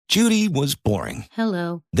Judy was boring.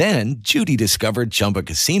 Hello. Then Judy discovered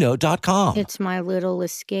ChumbaCasino.com. It's my little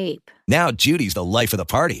escape. Now Judy's the life of the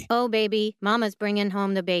party. Oh, baby, mama's bringing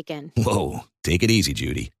home the bacon. Whoa, take it easy,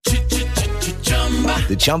 Judy.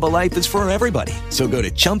 The Chumba life is for everybody. So go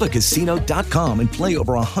to ChumbaCasino.com and play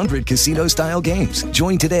over 100 casino-style games.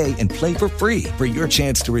 Join today and play for free for your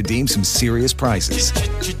chance to redeem some serious prizes.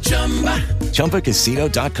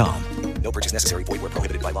 ChumbaCasino.com. No purchase necessary. Void where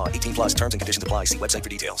prohibited by law. 18 plus terms and conditions apply. See website for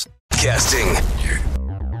details. Casting.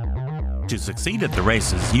 To succeed at the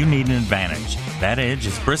races, you need an advantage. That edge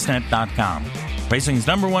is Brisnet.com. Racing's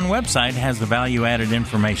 #1 website has the value-added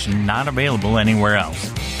information not available anywhere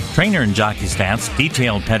else. Trainer and jockey stats,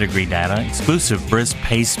 detailed pedigree data, exclusive Bris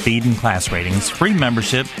pace, speed, and class ratings, free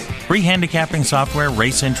membership, free handicapping software,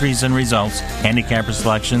 race entries and results, handicapper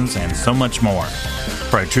selections, and so much more.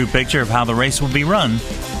 For a true picture of how the race will be run,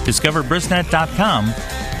 discover Brisnet.com,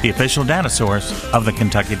 the official data source of the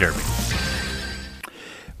Kentucky Derby.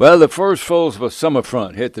 Well, the first foals of a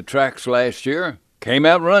Summerfront hit the tracks last year, came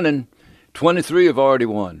out running. 23 have already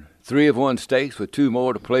won. 3 have won stakes with 2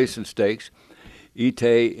 more to place in stakes. Ite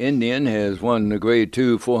Indian has won the Grade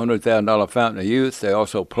 2 $400,000 Fountain of Youth. They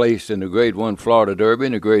also placed in the Grade 1 Florida Derby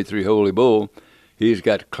and the Grade 3 Holy Bull. He's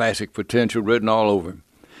got classic potential written all over him.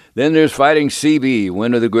 Then there's Fighting CB,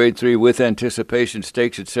 winner of the Grade 3 With Anticipation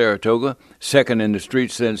Stakes at Saratoga, second in the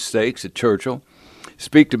Street Sense Stakes at Churchill.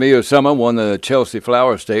 Speak to Me of Summer won the Chelsea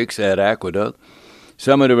Flower Stakes at Aqueduct.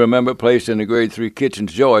 Summer to Remember placed in the Grade 3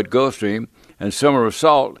 Kitchen's Joy at Gulfstream, and Summer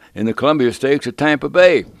Assault in the Columbia Stakes at Tampa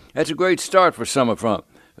Bay. That's a great start for Summerfront,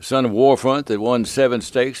 a son of Warfront that won 7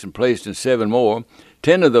 stakes and placed in 7 more.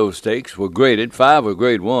 10 of those stakes were graded, 5 were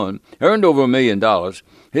Grade 1, earned over $1 million.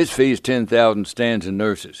 His fee is $10,000 stands and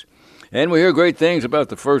nurses. And we hear great things about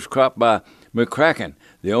the first crop by McCracken,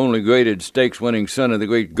 the only graded stakes-winning son of the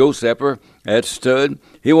great Gosepper at stud.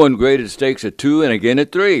 He won graded stakes at 2 and again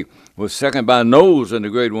at 3, was second by Knowles in the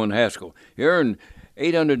Grade 1 Haskell. He earned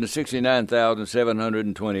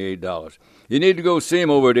 $869,728. You need to go see him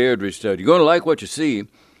over at Airdrie Stud. You're going to like what you see.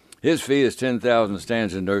 His fee is $10,000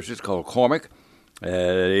 stands and nurses. Call Cormac at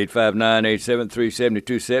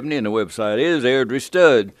 859-873-7270, and the website is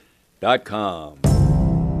airdriestud.com.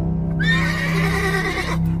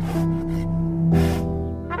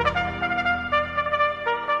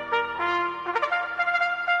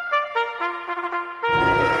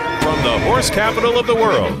 The horse capital of the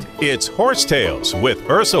world. It's Horse Tales with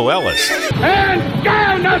Ursel Ellis. And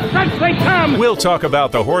down the stretch they come. We'll talk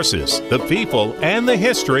about the horses, the people, and the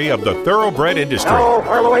history of the thoroughbred industry. Oh,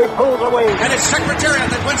 whirl away, pulls away. And it's Secretariat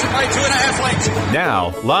that wins it by 2.5 lengths.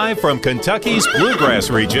 Now, live from Kentucky's Bluegrass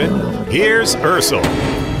region, here's Ursel.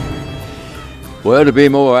 Well, to be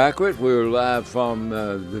more accurate, we're live from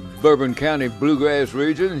the Bourbon County Bluegrass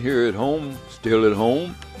region here at home, still at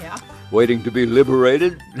home. Yeah. Waiting to be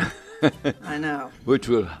liberated. I know. Which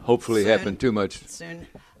will hopefully happen soon.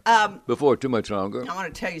 Before too much longer. I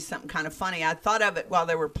want to tell you something kind of funny. I thought of it while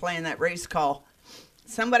they were playing that race call.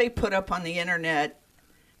 Somebody put up on the internet,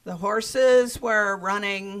 the horses were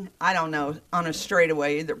running, I don't know, on a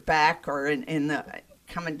straightaway, either back or in the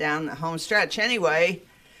coming down the home stretch. Anyway,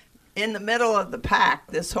 in the middle of the pack,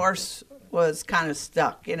 this horse was kind of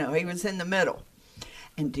stuck. You know, he was in the middle.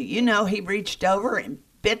 And do you know he reached over and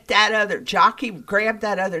bit that other jockey, grabbed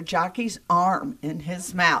that other jockey's arm in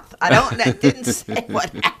his mouth. That didn't say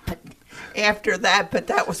what happened after that, but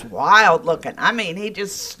that was wild looking. I mean, he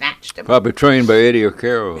just snatched him. Probably trained by Eddie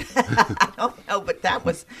O'Carroll. I don't know, but I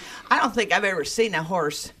don't think I've ever seen a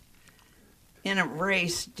horse in a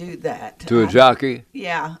race do that. To a jockey?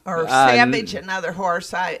 Yeah, or savage another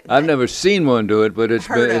horse. I've never seen one do it, but it's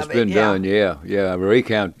been done. Yeah.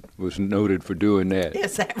 Raycount was noted for doing that.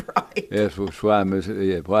 Is that right? That's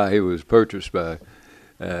why he was purchased by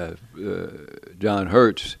John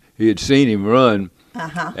Hertz. He had seen him run,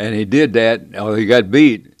 and he did that. He got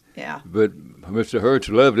beat. Yeah. But Mr. Hertz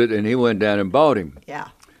loved it, and he went down and bought him. Yeah.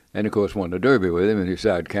 And, of course, won the Derby with him, and he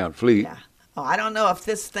decided to count Fleet. Yeah. Oh, I don't know if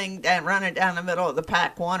this thing running down the middle of the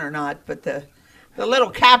pack won or not, but the little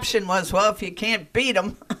caption was, well, if you can't beat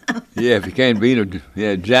them. Yeah, if you can't beat them,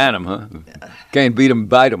 jam them, huh? Can't beat them,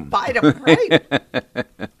 bite them. Bite them, right.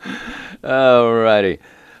 All righty.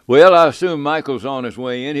 Well, I assume Michael's on his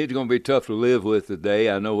way in. He's going to be tough to live with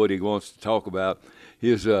today. I know what he wants to talk about.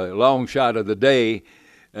 His long shot of the day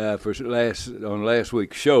on last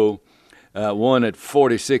week's show. Won at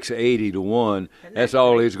 46.80 to 1. That's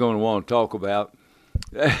all he's going to want to talk about.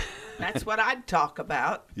 That's what I'd talk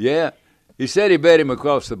about. Yeah. He said he bet him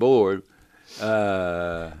across the board.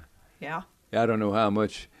 Yeah. I don't know how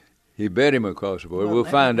much he bet him across the board. We'll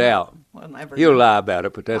find out. We'll never He'll know. lie about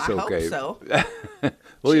it, but that's okay. I hope so.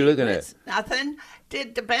 What are you looking at? Nothing.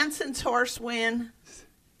 Did the Benson's horse win?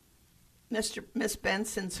 Miss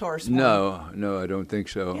Benson's horse won? No, I don't think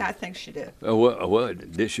so. Yeah, I think she did. Oh,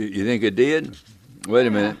 what? Did she? You think it did? Wait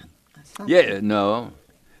a minute. Yeah, no.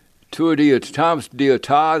 Tour Tom's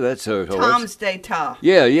d'Etat, that's her horse. Tom's d'Etat.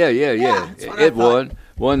 Yeah. It won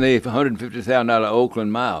the $150,000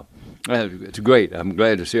 Oakland Mile. It's great. I'm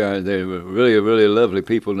glad to see her. They were really lovely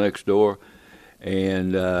people next door,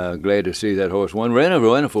 and glad to see that horse won. Ran a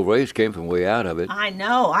wonderful race, came from way out of it. I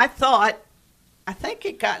know. I think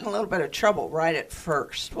it got in a little bit of trouble right at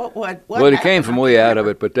first. What Well, he came from way out of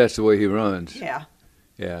it, but that's the way he runs. Yeah.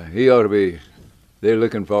 Yeah, he ought to be. They're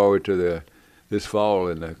looking forward to this fall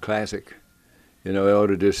in the Classic. You know, it ought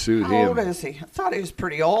to just suit him. How old is he? I thought he was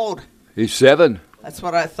pretty old. He's 7. That's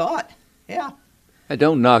what I thought. Yeah. I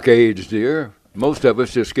don't knock age, dear. Most of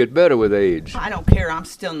us just get better with age. I don't care. I'm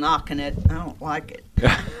still knocking it. I don't like it.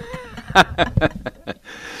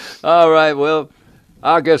 All right, well,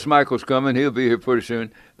 I guess Michael's coming. He'll be here pretty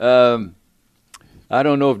soon. I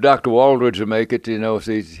don't know if Dr. Waldridge will make it. You know,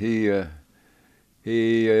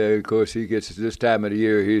 he of course, he gets this time of the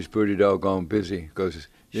year. He's pretty doggone busy because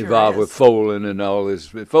he's involved with foaling and all this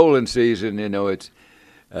foaling season. You know, it's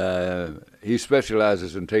he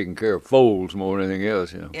specializes in taking care of foals more than anything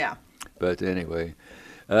else. You know. Yeah. But anyway,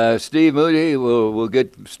 Steve Moody, we'll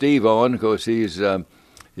get Steve on because he's the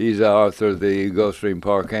author of the Gulfstream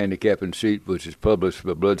Park Handicapping Sheet, which is published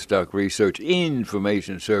by Bloodstock Research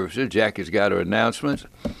Information Services. Jackie's got her announcements.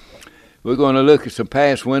 We're going to look at some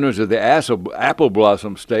past winners of the Apple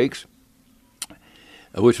Blossom Stakes,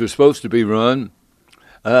 which was supposed to be run.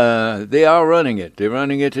 They are running it. They're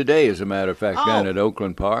running it today, as a matter of fact, down at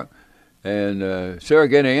Oakland Park. And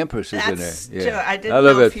Serengeti Empress is in there. Yeah. I didn't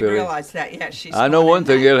know if you realized that. Yeah, she's. I know one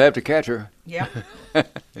thing. You'll have to catch her. Yep.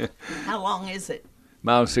 How long is it?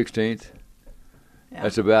 Mile 16th. Yeah.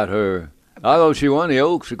 That's about her. Although she won the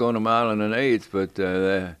Oaks, she's going a mile and an eighth, but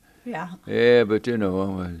yeah, but you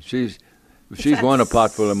know, she's won a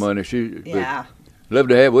pot full of money. Love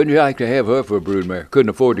to have. Wouldn't you like to have her for a broodmare? Couldn't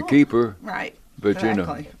afford to keep her. Right. But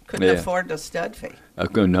exactly. Couldn't afford the stud fee. I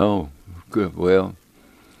couldn't. No. Good. Well,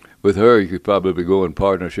 with her, you could probably go in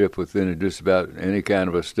partnership with just about any kind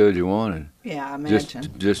of a stud you wanted. Yeah, I imagine.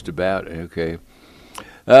 Just about. Okay.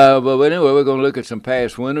 But anyway, we're going to look at some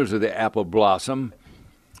past winners of the Apple Blossom.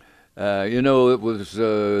 You know, it was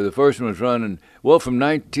the first one was running, well, from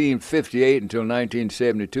 1958 until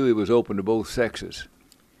 1972, it was open to both sexes.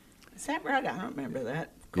 Is that right? I don't remember that.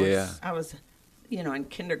 Of course, yeah. I was, in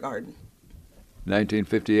kindergarten.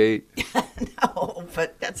 1958? No,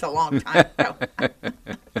 but that's a long time ago.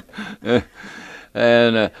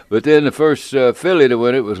 And but then the first filly to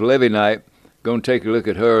win it was Levy Knight. Going to take a look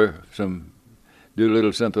at her, do a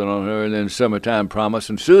little something on her, and then Summertime Promise.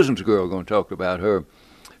 And Susan's Girl, going to talk about her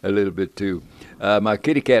a little bit too. My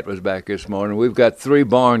kitty cat was back this morning. We've got 3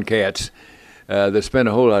 barn cats that spend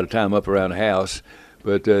a whole lot of time up around the house,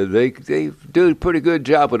 but they do a pretty good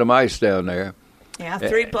job with the mice down there. Yeah,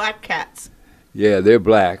 3 black cats. Yeah, they're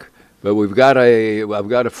black, but I've got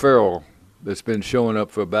a feral that's been showing up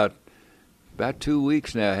for about 2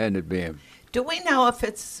 weeks now, hasn't it been? Do we know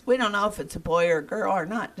we don't know if it's a boy or a girl or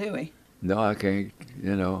not, do we? No, I can't.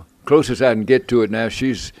 Closest I can get to it now,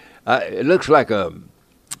 it looks like a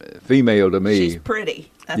female to me. She's pretty.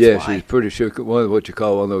 That's why. She's pretty. She's one of what you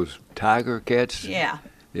call one of those tiger cats. Yeah.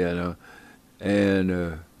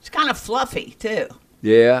 And she's kind of fluffy too.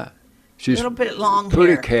 Yeah, she's a little bit long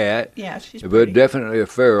pretty hair. Cat. Yeah, she's pretty. But definitely a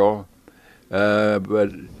feral.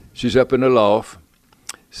 But she's up in the loft,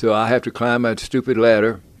 so I have to climb that stupid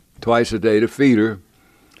ladder twice a day to feed her,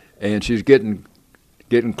 and she's getting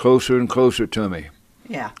closer and closer to me.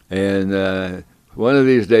 Yeah. And one of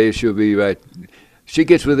these days she'll be right. She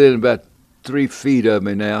gets within about 3 feet of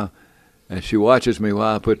me now, and she watches me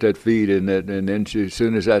while I put that feed in it, and then as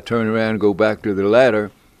soon as I turn around and go back to the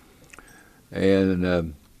ladder,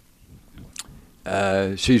 and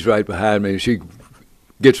she's right behind me. She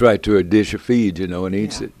gets right to a dish of feed, and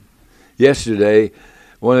eats it. Yesterday,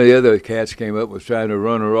 one of the other cats came up, was trying to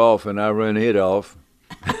run her off, and I ran it off.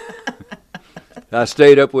 I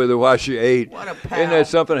stayed up with her while she ate. What a pal. Isn't that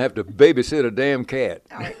something? I have to babysit a damn cat.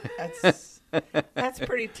 That's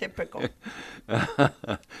pretty typical.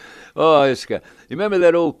 Oh, this guy. You remember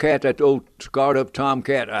that old cat, that old scarred-up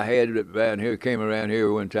tomcat I had around here, came around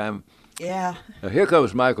here one time? Yeah. Here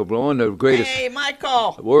comes Michael Blowen, the greatest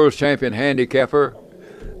Michael. world champion handicapper.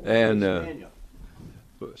 And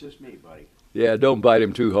just me, buddy. Yeah, don't bite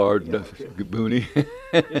him too hard, Booney.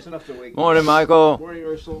 It's enough to wake Morning, Michael. Morning,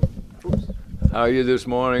 Ursula. Oops. How are you this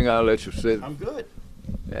morning? I'll let you sit. I'm good.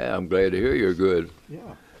 Yeah, I'm glad to hear you're good.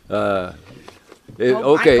 Yeah.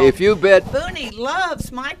 Okay, Michael. if you bet Booney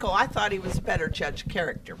loves Michael. I thought he was a better judge of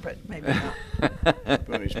character, but maybe not.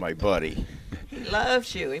 Booney's my buddy. He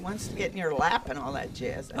loves you. He wants to get in your lap and all that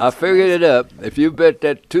jazz. That's I figured it up. If you bet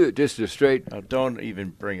that just a straight, Now, don't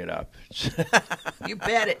even bring it up. You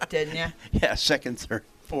bet it, didn't you? Yeah, second, third,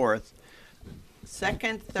 fourth.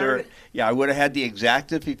 Second, third. Yeah, I would have had the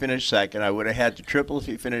exact if he finished second. I would have had the triple if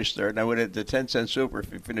he finished third. And I would have had the 10-cent super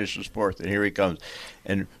if he finishes fourth. And here he comes.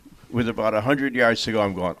 And with about 100 yards to go,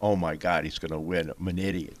 I'm going, oh, my God, he's going to win. I'm an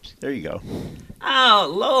idiot. There you go.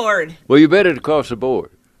 Oh, Lord. well, you bet it across the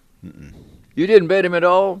board. You didn't bet him at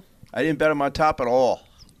all? I didn't bet him on top at all.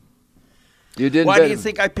 You didn't Why bet do you him?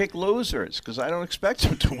 think I pick losers? Because I don't expect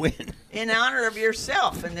them to win. In honor of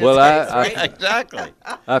yourself in this Well, case, I- right? Exactly.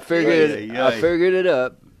 I figured Yeah. I figured it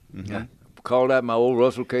up. I called out my old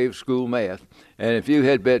Russell Cave school math. And if you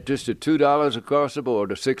had bet just a $2 across the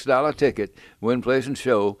board, a $6 ticket, win, place, and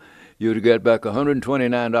show, you'd have got back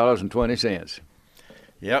 $129.20.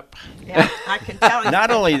 Yep. Yeah, I can tell you.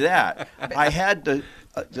 Not only that, I had the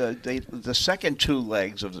second two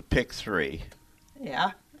legs of the pick three.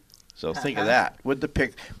 Yeah. So think of that. With the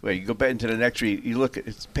pick, well, you go back into the next three, you look at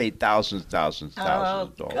it's paid thousands of Oh,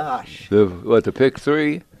 dollars. gosh. The pick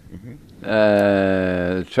 3?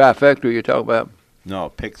 Trifecta you're talking about? No,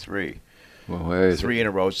 pick three. Well, where is Three in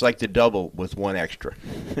a row. It's like the double with one extra.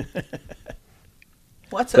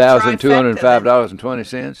 What's a trifecta then?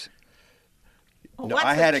 $1,205.20? Well, No, what's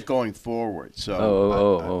I a had tr- it going forward. So.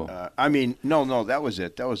 Oh. I mean, no, that was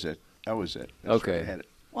it. That's Okay. I had it.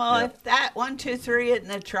 Well, Yeah. if that 1, 2, 3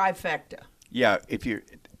 isn't a trifecta. Yeah, if you're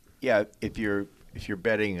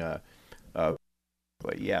betting,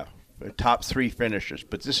 but yeah, the top three finishers.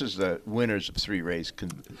 But this is the winners of three races.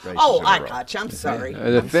 Oh, in a I row. got you. I'm sorry.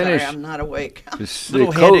 The I'm finish- sorry. I'm not awake.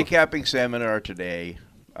 Little handicapping seminar today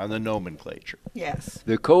on the nomenclature. Yes.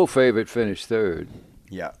 The co-favorite finished third,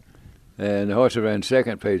 Yeah. and the horse that ran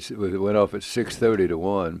second went off at 630 to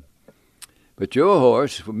 1. But your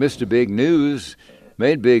horse, Mr. Big News,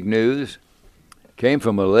 made big news, came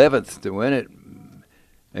from 11th to win it,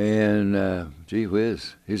 and gee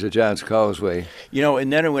whiz, he's a Giant's Causeway.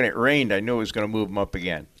 And then when it rained, I knew it was going to move him up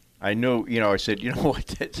again. I knew, I said, you know what,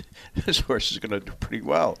 this horse is going to do pretty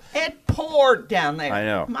well. It poured down there. I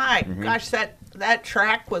know. My gosh, that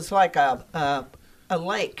track was like a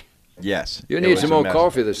lake. Yes. You it need was some a more mess.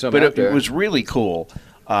 coffee this summer But out there. it was really cool.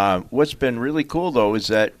 What's been really cool, though, is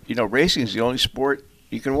that, racing is the only sport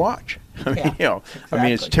you can watch. I mean, Yeah, I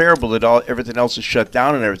mean, it's exactly. terrible that everything else is shut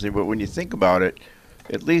down and everything, but when you think about it,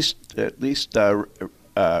 at least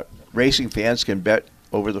racing fans can bet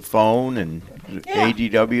over the phone and Yeah.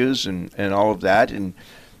 ADWs and all of that, and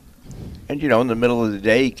in the middle of the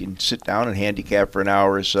day you can sit down and handicap for an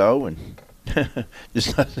hour or so, and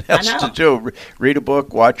there's nothing else know. to do. Read a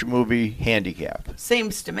book, watch a movie, handicap.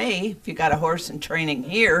 Seems to me, if you got a horse in training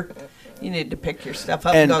here, you need to pick your stuff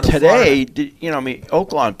up and And go to today, Florida.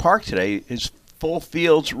 Oaklawn Park today is full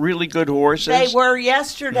fields, really good horses. They were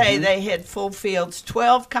yesterday. They had full fields,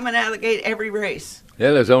 12 coming out of the gate every race.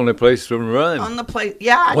 Yeah, there's only place to run. On the place,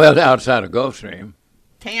 yeah, Well, outside of Gulfstream.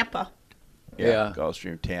 Tampa. Yeah.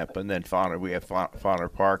 Gulfstream, Tampa, and then Fauner. We have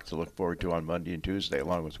Fauner Park to look forward to on Monday and Tuesday,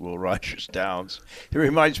 along with Will Rogers Downs. It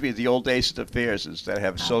reminds me of the old days of the fairs, instead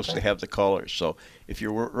of supposed to have the colors. So if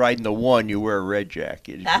you're riding the 1, you wear a red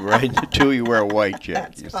jacket. If you're riding the 2, you wear a white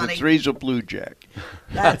jacket. That's The funny. 3's a blue jacket.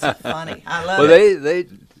 That's funny. I love Well, it. they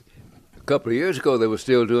a couple of years ago they were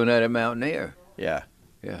still doing that at Mountaineer. Yeah.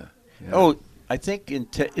 Yeah. Oh, I think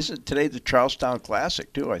isn't today the Charlestown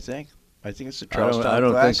Classic too? I think it's the Charlestown I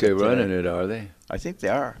don't think Classic. they're running today. it, are they? I think they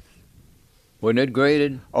are. Wasn't it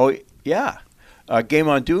graded? Oh yeah, Game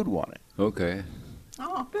On Dude won it. Okay.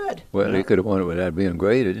 Oh, good. Well, he could have won it without being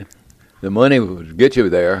graded. The money would get you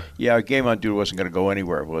there. Yeah, Game On Dude wasn't going to go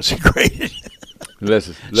anywhere. Was it graded? Unless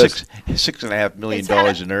 $6.5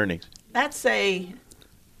 million in earnings. That's a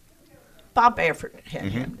Bob Baffert had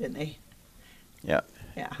him, didn't he? Yeah.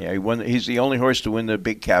 Yeah. Yeah, he won. He's the only horse to win the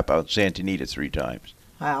big cap out in Santa Anita 3 times.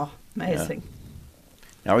 Wow, amazing.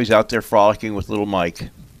 Now he's out there frolicking with little Mike.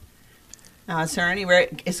 Now, is there any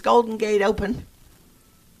is Golden Gate open?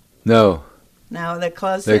 No, No, they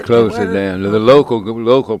closed they it. closed it Where- down. The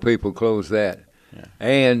local people closed that,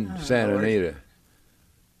 and Santa Lord. Anita.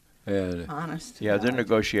 And Honest. Yeah, they're God.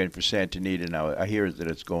 negotiating for Santa Anita now. I hear that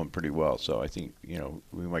it's going pretty well, so I think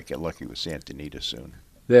we might get lucky with Santa Anita soon.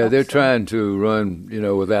 they're trying to run,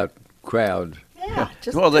 without crowds. Yeah,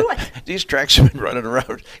 just Well, do it. these tracks have been running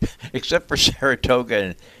around, except for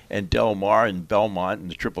Saratoga and Del Mar and Belmont and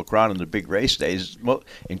the Triple Crown and the big race days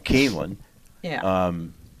in Keeneland. Yeah.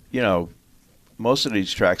 Most of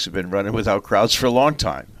these tracks have been running without crowds for a long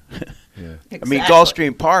time. Yeah. Exactly. I mean,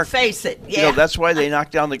 Gulfstream Park. Face it, yeah. You know, that's why they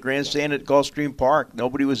knocked down the grandstand at Gulfstream Park.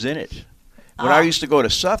 Nobody was in it. When I used to go to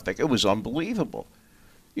Suffolk, it was unbelievable.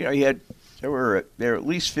 You know, there were at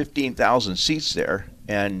least 15,000 seats there,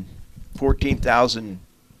 and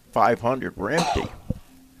 14,500 were empty.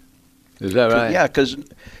 Is that right? Yeah, because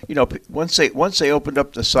you know, once they opened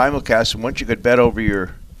up the simulcast, and once you could bet over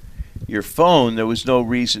your phone, there was no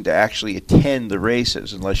reason to actually attend the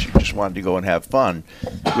races unless you just wanted to go and have fun,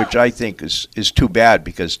 which I think is too bad,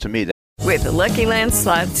 because to me With the Lucky Land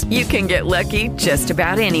Slots, you can get lucky just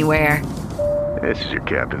about anywhere. This is your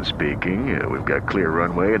captain speaking. We've got clear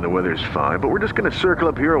runway and the weather's fine, but we're just going to circle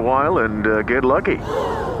up here a while and get lucky.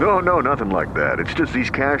 No, nothing like that. It's just these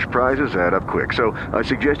cash prizes add up quick. So I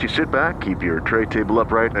suggest you sit back, keep your tray table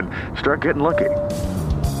upright, and start getting lucky.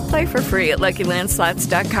 Play for free at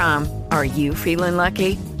LuckyLandSlots.com. Are you feeling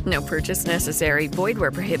lucky? No purchase necessary. Void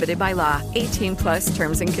where prohibited by law. 18+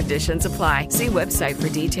 terms and conditions apply. See website for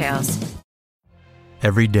details.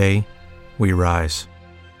 Every day, we rise,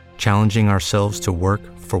 challenging ourselves to work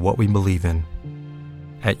for what we believe in.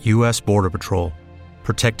 At U.S. Border Patrol,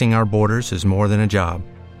 protecting our borders is more than a job.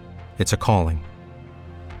 It's a calling.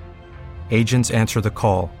 Agents answer the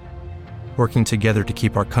call, working together to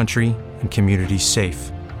keep our country and communities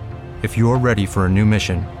safe. If you're ready for a new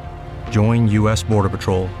mission, join U.S. Border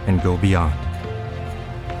Patrol and go beyond.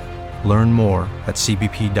 Learn more at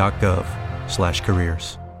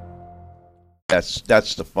cbp.gov/careers.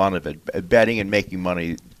 that's the fun of it. Betting and making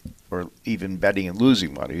money, or even betting and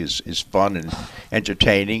losing money, is fun and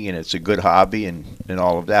entertaining, and it's a good hobby and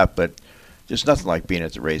all of that. But there's nothing like being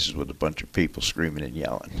at the races with a bunch of people screaming and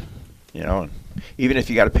yelling. You know, and even if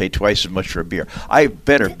you got to pay twice as much for a beer, I have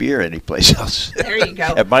better beer anyplace else. There you go.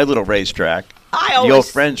 At my little racetrack, the old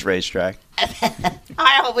Friends racetrack.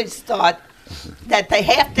 I always thought that they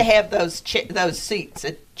have to have those seats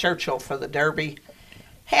at Churchill for the Derby.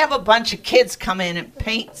 Have a bunch of kids come in and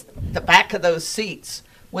paint the back of those seats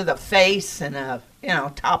with a face and a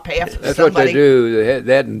top half of That's somebody. what they do.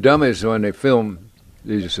 That and dummies when they film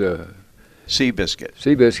these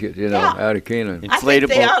Seabiscuit, out of Keeneland.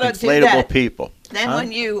 Inflatable people. Then when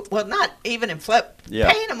not even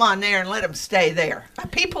paint them on there and let them stay there.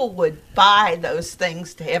 People would buy those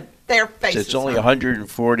things to have their faces. It's only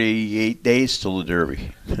 148 days till the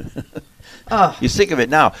Derby. Oh. You think of it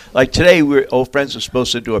now. Like today, old friends are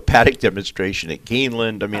supposed to do a paddock demonstration at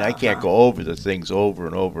Keeneland. I mean, I can't go over the things over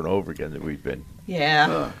and over and over again that we've been.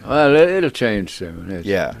 Yeah. Well, it'll change soon. It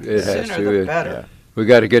has Sooner to. the better. Yeah. We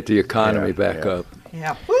got to get the economy back up.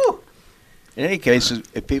 Yeah. Woo. In any case,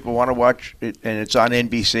 if people want to watch it, and it's on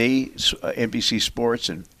NBC, NBC Sports,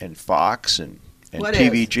 and Fox, and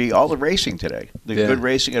TVG, all the racing today. The good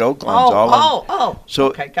racing at Oakland. So,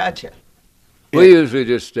 okay, gotcha. We usually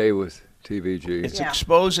just stay with TVG. It's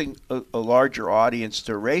exposing a larger audience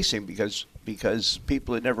to racing because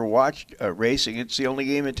people that never watched racing, it's the only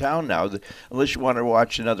game in town now, unless you want to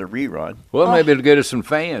watch another rerun. Well, maybe it'll get us some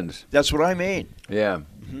fans. That's what I mean. Yeah.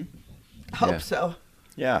 Mm-hmm. Hope so.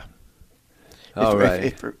 Yeah. All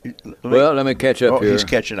right. Let me catch up here. He's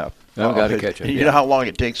catching up. I've got to catch up. You know how long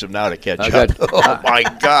it takes him now to catch up? Oh, my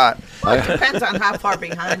God. Well, it depends on how far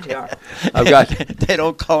behind you are. They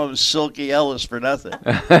don't call him Silky Ellis for nothing.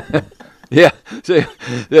 Yeah, see,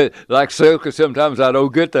 like Silky, sometimes I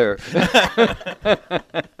don't get there.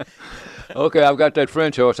 Okay, I've got that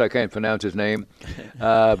French horse. I can't pronounce his name,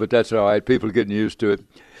 but that's all right. People are getting used to it.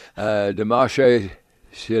 Demarche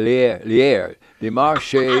Chalier.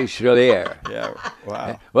 Demarche Chalier. Yeah,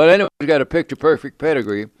 wow. Well, anyway, he's got a picture-perfect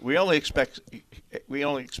pedigree. We only expect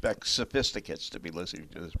sophisticates to be listening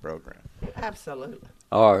to this program. Absolutely.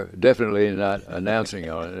 Or definitely not announcing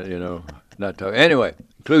on it, not talking. Anyway,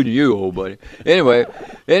 including you, old buddy. Anyway,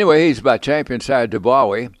 he's by champion side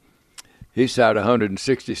Dubois. He's side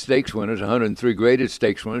 160 stakes winners, 103 graded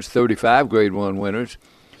stakes winners, 35 Grade 1 winners.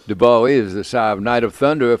 Dubois is the side of Night of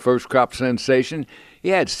Thunder, a first crop sensation. He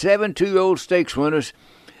had 7 two-year-old stakes winners,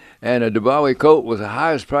 and a Dubois colt was the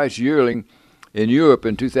highest priced yearling in Europe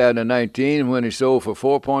in 2019 when he sold for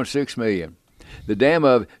 $4.6 million. The Dam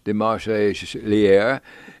of Demarche Chalier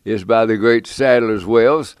is by the great Sadler's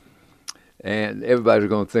Wells, and everybody's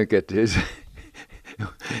going to think that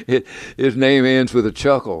his name ends with a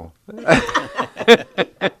chuckle. Right.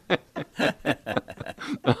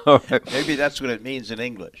 Maybe that's what it means in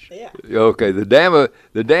English. Yeah. Okay, the Dam of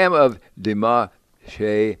Demarche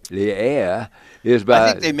Chalier is by.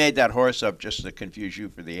 I think they made that horse up just to confuse you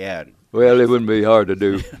for the ad. Well, it wouldn't be hard to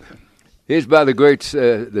do. He's by the great.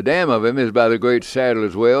 The dam of him is by the great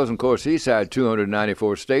Sadler's Wells, and of course he's had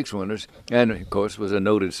 294 stakes winners, and of course was a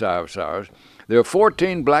noted sire of sires. There are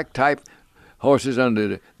 14 black type horses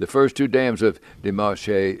under the first 2 dams of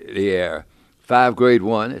Desmarches-Lièvre. 5 Grade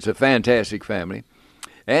 1. It's a fantastic family.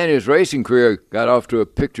 And his racing career got off to a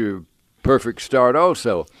picture-perfect start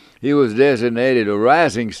also. He was designated a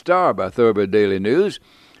rising star by Thoroughbred Daily News,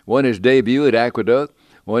 won his debut at Aqueduct,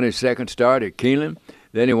 won his second start at Keeneland.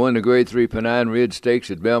 Then he won the Grade 3 Pennine Ridge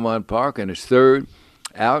Stakes at Belmont Park in his third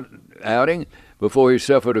outing before he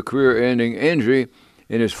suffered a career-ending injury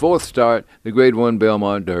in his 4th start, the Grade 1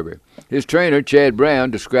 Belmont Derby. His trainer, Chad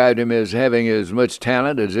Brown, described him as having as much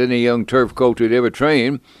talent as any young turf coach had ever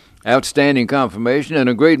trained, outstanding conformation, and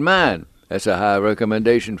a great mind. That's a high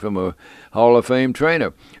recommendation from a Hall of Fame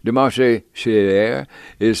trainer. Desmarches-Lièvre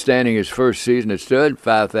is standing his first season at stud,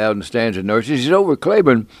 5,000 stands and nurses. He's over at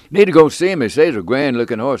Claiborne. Need to go see him. He says he's a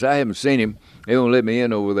grand-looking horse. I haven't seen him. They won't let me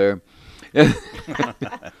in over there.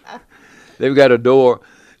 They've got a door.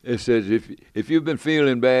 It says, if you've been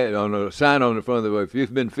feeling bad, on a sign on the front of the door, if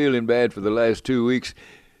you've been feeling bad for the last 2 weeks,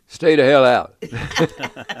 stay the hell out.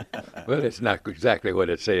 Well, it's not exactly what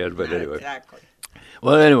it says, but anyway. Exactly.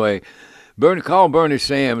 Well, anyway, call Bernie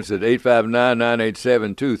Sams at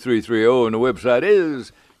 859-987-2330, and the website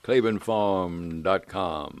is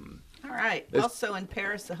claibornefarm.com. All right. Also in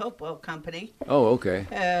Paris, the Hopewell Company. Oh, okay.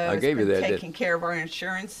 I gave you that. Taking care of our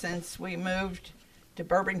insurance since we moved to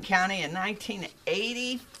Bourbon County in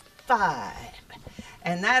 1985.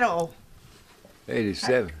 And that'll...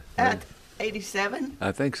 87. 87?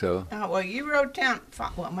 I think so. Oh, well, you wrote down...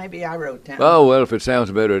 Well, maybe I wrote down. Oh, well, if it sounds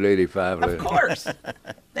better at 85. Of course.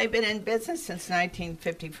 They've been in business since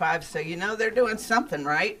 1955, so you know they're doing something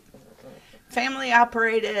right. Family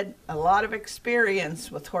operated, a lot of experience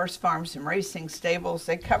with horse farms and racing stables.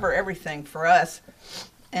 They cover everything for us.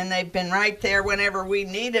 And they've been right there whenever we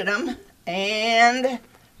needed them. And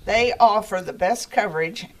they offer the best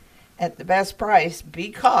coverage at the best price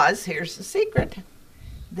because, here's the secret,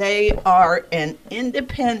 they are an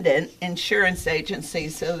independent insurance agency,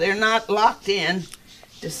 so they're not locked in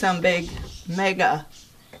to some big mega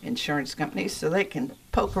insurance company, so they can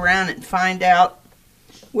poke around and find out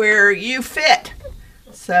where you fit.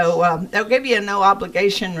 So they'll give you a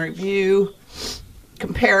no-obligation review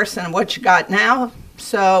comparison of what you got now.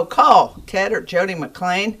 So call Ted or Jody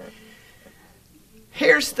McLean.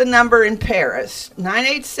 Here's the number in Paris,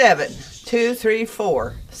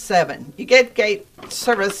 987-2347. You get gate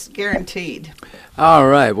service guaranteed. All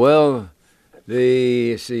right. Well,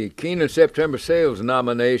 the Keeneland September sales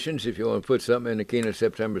nominations, if you want to put something in the Keeneland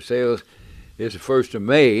September sales, is the 1st of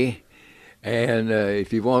May. And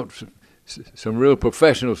if you want some real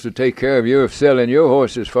professionals to take care of you, selling your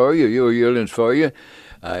horses for you, your yearlings for you,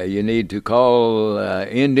 you need to call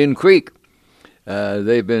Indian Creek.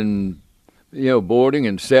 They've been boarding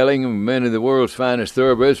and selling many of the world's finest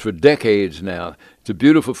thoroughbreds for decades now. It's a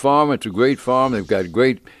beautiful farm. It's a great farm. They've got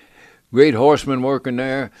great horsemen working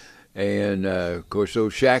there. And, of course,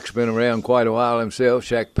 Shaq's been around quite a while himself.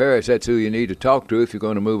 Shaq Paris, that's who you need to talk to if you're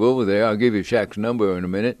going to move over there. I'll give you Shaq's number in a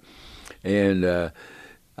minute. And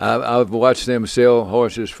I've watched them sell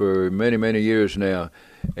horses for many, many years now.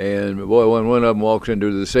 And, boy, when one of them walks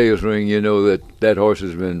into the sales ring, you know that horse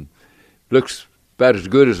looks about as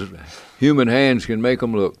good as human hands can make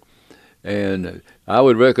them look. And I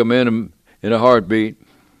would recommend them in a heartbeat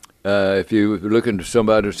if you're looking to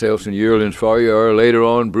somebody to sell some yearlings for you or later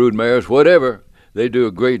on brood mares, whatever. They do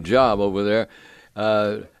a great job over there.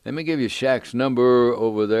 Let me give you Shaq's number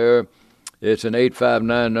over there. It's an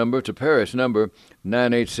 859 number. It's a Paris number,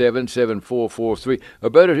 987-7443. Or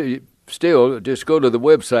better still, just go to the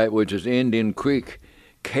website, which is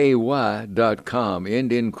IndianCreekKY.com,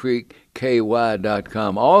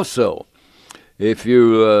 IndianCreekKY.com. Also, if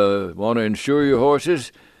you want to insure your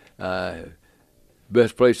horses,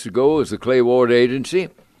 best place to go is the Clay Ward Agency.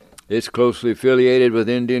 It's closely affiliated with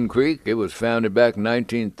Indian Creek. It was founded back in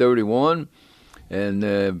 1931,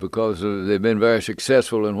 and because they've been very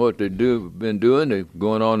successful in what they've been doing, they're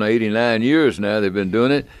going on 89 years now they've been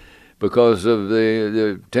doing it, because of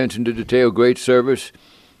the attention to detail, great service,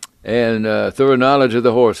 and thorough knowledge of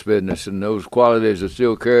the horse business, and those qualities are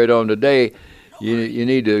still carried on today. You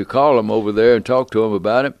need to call them over there and talk to them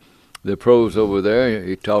about it. The pros over there,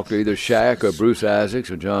 you talk to either Shaq or Bruce Isaacs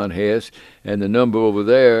or John Hess, and the number over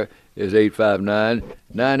there is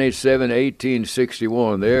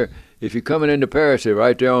 859-987-1861. There, if you're coming into Paris, they're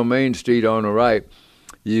right there on Main Street on the right.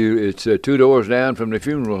 It's 2 doors down from the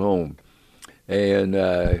funeral home, and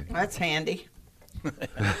that's handy.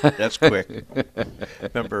 That's quick.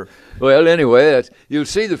 Remember. Well, anyway, you'll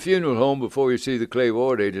see the funeral home before you see the Clay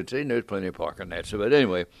Ward Agency, and there's plenty of parking there. So, but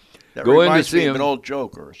anyway, that go in to see me him. Of an old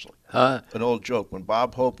joke, Ursula. Huh? An old joke. When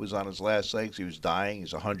Bob Hope was on his last legs, he was dying.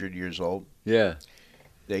 He's 100 years old. Yeah.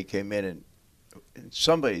 They came in and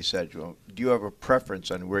somebody said to him, "Do you have a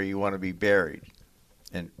preference on where you want to be buried?"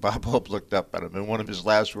 And Bob Hope looked up at him, and one of his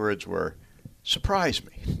last words were, "Surprise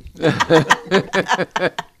me."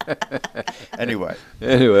 Anyway,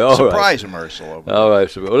 all surprise right. him, Ursula. All right,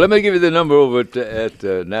 so well, let me give you the number over at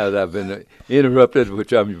now that I've been interrupted,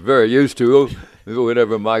 which I'm very used to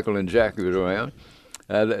whenever Michael and Jackie was around.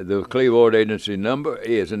 The Cleve Ward Agency number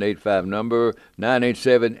is an 85 number,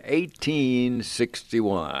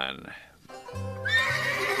 987-1861.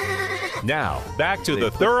 Now, back to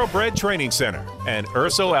the Thoroughbred Training Center and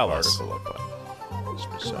Urso Ellis.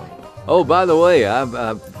 Oh, by the way,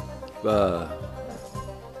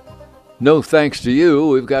 no thanks to you,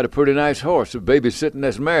 we've got a pretty nice horse babysitting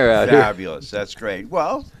this mare out here. Fabulous. That's great.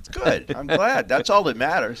 Well, it's good. I'm glad. That's all that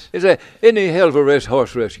matters. Isn't he hell of a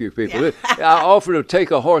horse rescue people? Yeah. I offered to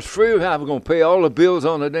take a horse free. I'm going to pay all the bills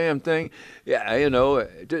on the damn thing. Yeah, you know,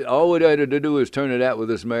 all we had to do is turn it out with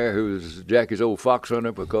this mare who was Jackie's old fox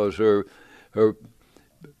hunter because her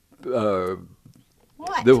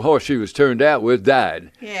the horse she was turned out with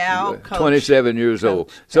died. Yeah, 27 years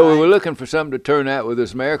old. So we were looking for something to turn out with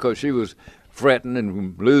this mare because she was fretting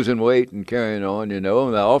and losing weight and carrying on, you know.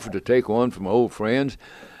 And I offered to take one from old friends.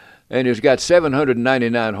 And he's got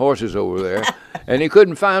 799 horses over there, and he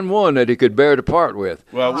couldn't find one that he could bear to part with.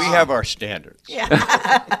 Well, we have our standards. Yeah.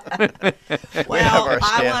 Well,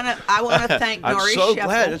 I want to thank Nori I'm so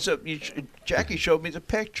Sheffield. glad. Jackie showed me the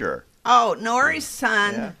picture. Oh, Nori's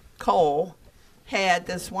son, Cole, had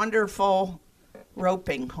this wonderful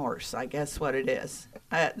roping horse, I guess what it is.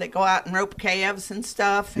 They go out and rope calves and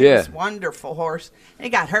stuff. It's a wonderful horse. And he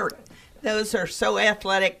got hurt. Those are so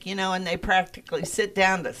athletic, you know, and they practically sit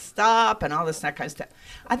down to stop and all this that kind of stuff.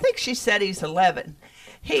 I think she said he's 11.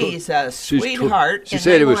 He's a sweetheart. She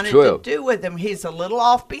said he was 12. Wanted to do with him. He's a little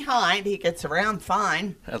off behind. He gets around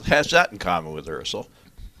fine. Has that in common with Ursula?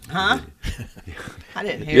 Huh? I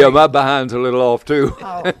didn't hear you. My behind's a little off, too.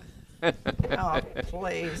 Oh,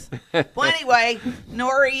 please. Well, anyway,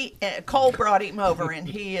 Cole brought him over, and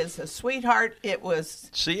he is a sweetheart.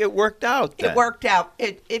 See, it worked out then. It worked out.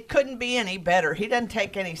 It couldn't be any better. He doesn't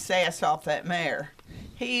take any sass off that mare.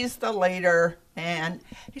 He's the leader, and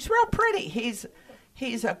he's real pretty.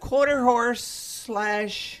 He's a quarter horse /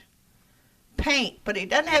 paint, but he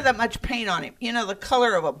doesn't have that much paint on him. You know, the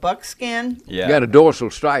color of a buckskin. Yeah. He got a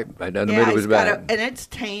dorsal stripe right down the middle of his back. And it's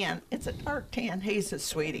tan. It's a dark tan. He's a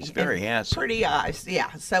sweetie. He's very handsome. Pretty eyes.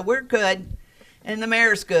 Yeah. So we're good. And the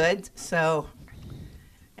mare's good. So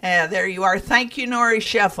there you are. Thank you, Nori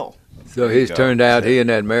Sheffield. So he and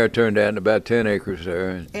that mare turned out in about 10 acres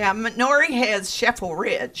there. Yeah, Nori has Sheffield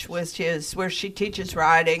Ridge, which is where she teaches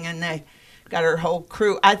riding, and they got her whole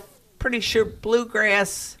crew. I'm pretty sure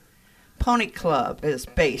Bluegrass Pony Club is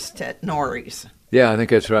based at Nori's. Yeah, I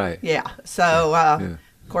think that's right. Yeah. So, of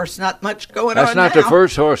course, not much going on now. That's not the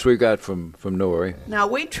first horse we got from Nori. No,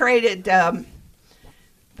 we traded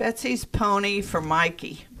Betsy's pony for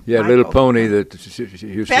Mikey. Yeah, Michael. Little pony that she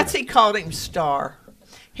used Betsy called him Star.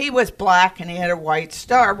 He was black and he had a white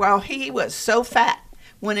star. Well, he was so fat.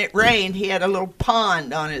 When it rained, he had a little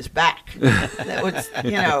pond on his back. That was,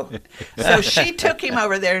 you know. So she took him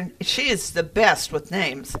over there. She is the best with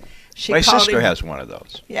names. My sister has one of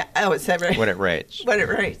those. Yeah. Oh, is that right? When it rains. When it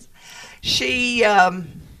rains. She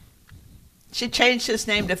changed his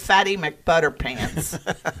name to Fatty McButterpants.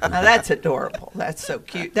 Now, that's adorable. That's so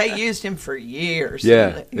cute. They used him for years.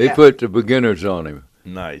 Yeah. They put the beginners on him.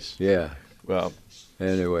 Nice. Yeah. Well.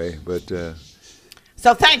 Anyway, but...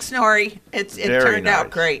 So thanks, Nori. It turned out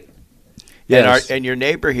great. Yes. And your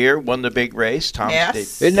neighbor here won the big race, Tom.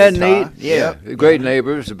 Yes. Isn't that neat? Yeah. Great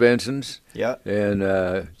neighbors, the Bensons. Yeah. And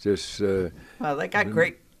well, they got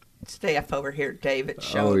great staff over here. David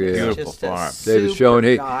Schoen. Oh, yeah. Beautiful farm. David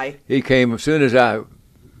Schoen. Guy. He came as soon as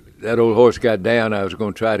that old horse got down. I was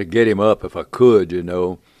going to try to get him up if I could, you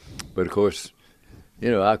know. But, of course, you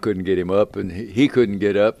know, I couldn't get him up, and he couldn't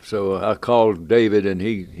get up. So I called David, and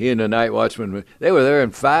he and the night watchman, they were there in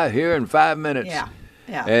 5 minutes. Yeah.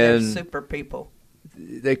 Yeah, and they're super people.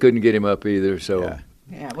 They couldn't get him up either, so.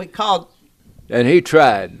 Yeah, we called. And he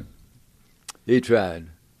tried. Yeah.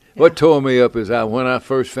 What tore me up is when I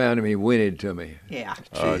first found him, he whinnied to me. Yeah.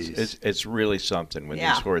 It's really something when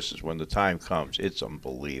these horses, when the time comes, it's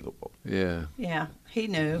unbelievable. Yeah. Yeah, he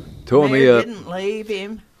knew. Tore me up. Didn't leave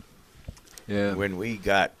him. Yeah. When we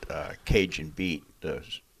got Cajun Beat, the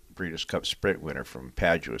Breeders' Cup Sprint winner from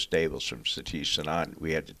Padua Stables from Satish Sanat,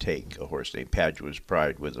 we had to take a horse named Padua's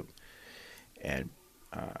Pride with him. And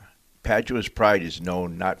Padua's Pride is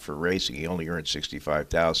known not for racing. He only earned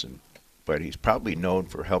 $65,000 but he's probably known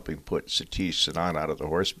for helping put Satish Sanan out of the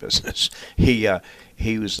horse business. He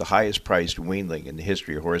was the highest priced weanling in the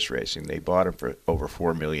history of horse racing. They bought him for over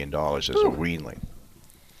 $4 million as a weanling.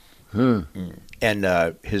 And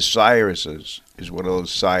his sire is one of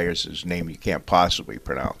those sires whose name you can't possibly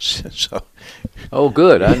pronounce. So, oh,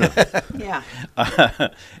 good, I know. Yeah.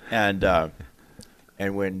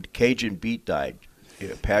 And when Cajun Beat died,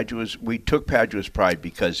 we took Padua's Pride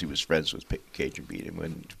because he was friends with Cajun Beat, and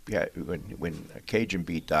when Cajun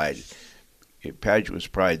Beat died, Padua's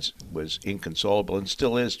Pride was inconsolable and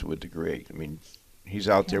still is to a degree. I mean, he's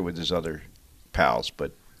out there with his other pals,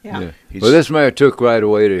 but well, this mare took right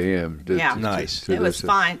away to him. Nice. It was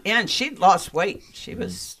fine, and she'd lost weight. She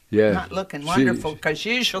was not looking wonderful because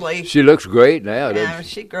usually she looks great now. Yeah,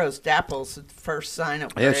 she grows dapples at the first sign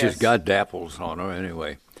of grass. Yeah, she's got dapples on her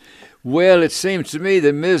anyway. Well, it seems to me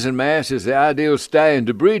that Mizzen-Mass is the ideal stallion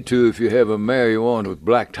to breed to if you have a mare you want with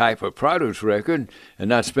black type of produce record and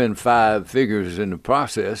not spend 5 figures in the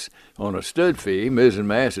process on a stud fee.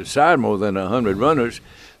 Mizzen-Mass has sired more than 100 runners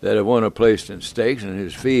that have won or placed in stakes, and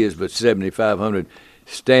his fee is but $7,500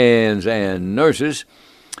 stands and nurses.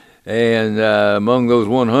 And among those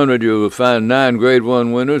 100, you'll find 9 Grade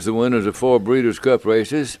 1 winners, the winners of 4 Breeders' Cup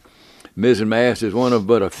races. Mizzen-Mass is one of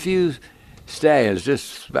but a few stallions,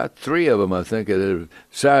 just about 3 of them, I think, that have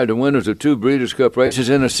sired the winners of 2 Breeders' Cup races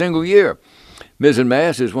in a single year.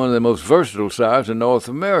 Mizzen-Mass is one of the most versatile sires in North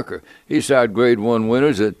America. He sired Grade 1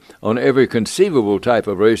 winners on every conceivable type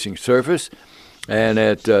of racing surface and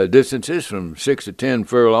at distances from 6 to 10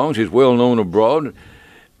 furlongs. He's well known abroad.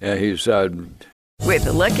 He's sired. With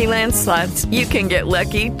the Lucky Land Slots, you can get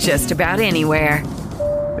lucky just about anywhere.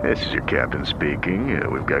 This is your captain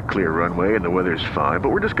speaking. We've got clear runway and the weather's fine, but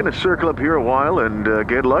we're just going to circle up here a while and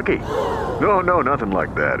get lucky. No, nothing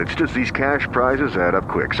like that. It's just these cash prizes add up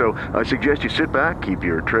quick. So I suggest you sit back, keep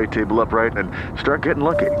your tray table upright, and start getting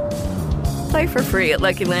lucky. Play for free at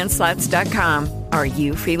LuckyLandSlots.com. Are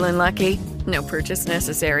you feeling lucky? No purchase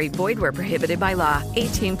necessary. Void where prohibited by law.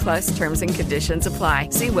 18+ terms and conditions apply.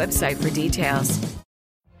 See website for details.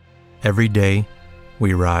 Every day,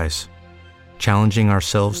 we rise, challenging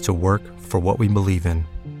ourselves to work for what we believe in.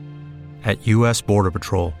 At U.S. Border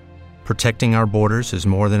Patrol, protecting our borders is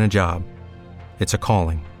more than a job. It's a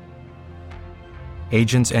calling.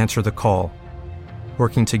 Agents answer the call,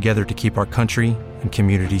 working together to keep our country and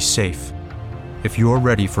communities safe. If you're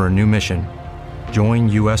ready for a new mission, join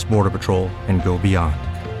U.S. Border Patrol and go beyond.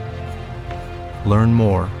 Learn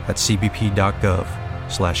more at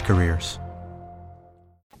cbp.gov/careers.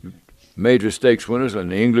 Major stakes winners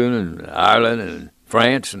in England and Ireland and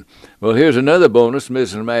France. And well, here's another bonus.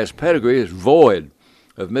 Mizzen-Mass pedigree is void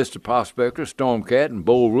of Mr. Prospector, Stormcat, and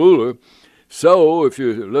Bold Ruler. So if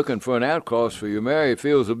you're looking for an outcross for your mare who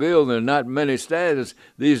feels the bill, there are not many stallions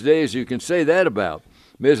these days you can say that about.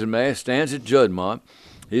 Mizzen-Mass stands at Juddmonte.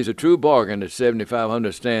 He's a true bargain at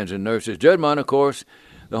 $7,500 stands and nurses. Juddmonte, of course,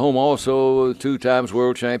 the home also 2 times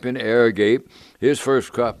world champion Arrogate. His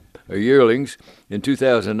first crop of yearlings in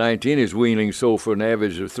 2019, his weanlings sold for an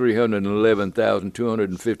average of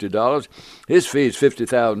 $311,250. His fee is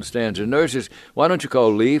 $50,000 stands and nurses. Why don't you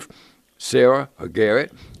call Leaf, Sarah, or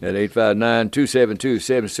Garrett at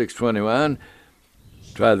 859-272-7621.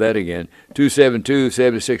 Try that again,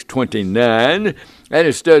 272-7629. And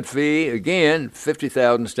his stud fee, again,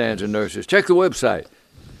 $50,000 stands and nurses. Check the website,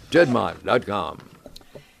 juddmonte.com.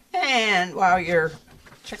 And while you're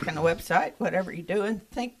checking the website, whatever you're doing,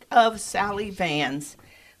 think of Sally Vans.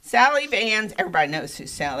 Sally Vans, everybody knows who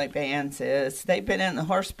Sally Vans is. They've been in the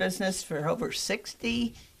horse business for over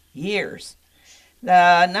 60 years.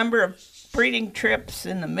 The number of breeding trips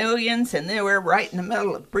in the millions, and we're right in the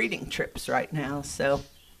middle of breeding trips right now. So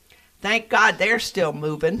thank God they're still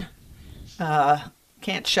moving.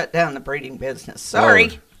 Can't shut down the breeding business.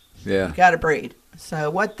 Sorry. Yeah. You got to breed. So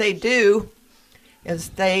what they do is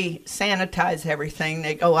they sanitize everything.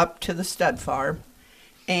 They go up to the stud farm,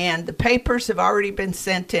 and the papers have already been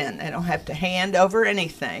sent in. They don't have to hand over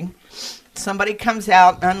anything. Somebody comes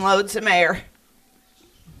out, unloads a mare.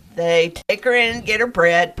 They take her in, get her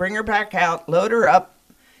bred, bring her back out, load her up.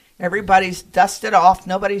 Everybody's dusted off.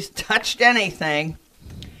 Nobody's touched anything.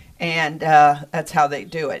 And that's how they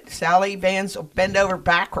do it. Sally Vans will bend over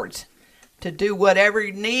backwards to do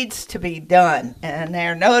whatever needs to be done. And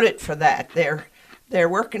they're noted for that. They're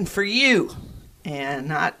working for you and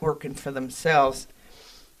not working for themselves.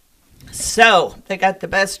 So they got the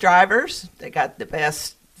best drivers. They got the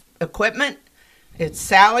best equipment. It's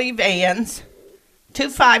Sally Vans,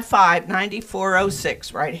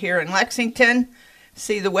 255-9406 right here in Lexington.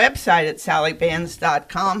 See the website at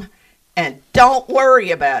sallyvans.com. And don't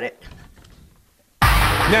worry about it.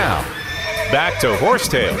 Now, Back to Horse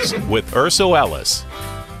Tales with Urso Ellis.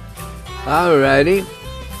 All righty.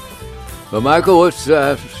 Well, Michael, what's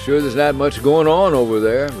sure there's not much going on over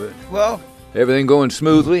there, but Well, everything going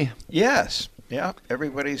smoothly? yes. Yeah,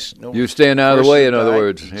 everybody's... You staying out of the way, in other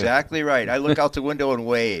words. Exactly right. I look out the window and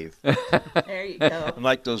wave. There you go. I'm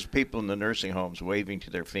like those people in the nursing homes waving to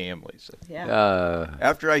their families. Yeah.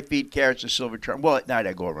 After I feed carrots to Silver Charm, well, at night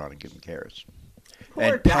I go around and give them carrots. Poor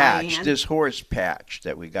And Patch, Diane. this horse Patch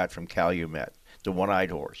that we got from Calumet, the one-eyed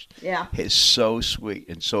horse, Yeah. is so sweet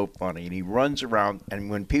and so funny. And he runs around, and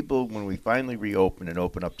when we finally reopen and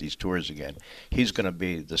open up these tours again, he's going to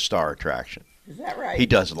be the star attraction. Is that right? He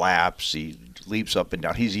does laps. He leaps up and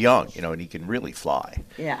down. He's young, and he can really fly.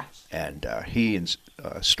 Yeah. And he and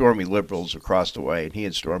Stormy Liberals across the way, and he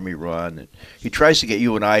and Stormy run. And he tries to get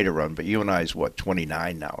you and I to run, but you and I is,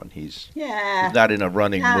 29 now, and he's not in a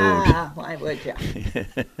running mood. Why would you?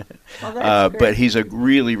 But he's a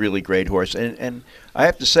really, really great horse. And I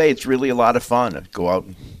have to say, it's really a lot of fun to go out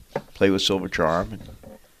and play with Silver Charm.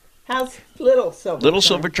 How's Little Silver Little Charm?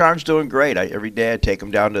 Silver Charm's doing great. Every day I take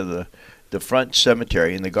him down to the front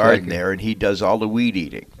cemetery in the garden there, and he does all the weed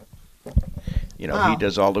eating. He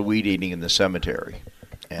does all the weed eating in the cemetery.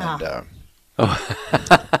 And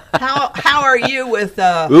How are you with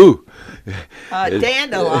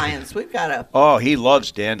dandelions? We've got a... Oh, he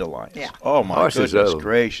loves dandelions. Yeah. Oh, my goodness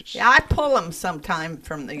gracious. Yeah, I pull them sometime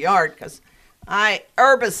from the yard because I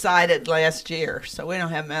herbicided last year, so we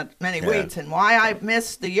don't have many weeds. And why I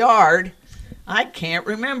missed the yard, I can't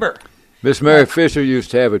remember. Miss Mary Fisher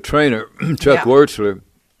used to have a trainer, Chuck Wurtzler,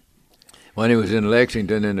 when he was in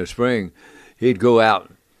Lexington in the spring. He'd go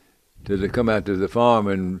out come out to the farm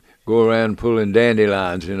and go around pulling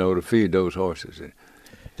dandelions, to feed those horses.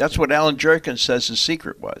 That's what Alan Jerkins says his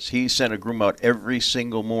secret was. He sent a groom out every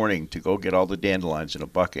single morning to go get all the dandelions in a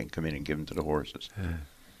bucket and come in and give them to the horses.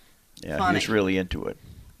 Yeah, Funny. he was really into it.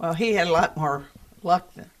 Well, he had a lot more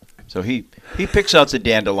luck than... So he picks out the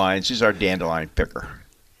dandelions. He's our dandelion picker.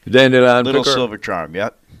 Dandelion Little picker? Silver Charm,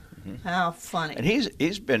 yep. How funny. And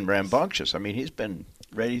he's been rambunctious. I mean, he's been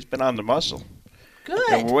ready. He's been on the muscle. Good.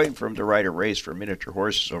 And we're waiting for him to ride a race for miniature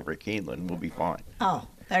horses over at Keeneland. We'll be fine. Oh,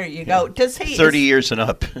 there you go. Does he... 30 years and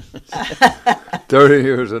up. 30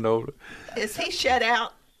 years and older. Is he shed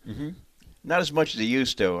out? Mm-hmm. Not as much as he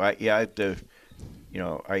used to. I have to,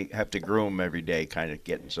 I have to groom every day, kind of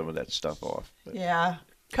getting some of that stuff off. But Yeah.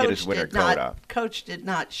 get his winter coat off. Coach did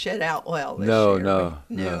not shed out well this No, year. no,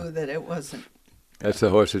 We knew no. that it wasn't. That's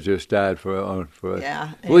the horse that just died for us.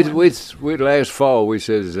 Yeah, We anyway. last fall, we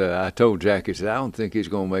says, I told Jackie, I don't think he's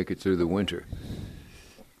going to make it through the winter.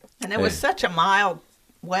 And it was such a mild,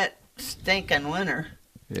 wet, stinking winter.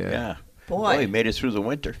 Yeah. Boy. Well, he made it through the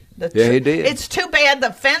winter. He did. It's too bad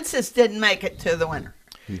the fences didn't make it to the winter.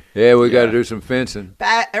 Yeah, we got to do some fencing.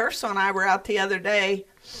 Ursula and I were out the other day,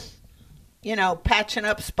 patching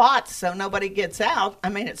up spots so nobody gets out. I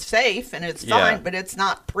mean, it's safe and it's fine, but it's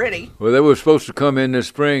not pretty. Well, they were supposed to come in this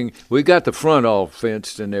spring. We got the front all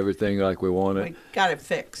fenced and everything like we wanted. We got it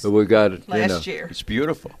fixed. But we got it last year. It's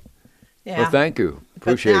beautiful. Yeah. Well, thank you.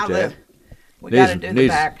 Appreciate now that. We got to do the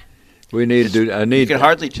back. We need to do. You can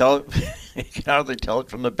hardly tell it. You can hardly tell it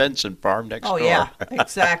from the Benson farm next door. Oh yeah,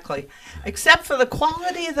 exactly. Except for the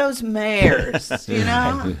quality of those mares,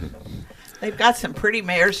 They've got some pretty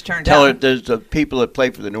mares turned out. Tell her there's the people that play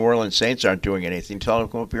for the New Orleans Saints aren't doing anything. Tell them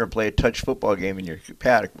to come up here and play a touch football game in your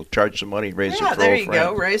paddock. We'll charge some money, raise it for there old you friend.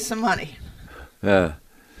 go. Raise some money. Yeah.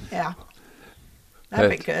 Yeah. That'd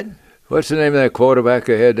be good. What's the name of that quarterback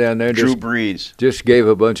they had down there? Drew Brees. Just gave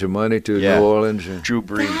a bunch of money to New Orleans. Drew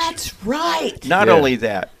Brees. That's right. Not only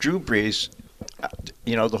that, Drew Brees,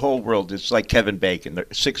 the whole world is like Kevin Bacon. There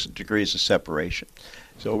are 6 degrees of separation.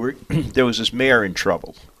 So there was this mayor in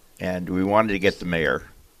trouble, and we wanted to get the mayor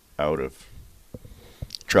out of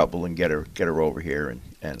trouble and get her over here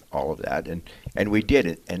and all of that. And we did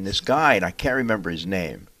it. And this guy, and I can't remember his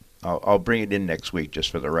name. I'll bring it in next week just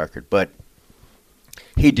for the record. But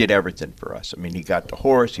he did everything for us. I mean, he got the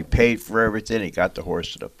horse. He paid for everything. He got the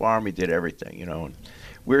horse to the farm. He did everything, And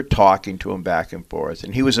we were talking to him back and forth.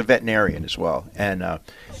 And he was a veterinarian as well. And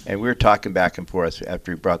we were talking back and forth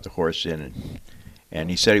after he brought the horse in. And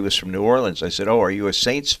he said he was from New Orleans. I said, "Oh, are you a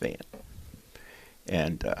Saints fan?"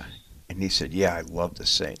 And he said, "Yeah, I love the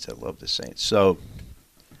Saints. I love the Saints." So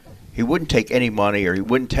he wouldn't take any money or he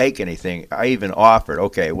wouldn't take anything. I even offered.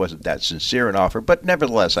 Okay, it wasn't that sincere an offer, but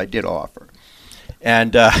nevertheless, I did offer.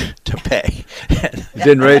 And to pay. He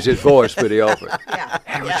didn't raise his voice, but he offered. Yeah.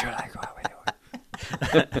 Hey, would you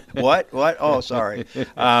like What? Oh, sorry.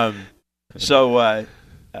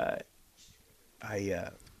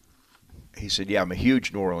 He said, "Yeah, I'm a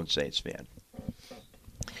huge New Orleans Saints fan."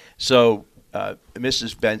 So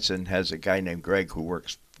Mrs. Benson has a guy named Greg who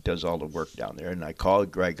does all the work down there. And I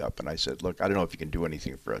called Greg up and I said, look, I don't know if you can do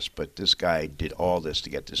anything for us, but this guy did all this to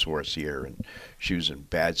get this horse here. And she was in a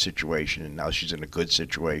bad situation, and now she's in a good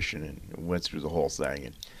situation, and went through the whole thing.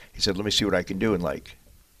 And he said, let me see what I can do. And like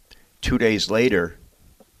 2 days later,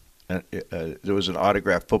 there was an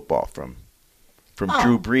autographed football from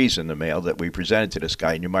Drew Brees in the mail that we presented to this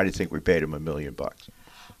guy, and you might think we paid him $1 million.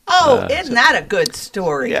 Oh, isn't that a good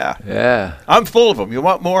story? Yeah. I'm full of them. You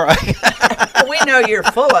want more? We know you're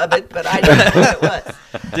full of it, but I didn't know what it was.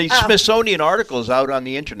 The Smithsonian article is out on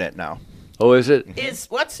the internet now. Oh, is it?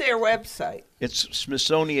 What's their website? It's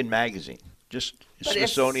Smithsonian Magazine. Just but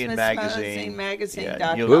Smithsonian Magazine.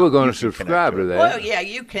 Magazine.com. We were going to subscribe to that. Well, yeah,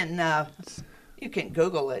 you can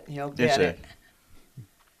Google it and you'll get it.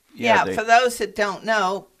 Yeah, for those that don't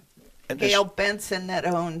know, Gail Benson that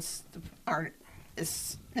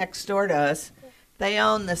is next door to us. They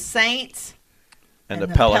own the Saints and the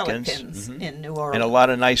Pelicans in New Orleans. And a lot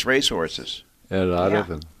of nice racehorses. Yeah, a lot of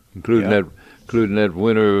them, including that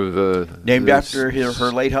winner of named after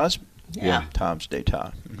her late husband. Yeah, Tom's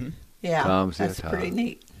D'Etat. Mm-hmm. Yeah, Tom's that's pretty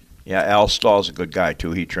neat. Yeah, Al Stahl's a good guy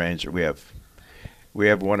too. He trains her. We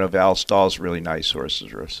have one of Al Stahl's really nice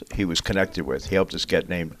horses. He was connected with. He helped us get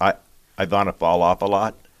named Ivana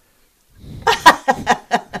Fall-Off-A-Lot.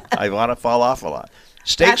 Ivana Fall-Off-A-Lot.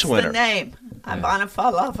 Stakes winner. That's the name. Ivana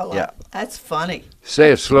Fall-Off-A-Lot. Yeah. That's funny.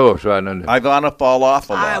 Say it slower so I know. Ivana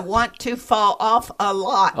Fall-Off-A-Lot. I want to fall off a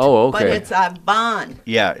lot. Oh, okay. But it's Ivana.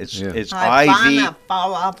 Yeah, it's Ivana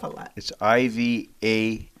Fall-Off-A-Lot. It's IVANFALLALUT,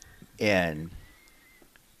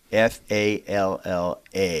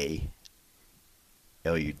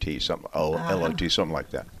 something LOT, something like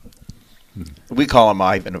that. We call him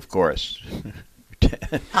Ivan, of course.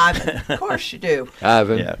 Ivan, of course you do.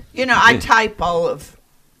 Ivan. Yeah. You know, I type all of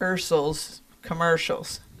Ursul's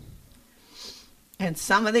commercials. And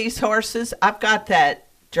some of these horses, I've got that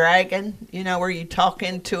dragon, where you talk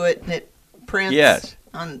into it and it prints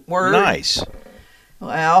on Word. Nice.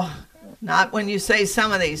 Well, not when you say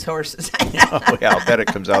some of these horses. Oh, yeah, I'll bet it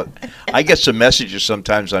comes out. I get some messages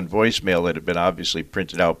sometimes on voicemail that have been obviously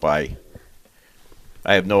printed out by,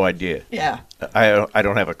 I have no idea. Yeah. I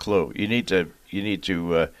don't have a clue. You need to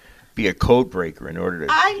be a code breaker in order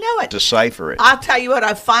to decipher it. I'll tell you what,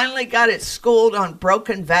 I finally got it schooled on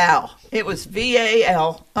broken vowel. It was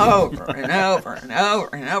VAL over and over and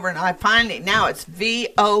over and over, and I finally, now it's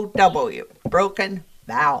VOW, broken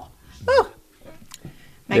vowel. Whew.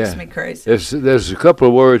 Makes me crazy. There's a couple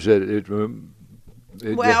of words that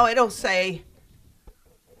it'll say,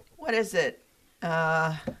 what is it?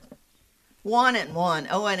 1 and 1,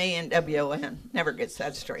 O-N-E and W-O-N. Never gets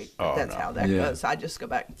that straight. But that's how that goes. I just go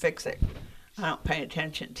back and fix it. I don't pay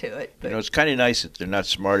attention to it. But it's kind of nice that they're not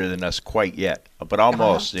smarter than us quite yet, but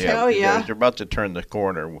almost. They're about to turn the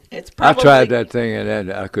corner. I tried that thing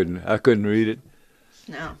and I couldn't read it.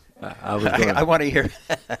 No. I want to hear.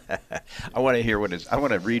 I want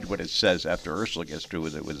to read what it says after Ursula gets through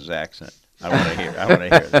with his accent. I want to hear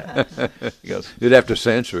that. He goes, you'd have to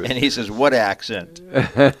censor it. And he says, "What accent?"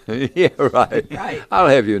 Yeah, right. I'll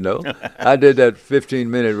have you know. I did that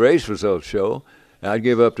 15-minute race results show. I'd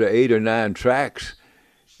give up to 8 or 9 tracks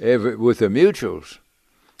with the mutuals,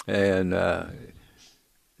 and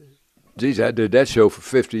geez, I did that show for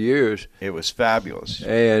 50 years. It was fabulous.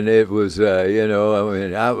 And it was,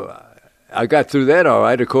 I got through that all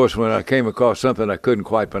right. Of course, when I came across something I couldn't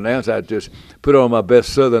quite pronounce, I'd just put on my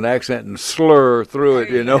best Southern accent and slur through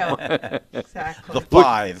it, you know. Exactly. The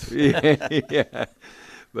 5. Yeah.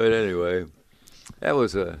 But anyway,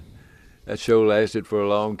 that show lasted for a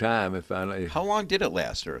long time. It finally. How long did it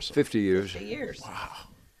last, Ursula? 50 years. 50 years. Wow.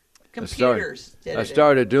 Computers did it. I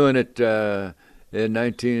started doing it in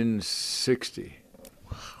 1960.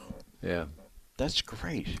 Wow. Yeah. That's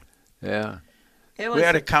great. Yeah. We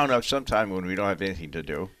had to count up sometime when we don't have anything to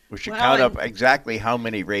do. We should count up exactly how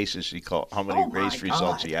many races race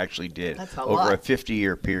results he actually did over a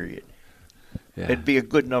 50-year period. Yeah. It'd be a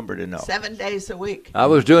good number to know. 7 days a week. I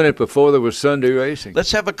was doing it before there was Sunday racing.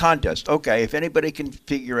 Let's have a contest. Okay, if anybody can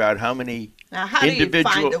figure out how many now, how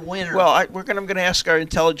individual. Do you find a winner? Well, I'm going to ask our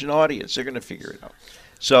intelligent audience. They're going to figure it out.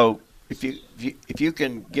 So if you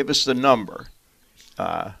can give us the number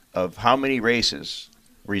of how many races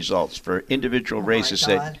results for individual races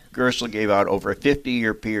that Gersel gave out over a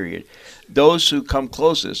 50-year period, those who come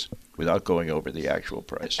closest, without going over the actual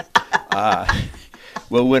price,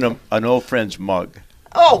 will win an old friend's mug.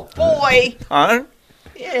 Oh, boy. Huh?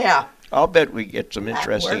 Yeah. I'll bet we get some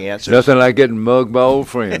interesting answers. Nothing like getting mugged by old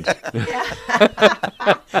friends.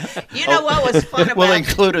 You know what was fun about We'll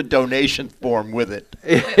include a donation form with it.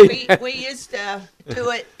 We used to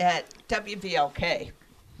do it at WVLK.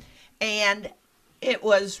 And it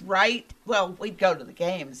was we'd go to the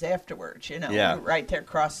games afterwards, we were right there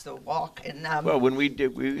across the walk. And well, when we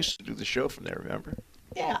used to do the show from there, remember?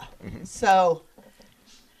 Yeah. Mm-hmm. So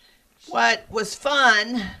what was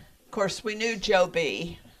fun, of course, we knew Joe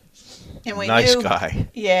B. And we nice knew, guy.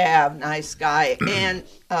 Yeah, nice guy. And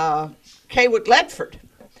Kaywood Ledford.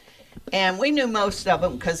 And we knew most of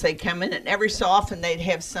them because they come in, and every so often they'd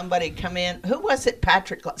have somebody come in. Who was it?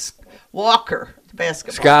 Patrick Walker, the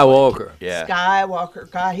basketball Skywalker. Yeah.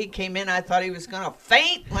 Skywalker guy. He came in. I thought he was going to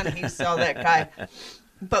faint when he saw that guy.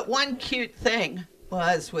 But one cute thing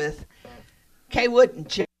was with Kaywood and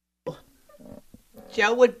Joe.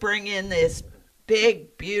 Joe would bring in this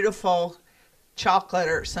big, beautiful chocolate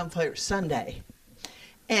or some flavor sundae.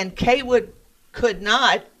 And Kaywood could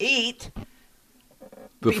not eat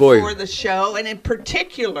before the show, and in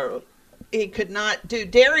particular, he could not do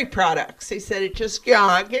dairy products. He said it just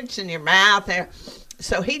gets in your mouth.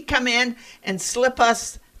 So he'd come in and slip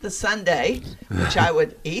us the sundae, which I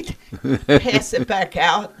would eat, pass it back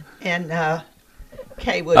out, and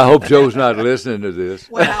Kaywood. I hope Joe's not listening to this.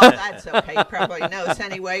 Well, that's okay. He probably knows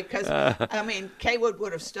anyway, because, Kaywood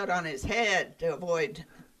would have stood on his head to avoid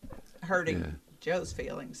hurting Joe's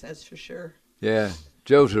feelings, that's for sure. Yeah,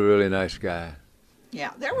 Joe's a really nice guy.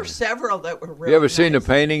 Yeah, there were several that were really You ever nice. seen the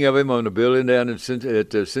painting of him on the building down in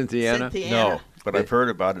Cynthiana? No, but I've heard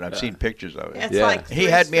about it. I've seen pictures of it. It's like he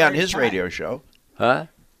had me on his radio show. Huh?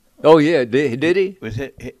 Oh, yeah. Did he? With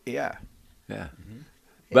it, yeah. Yeah. Mm-hmm.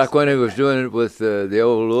 Back when he was doing it with the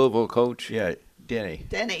old Louisville coach? Yeah, Denny.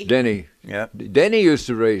 Yeah. Denny used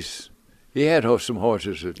to race. He had some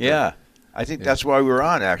horses. I think that's why we were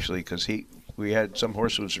on, actually, because we had some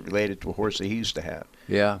horses related to a horse that he used to have.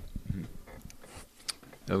 Yeah.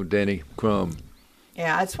 Oh, Denny Crum.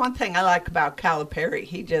 Yeah, it's one thing I like about Calipari.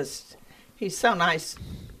 He's so nice.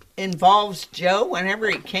 Involves Joe whenever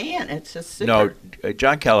he can. It's just super. No,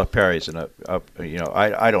 John Calipari is I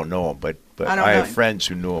don't know him, but I have friends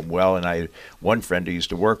who knew him well, and I had one friend who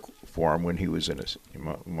used to work for him when he was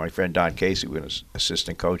my friend Don Casey was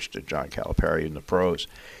assistant coach to John Calipari in the pros,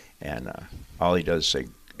 and all he does is say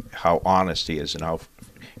how honest he is and how,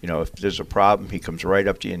 if there's a problem, he comes right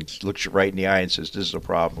up to you and looks you right in the eye and says, this is a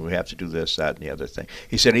problem, we have to do this, that, and the other thing.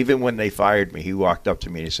 He said, even when they fired me, he walked up to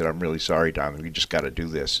me and he said, I'm really sorry, Don, we just got to do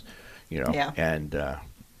this, and I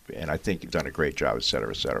think you've done a great job, et cetera,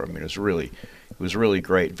 et cetera. I mean, it was really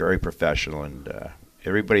great, very professional, and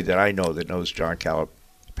everybody that I know that knows John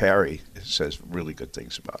Calipari says really good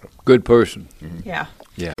things about him. Good person. Mm-hmm. Yeah.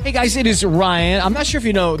 Hey guys, it is Ryan. I'm not sure if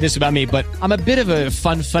you know this about me, but I'm a bit of a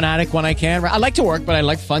fun fanatic when I can. I like to work, but I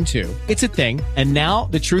like fun too. It's a thing. And now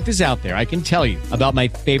the truth is out there. I can tell you about my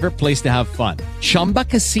favorite place to have fun. Chumba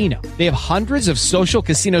Casino. They have hundreds of social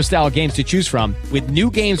casino style games to choose from with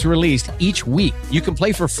new games released each week. You can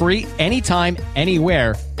play for free anytime,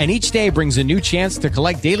 anywhere. And each day brings a new chance to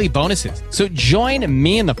collect daily bonuses. So join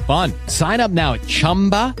me in the fun. Sign up now at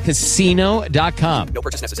ChumbaCasino.com. No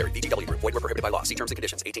purchase necessary. VGW Group. Void where prohibited by law. See terms and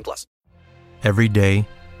conditions. 18+. Every day,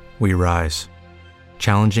 we rise,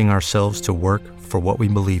 challenging ourselves to work for what we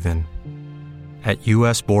believe in. At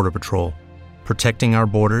U.S. Border Patrol, protecting our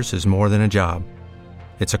borders is more than a job.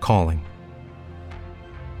 It's a calling.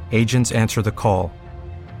 Agents answer the call,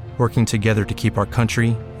 working together to keep our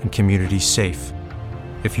country and communities safe.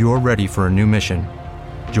 If you're ready for a new mission,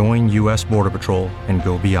 join U.S. Border Patrol and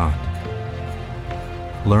go beyond.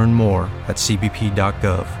 Learn more at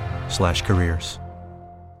cbp.gov/careers.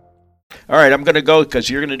 All right, I'm going to go because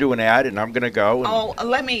you're going to do an ad, and I'm going to go.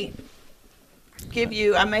 Let me give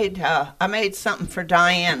you. I made something for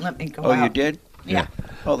Diane. Let me go. Oh, out. you did? Yeah.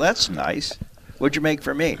 Oh, that's nice. What'd you make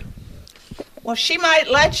for me? Well, she might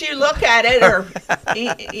let you look at it or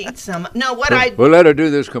eat some. No, We'll let her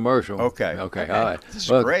do this commercial. Okay. All right. This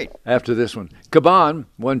is great. After this one, Caban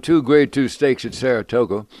won 2 Grade 2 stakes at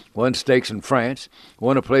Saratoga, 1 stakes in France,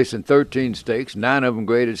 won a place in 13 stakes, 9 of them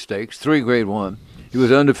graded stakes, 3 Grade 1. He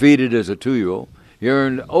was undefeated as a 2-year-old. He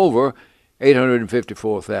earned over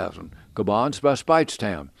 $854,000. Caban's by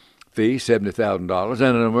Speightstown. Fee, $70,000, and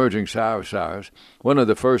an emerging sire of sires. One of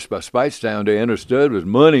the first by Speightstown to enter stud was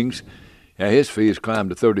Munnings. Now his fee has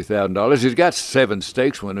climbed to $30,000. He's got 7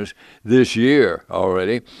 stakes winners this year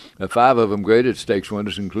already. 5 of them graded stakes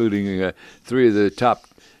winners, including 3 of the top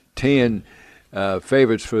 10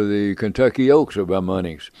 favorites for the Kentucky Oaks are by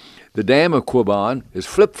Munnings. The dam of Quaban is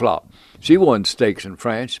Flip Flop. She won stakes in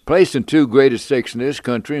France, placed in 2 graded stakes in this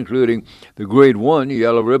country, including the Grade 1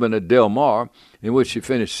 Yellow Ribbon at Del Mar, in which she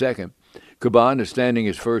finished second. Quaban is standing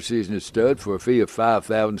his first season at stud for a fee of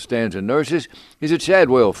 5,000 stands and nurses. He's at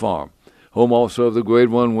Shadwell Farm, home also of the Grade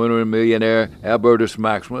 1 winner and millionaire Albertus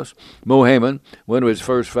Maximus. Mo Heyman, winner of his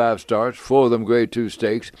first 5 starts, 4 of them Grade 2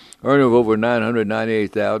 stakes, earner of over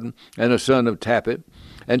 $998,000, and a son of Tappet.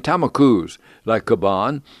 And Tamacuz, like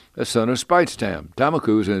Quaban, a son of Speightstown.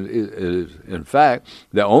 Tamacuz is, in fact,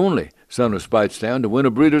 the only son of Speightstown to win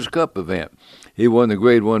a Breeders' Cup event. He won the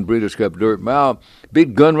Grade 1 Breeders' Cup Dirt Mile,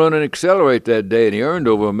 beat Gun Run and Accelerate that day, and he earned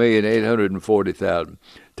over $1,840,000.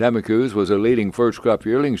 Tamacuz was a leading first-crop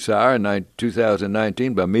yearling sire in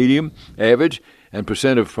 2019 by medium, average, and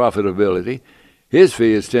percent of profitability. His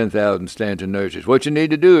fee is 10,000 stands and nurses. What you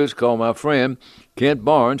need to do is call my friend Kent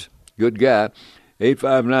Barnes, good guy,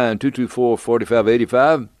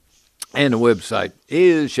 859-224-4585, and the website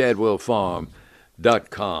is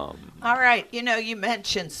shadwellfarm.com. All right, you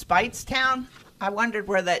mentioned Speightstown. I wondered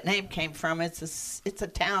where that name came from. It's a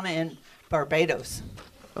town in Barbados.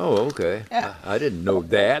 Oh, okay. Yeah. I didn't know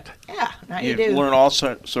that. Yeah, now you do. do. Learn all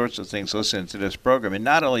sorts of things listening to this program. And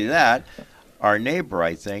not only that, our neighbor,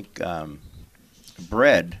 I think,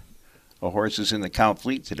 bred a horse is in the Count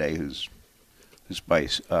Fleet today who's by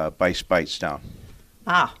Speightstown.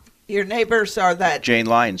 Ah, your neighbors are that Jane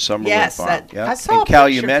Lyons, Summerlin yes, Farm. I saw and a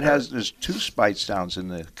Calumet picture there's 2 Speightstowns in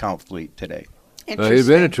the Count Fleet today. He's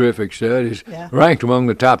been a terrific stud. He's ranked among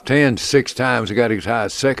the top 10 6 times. He got his high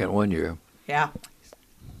second one year. Yeah.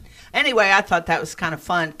 Anyway, I thought that was kind of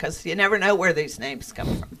fun because you never know where these names come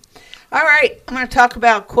from. All right, I'm going to talk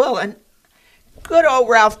about Quillen. Good old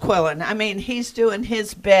Ralph Quillen. I mean, he's doing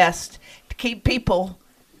his best to keep people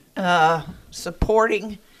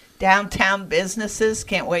supporting downtown businesses.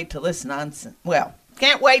 Can't wait to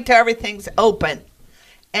can't wait till everything's open.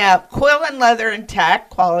 Quillen Leather and Tack,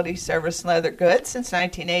 quality service leather goods since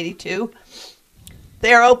 1982.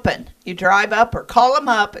 They're open. You drive up or call them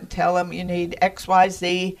up and tell them you need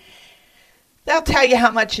XYZ. They'll tell you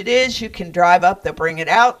how much it is. You can drive up, they'll bring it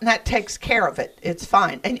out, and that takes care of it. It's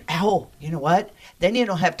fine. And you know what? Then you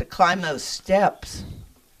don't have to climb those steps.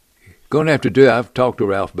 Going to have to do it. I've talked to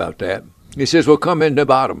Ralph about that. He says, well, come in the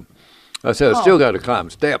bottom. I said, I still got to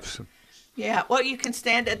climb steps. Yeah, well, you can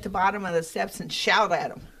stand at the bottom of the steps and shout at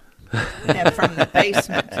them from the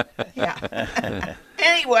basement. Yeah.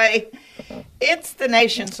 Anyway, it's the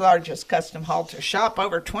nation's largest custom halter shop.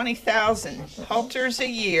 Over 20,000 halters a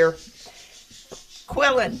year.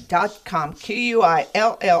 Quillen.com,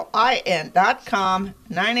 Quillin.com,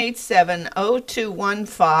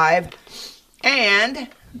 987-0215. And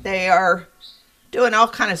they are doing all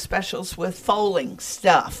kind of specials with foaling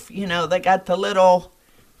stuff. They got the little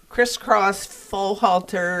crisscross foal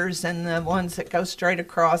halters and the ones that go straight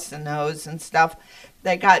across the nose and stuff.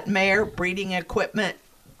 They got mare breeding equipment,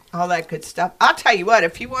 all that good stuff. I'll tell you what,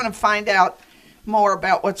 if you want to find out more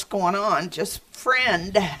about what's going on, just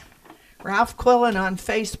friend Ralph Quillen on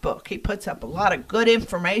Facebook. He puts up a lot of good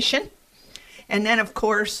information. And then, of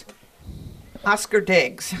course, Oscar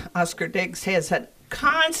Diggs. Oscar Diggs has a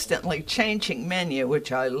constantly changing menu,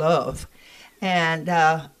 which I love. And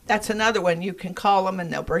that's another one. You can call them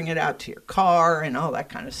and they'll bring it out to your car and all that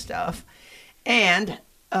kind of stuff. And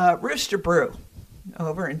Rooster Brew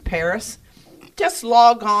over in Paris. Just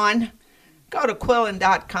log on. Go to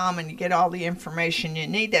Quillin.com and you get all the information you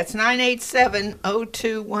need. That's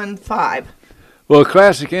 987-0215. Well,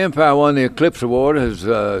 Classic Empire won the Eclipse Award as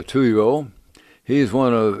a 2-year-old. He's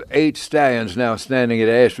one of 8 stallions now standing at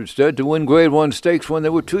Ashford Stud to win Grade 1 stakes when they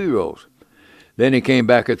were 2-year-olds. Then he came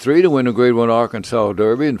back at 3 to win the Grade 1 Arkansas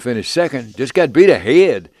Derby and finished second. Just got beat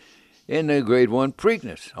ahead in the Grade 1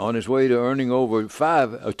 Preakness on his way to earning over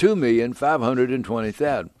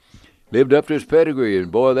 $2,520,000. Lived up to his pedigree,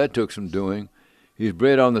 and boy, that took some doing. He's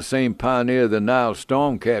bred on the same pioneer, the Nile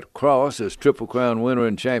Stormcat Cross, as Triple Crown winner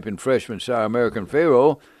and champion freshman sire American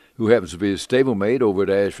Pharaoh, who happens to be his stablemate over at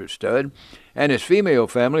Ashford Stud. And his female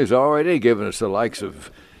family has already given us the likes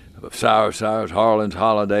of Sires, Harlan's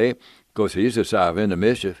Holiday. Of course, he's the sire of Into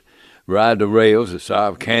Mischief. Ride the Rails, the sire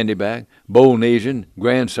of Candyback. Bolnesian,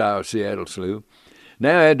 grandsire of Seattle Slew.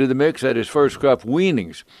 Now add to the mix at his first crop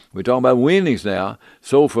weanings. We're talking about weanings now.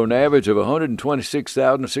 Sold for an average of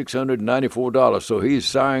 $126,694. So he's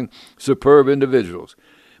siring superb individuals.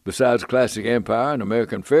 Besides Classic Empire and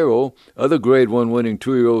American Pharaoh, other Grade 1 winning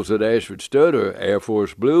 2-year-olds at Ashford Stud are Air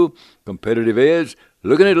Force Blue, Competitive Edge,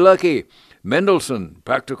 Looking at Lucky, Mendelssohn,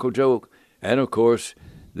 Practical Joke, and of course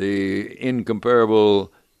the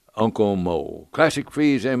incomparable Uncle Mo. Classic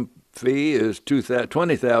fees and fee is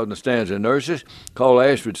 $20,000 stands and nurses. Call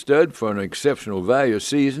Ashford Stud for an exceptional value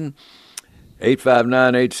season.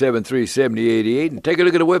 859-873-7088. And take a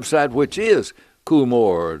look at the website, which is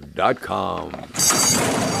Coolmore.com.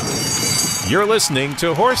 You're listening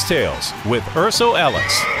to Horse Tales with Urso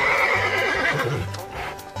Ellis.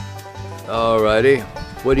 All righty.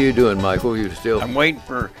 What are you doing, Michael? I'm waiting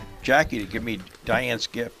for Jackie to give me Diane's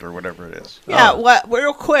gift or whatever it is. Yeah,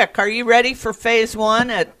 real quick, are you ready for phase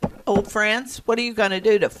 1 at Old Friends? What are you going to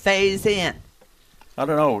do to phase in? I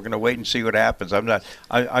don't know. We're going to wait and see what happens.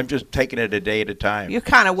 I'm just taking it a day at a time. You're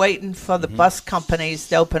kind of waiting for the bus companies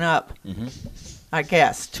to open up, I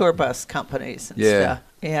guess, tour bus companies and stuff.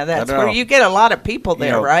 Yeah, that's where you get a lot of people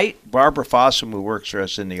there, right? Barbara Fossum, who works for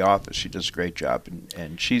us in the office, she does a great job,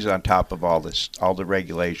 and she's on top of all the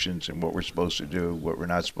regulations and what we're supposed to do, what we're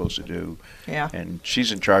not supposed to do. Yeah. And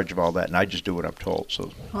she's in charge of all that, and I just do what I'm told.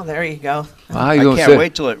 So. Oh, there you go. I can't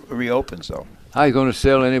wait till it reopens, though. How are you going to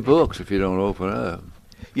sell any books if you don't open up?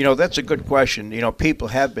 That's a good question. People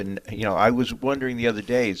have been, I was wondering the other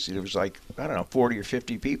day, there was 40 or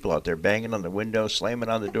 50 people out there banging on the window, slamming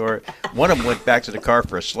on the door. One of them went back to the car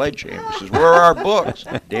for a sledgehammer. He says, where are our books?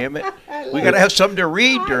 Damn it. We got to have something to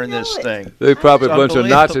read during this thing. They probably a bunch of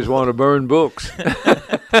Nazis want to burn books.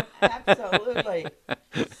 Absolutely.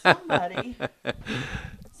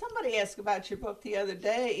 Somebody asked about your book the other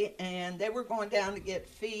day, and they were going down to get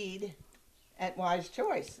feed at Wise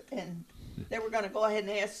Choice, and they were going to go ahead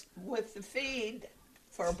and ask with the feed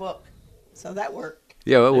for a book, so that worked.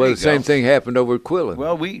 Yeah, well, the same thing happened over at Quillen.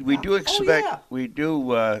 Well, we do expect we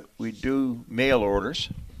do mail orders.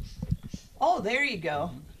 Oh, there you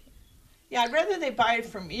go. Yeah, I'd rather they buy it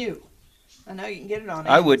from you. I know you can get it on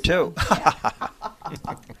Amazon. I would too.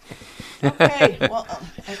 Okay. Well,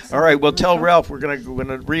 all right. Well, tell Ralph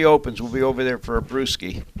when it reopens, we'll be over there for a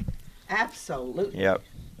brewski. Absolutely. Yep.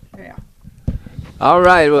 Yeah. All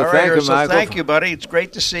right. Well, thank you, so Michael. Thank you, buddy. It's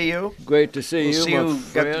great to see you. Great to see you.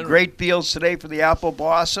 We've got the great fields today for the Apple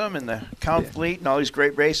Blossom and the Count Fleet and all these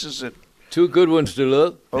great races at 2 good ones to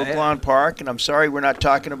look. Oaklawn Park. And I'm sorry we're not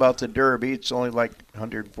talking about the Derby. It's only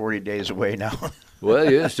 140 days away now.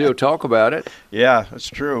 Well, you still talk about it. Yeah, that's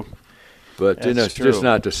true. But it's just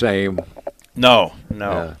not the same. No.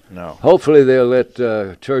 Hopefully they'll let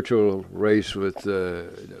Churchill race with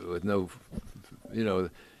no,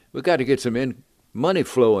 we got to get some money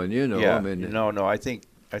flowing. Yeah. No. I think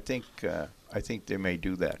they may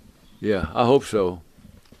do that. Yeah, I hope so.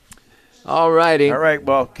 All righty. All right.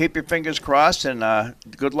 Well, keep your fingers crossed, and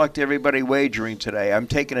good luck to everybody wagering today. I'm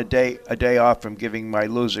taking a day off from giving my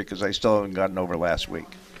loser because I still haven't gotten over last week.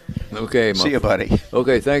 Okay. See you, buddy.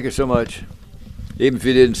 Okay. Thank you so much. Even if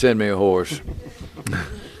you didn't send me a horse.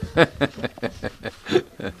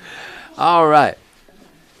 All right.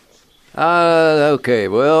 Okay.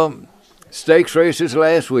 Well, stakes races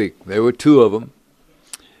last week. There were 2 of them,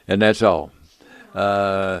 and that's all.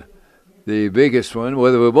 The biggest one,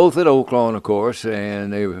 well, they were both at Oaklawn, of course,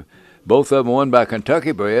 and both of them won by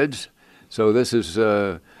Kentucky breds. So this is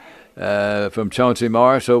from Chauncey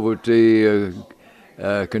Morris over at the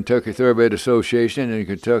Kentucky Thoroughbred Association and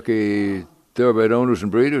Kentucky Thoroughbred Owners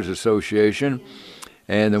and Breeders Association.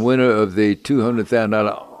 And the winner of the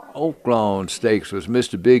 $200,000 Oaklawn Stakes was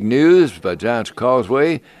Mr. Big News by Giants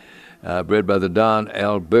Causeway, bred by the Don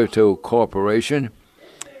Alberto Corporation.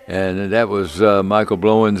 And that was Michael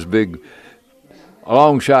Blowen's big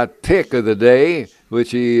long shot pick of the day,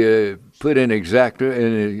 which he put in exacta.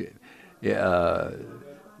 And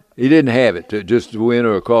he didn't have it, just the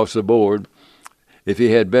winner across the board. If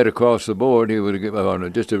he had bet across the board, he would have given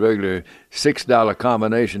on just a regular $6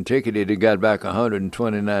 combination ticket. He'd have got back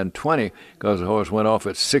 $129.20 because the horse went off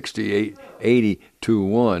at 68.80 to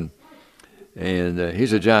 1. And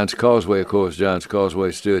he's a Giants Causeway, of course. Giants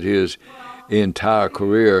Causeway stood his entire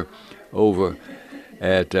career over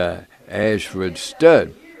at Ashford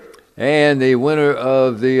Stud. And the winner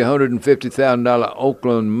of the $150,000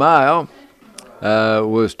 Oakland Mile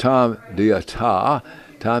was Tom D'Atar.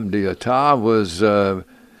 Tom D'Atar was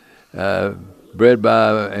bred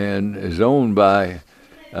by and is owned by,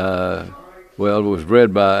 was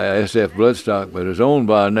bred by SF Bloodstock, but is owned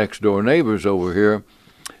by our next door neighbors over here.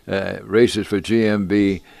 Races for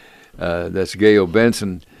GMB, that's Gail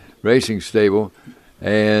Benson Racing Stable,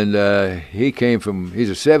 and he's a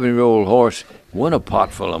 7-year-old horse, won a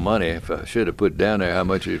pot full of money. If I should have put down there how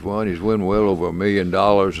much he's won well over $1 million,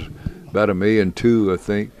 about $1.2 million, I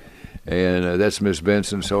think, and that's Miss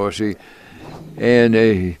Benson's horse. He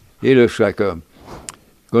looks like going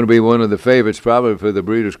to be one of the favorites probably for the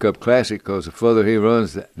Breeders' Cup Classic because the further he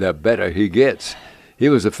runs, the better he gets. He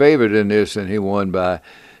was the favorite in this, and he won by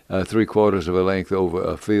 3/4 of a length over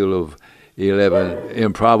a field of 11.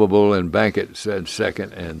 Improbable and Bankett said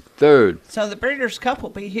second and third. So the Breeders' Cup will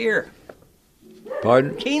be here.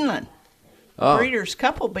 Pardon? Keeneland. Oh. Breeders'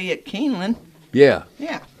 Cup will be at Keeneland. Yeah.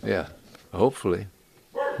 Yeah. Yeah. Hopefully.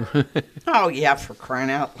 Oh, yeah, for crying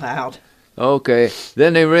out loud. Okay.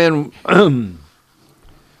 Then they ran a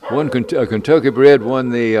Kentucky bred won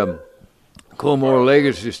the Colmore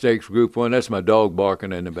Legacy Stakes Group 1. That's my dog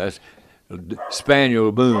barking in the best.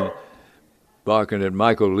 Spaniel Boone barking at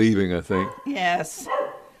Michael leaving, I think. Yes.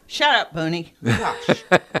 Shut up, Booney. Gosh.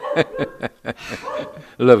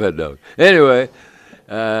 Love that dog. Anyway,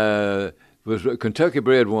 was a Kentucky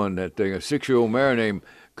bred one, that thing, a 6-year-old mare named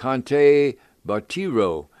Conte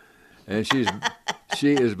Bartiro. And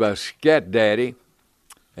she is by Scat Daddy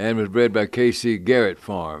and was bred by K.C. Garrett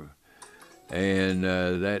Farm. And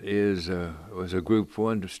that was a Group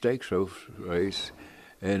 1 stakes race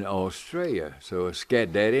in Australia. So a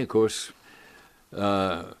Scat Daddy, of course,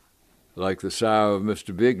 like the sire of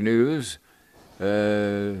Mr. Big News,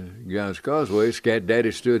 Giants Causeway, Scat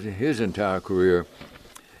Daddy stood his entire career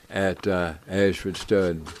at Ashford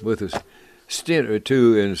Stud with a stint or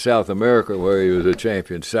two in South America where he was a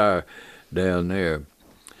champion sire down there.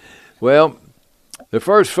 Well, the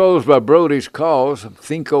first foals by Brody's Cause,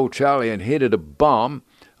 Cinco Charlie and Hit It a Bomb,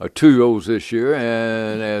 are 2-year-olds this year,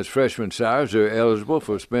 and as freshman sires, they're eligible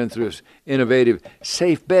for Spendthrift's innovative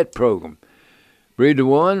Safe Bet program. Breed to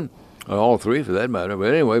one, or all three for that matter,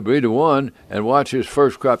 but anyway, breed to one and watch his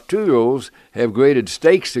first crop 2-year-olds have graded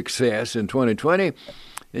stakes success in 2020,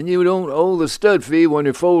 and you don't owe the stud fee when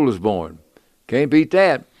your foal is born. Can't beat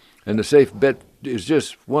that. And the Safe Bet is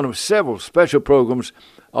just one of several special programs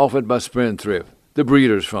offered by Spendthrift, the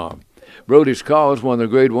Breeders' Farm. Brody's Cause won the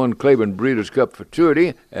Grade 1 Claiborne Breeders' Cup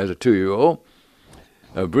Futurity as a 2-year-old.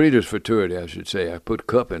 Breeders' Futurity, I should say. I put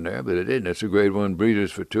Cup in there, but it didn't. It's a Grade 1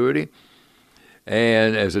 Breeders' Futurity.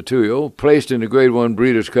 And as a 2-year-old, placed in the Grade 1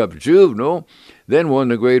 Breeders' Cup Juvenile, then won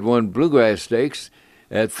the Grade 1 Bluegrass Stakes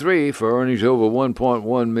at 3 for earnings over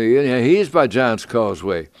 $1.1 million. And he's by Giants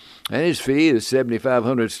Causeway, and his fee is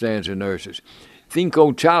 $7,500 stands and nurses.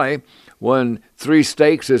 Cinco Charlie won 3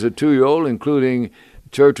 stakes as a 2-year-old, including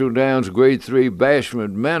Churchill Downs Grade 3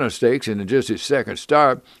 Bashford Manor Stakes in just his second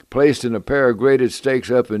start, placed in a pair of graded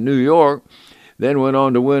stakes up in New York, then went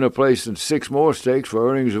on to win a place in 6 more stakes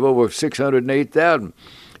for earnings of over $608,000.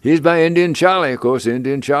 He's by Indian Charlie, of course.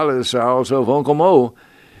 Indian Charlie, the sire also of Uncle Mo,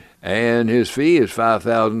 and his fee is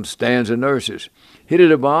 $5,000 stands and nurses. Hit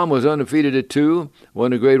It a Bomb was undefeated at 2,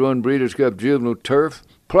 won the Grade 1 Breeders' Cup Juvenile Turf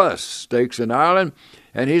plus stakes in Ireland,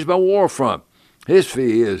 and he's by Warfront. His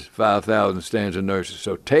fee is $5,000 stands and nurses.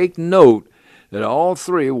 So take note that all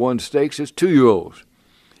 3 won stakes as 2-year-olds.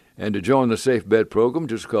 And to join the Safe Bet program,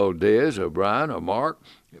 just call Des or Brian or Mark,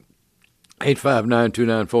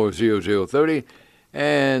 859-294-0030,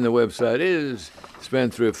 and the website is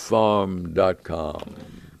spendthriftfarm.com.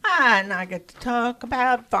 And I get to talk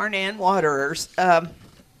about Varnan Waterers.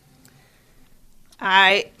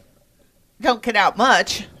 I don't get out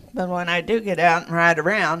much, but when I do get out and ride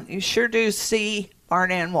around, you sure do see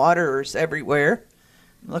Varnan Waterers everywhere.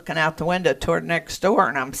 I'm looking out the window toward next door,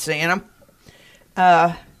 and I'm seeing them.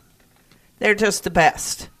 They're just the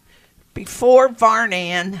best. Before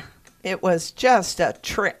Varnan, it was just a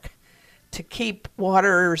trick to keep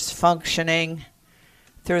Waterers functioning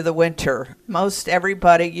through the winter. Most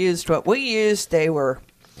everybody used what we used. They were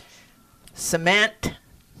cement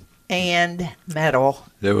and metal.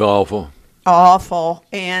 They were awful. Awful.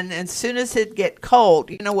 And as soon as it'd get cold,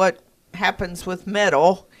 you know what happens with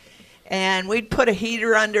metal, and we'd put a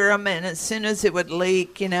heater under them, and as soon as it would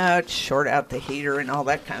leak, it'd short out the heater and all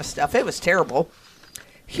that kind of stuff. It was terrible.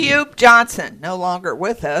 Hugh Johnson, no longer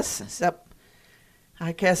with us, except,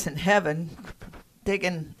 I guess, in heaven,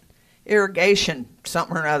 digging irrigation,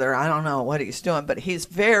 something or other. I don't know what he's doing, but he's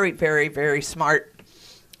very, very, very smart.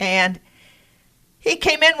 And he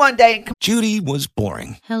came in one day and Judy was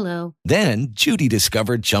boring. Hello. Then Judy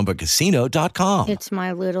discovered ChumbaCasino.com. It's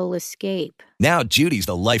my little escape. Now Judy's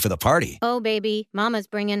the life of the party. Oh, baby, mama's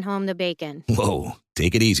bringing home the bacon. Whoa,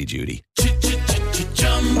 take it easy, Judy.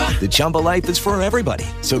 The Chumba life is for everybody.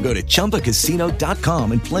 So go to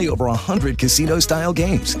ChumbaCasino.com and play over 100 casino-style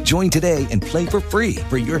games. Join today and play for free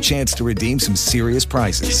for your chance to redeem some serious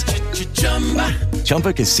prizes.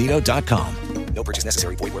 ChumbaCasino.com. No purchase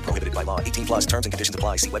necessary. Void where prohibited by law. 18 plus terms and conditions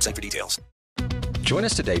apply. See website for details. Join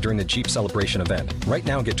us today during the Jeep Celebration event. Right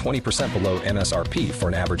now, get 20% below MSRP for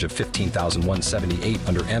an average of $15,178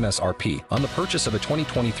 under MSRP on the purchase of a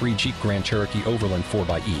 2023 Jeep Grand Cherokee Overland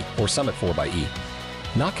 4xE or Summit 4xE.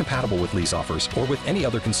 Not compatible with lease offers or with any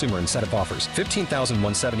other consumer incentive offers.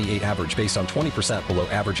 15,178 average based on 20% below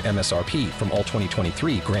average MSRP from all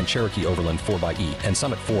 2023 Grand Cherokee Overland 4xE and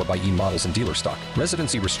Summit 4xE models in dealer stock.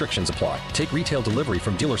 Residency restrictions apply. Take retail delivery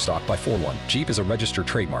from dealer stock by 4/1. Jeep is a registered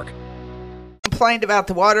trademark. Complained about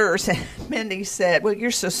the water, and Mindy said, well,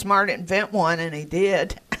 you're so smart, invent one, and he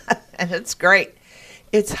did. And it's great.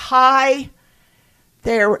 It's high.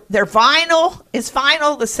 Their vinyl is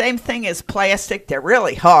vinyl, the same thing as plastic. They're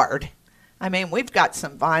really hard. I mean, we've got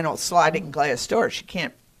some vinyl sliding glass doors. You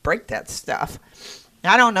can't break that stuff.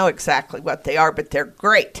 I don't know exactly what they are, but they're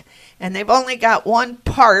great. And they've only got one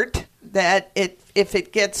part that if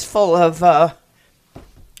it gets full of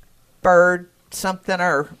bird something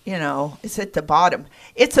or, it's at the bottom.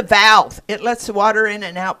 It's a valve. It lets the water in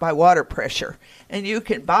and out by water pressure. And you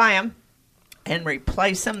can buy them and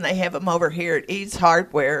replace them. They have them over here at Eads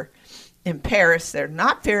Hardware in Paris. They're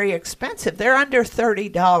not very expensive. They're under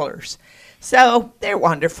 $30. So they're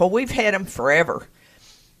wonderful. We've had them forever.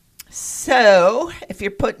 So if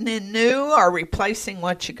you're putting in new or replacing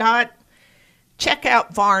what you got, check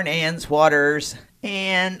out Varn Ann's Waters.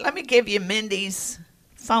 And let me give you Mindy's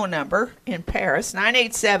phone number in Paris,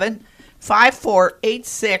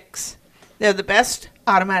 987-5486. They're the best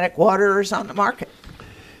automatic waterers on the market.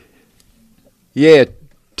 Yeah,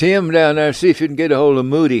 Tim down there, see if you can get a hold of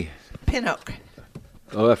Moody. Pinoak.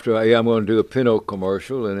 Oh, I'm going to do a Pinoak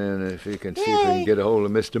commercial, and then if you can see if you can get a hold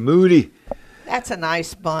of Mr. Moody. That's a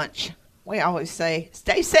nice bunch. We always say,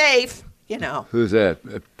 stay safe, Who's that?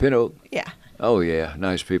 Pinoak? Yeah. Oh, yeah,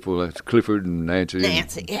 nice people. That's Clifford and Nancy.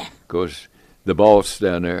 Nancy, yeah. Of course, the boss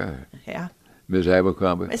down there. Yeah. Miss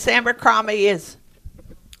Abercrombie. Miss Abercrombie is,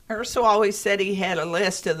 Ursula always said he had a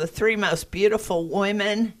list of the 3 most beautiful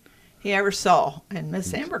women he ever saw. And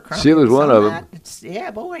Miss Abercrombie. She was one of them.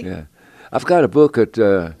 Yeah, boy. Yeah. I've got a book at,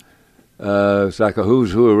 it's like a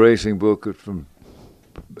Who's Who of Racing book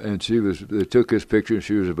and they took this picture, and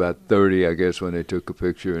she was about 30, I guess, when they took a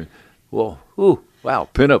picture. And, wow,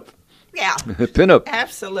 pinup. Yeah. Pinup.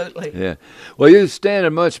 Absolutely. Yeah. Well, you stand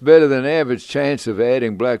a much better than average chance of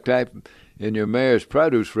adding black type in your mare's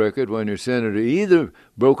produce record when you're sending to either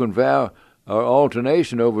Broken Vow or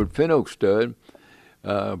alternation over at Pinoak Stud.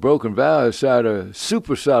 Broken Vow has sired a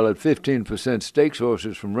super solid 15% stakes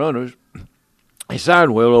horses from runners. He sired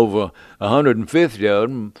well over 150 of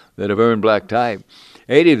them that have earned black type.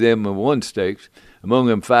 80 of them have won stakes, among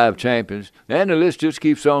them 5 champions. And the list just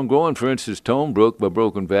keeps on growing. For instance, Tonebrook by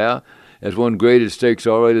Broken Vow has won graded stakes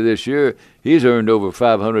already this year. He's earned over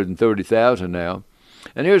 $530,000 now.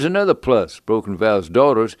 And here's another plus. Broken Vow's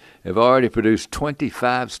daughters have already produced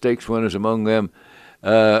 25 stakes winners, among them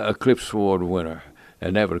Eclipse Award winner.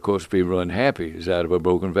 And that would, of course, be Run Happy, is out of a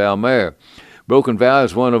Broken Vow mare. Broken Vow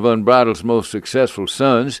is one of Unbridled's most successful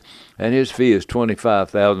sons, and his fee is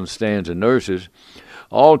 $25,000 stands and nurses.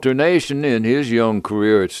 Alternation in his young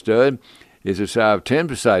career at stud is a sire of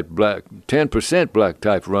 10% black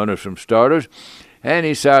type runners from starters, and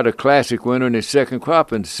he sired a classic winner in his second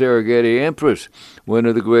crop in Serengeti Empress, winner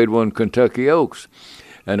of the Grade 1 Kentucky Oaks.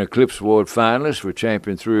 An Eclipse Award finalist for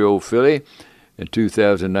Champion 3-0 filly. In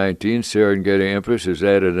 2019, Serengeti Empress has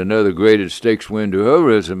added another graded stakes win to her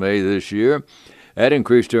resume this year. That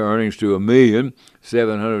increased her earnings to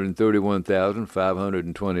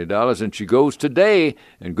 $1,731,520, and she goes today,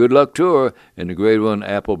 and good luck to her, in the Grade 1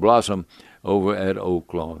 Apple Blossom over at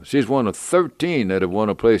Oaklawn. She's one of 13 that have won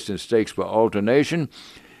a place in stakes by alternation,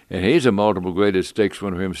 and he's a multiple graded stakes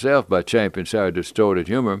winner himself by Champion Sire Distorted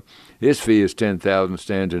Humor. His fee is $10,000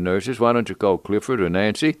 stands and nurses. Why don't you call Clifford or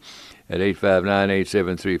Nancy at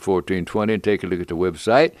 859-873-1420 and take a look at the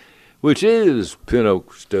website, which is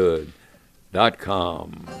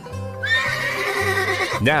PinoakStud.com.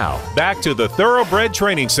 Now, back to the Thoroughbred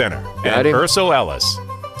Training Center and Ursel Ellis.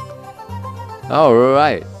 All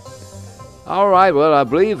right. Well, I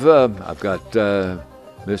believe I've got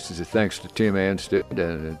thanks to Tim Anstead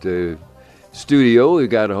and at the studio. We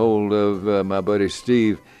got a hold of my buddy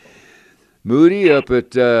Steve Moody up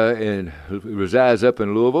at and resides up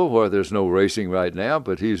in Louisville, where there's no racing right now,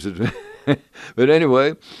 but but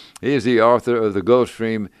anyway, he's the author of the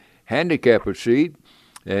Gulfstream Handicapper Sheet,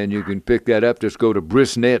 and you can pick that up. Just go to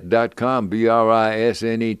brisnet.com,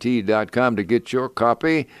 BRISNET.com to get your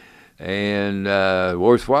copy, and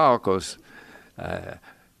worthwhile because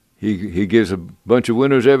he gives a bunch of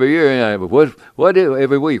winners every year. What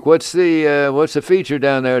every week? What's the feature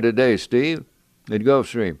down there today, Steve, at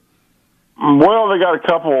Gulfstream? Well, they got a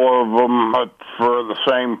couple of them for the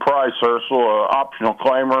same price, Ursula. Optional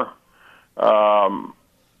claimer, 62.5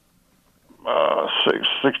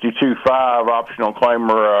 optional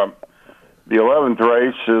claimer. The 11th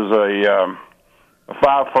race is a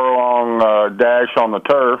 5-furlong dash on the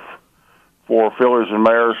turf for fillies and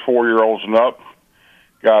mares, 4-year-olds and up.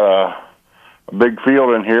 Got a big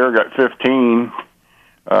field in here. Got 15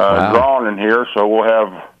 drawn in here, so we'll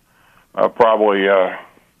have probably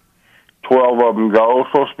 12 of them go.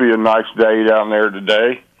 Supposed to be a nice day down there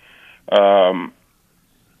today.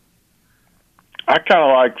 I kind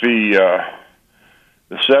of like the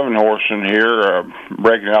 7-horse in here,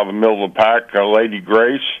 breaking out of the middle of the pack, Lady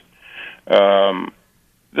Grace.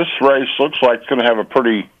 This race looks like it's going to have a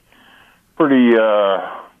pretty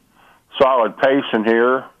solid pace in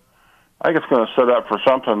here. I think it's going to set up for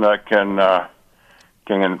something that can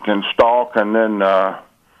stalk and then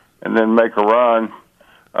make a run.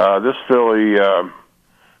 This filly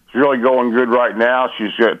is really going good right now.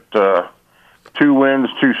 She's got 2 wins,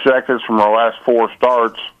 2 seconds from her last 4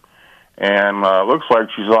 starts, and looks like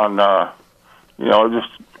she's on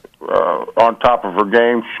on top of her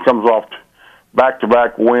game. She comes off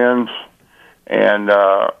back-to-back wins, and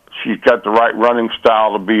she's got the right running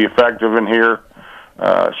style to be effective in here.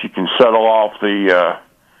 She can settle off the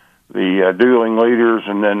dueling leaders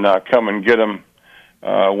and then come and get them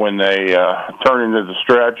when they turn into the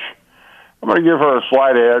stretch. I'm going to give her a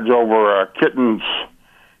slight edge over Kitten's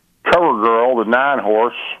Cover Girl, the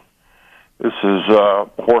 9-horse. This is a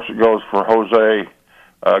horse that goes for Jose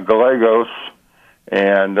Gallegos,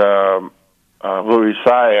 and Luis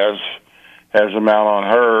Saez has a mount on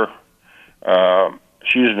her.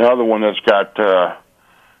 She's another one that's got that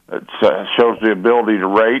shows the ability to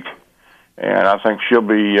rate, and I think she'll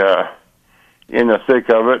be in the thick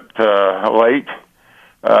of it late.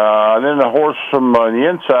 And then the horse from the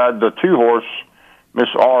inside, the 2-horse, Miss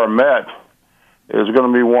Aramet, is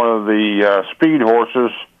going to be one of the speed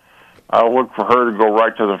horses. I'll look for her to go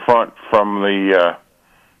right to the front from the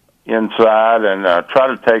inside and try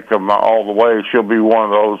to take them all the way. She'll be one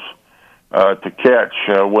of those to catch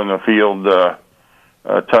when the field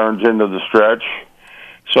turns into the stretch.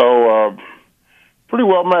 So pretty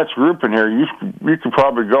well matched group in here. You could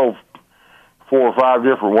probably go 4 or 5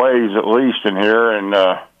 different ways at least in here, and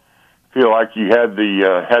feel like you had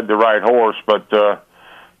the right horse. But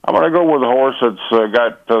I'm going to go with a horse that's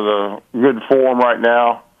got the good form right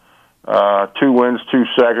now. 2 wins, 2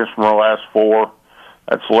 seconds from her last 4.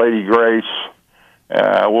 That's Lady Grace.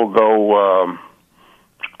 We'll go.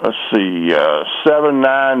 Let's see,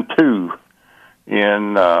 7-9-2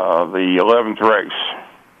 in the 11th race.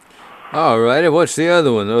 All righty. What's the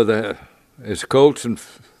other one? Oh, it's Colts and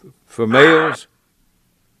for males?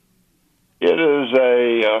 It is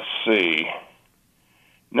a, let's see.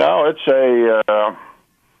 No, it's a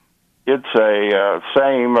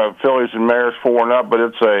same fillies and mares 4 and up, but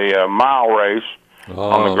it's a mile race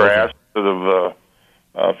on the grass instead of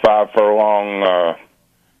a 5-furlong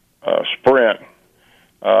sprint.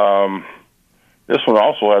 This one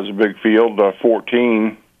also has a big field.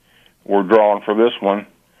 14 were drawn for this one,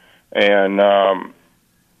 and I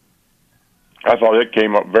thought it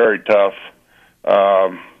came up very tough.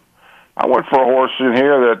 I went for a horse in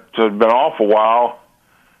here that had been off a while,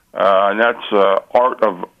 and that's Art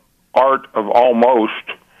of Almost.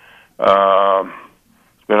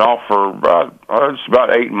 It's been off for about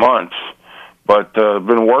 8 months, but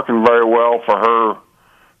been working very well for her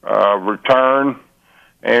return.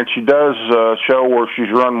 And she does show where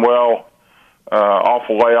she's run well off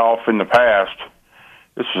a layoff in the past.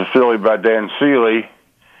 This is a filly by Dan Seeley,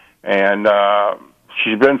 and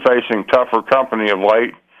she's been facing tougher company of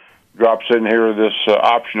late. Drops in here this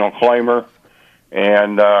optional claimer,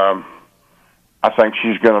 and I think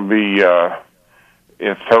she's going to be,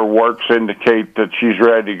 if her works indicate that she's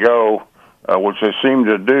ready to go, which they seem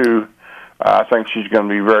to do, I think she's going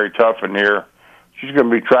to be very tough in here. She's going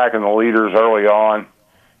to be tracking the leaders early on,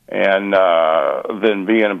 and then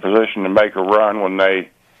be in a position to make a run when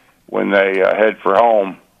they head for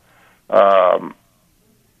home.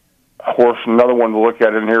 Horse, another one to look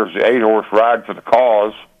at in here is the 8-horse Ride for the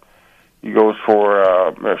Cause. She goes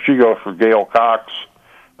for Gail Cox.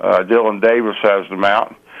 Dylan Davis has the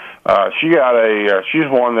mount. She's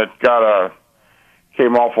one that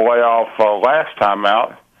came off a layoff last time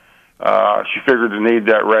out. She figured to need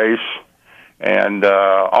that race and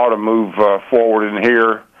ought to move forward in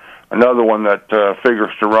here. Another one that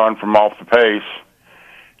figures to run from off the pace.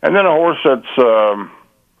 And then a horse that's a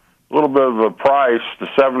little bit of a price, the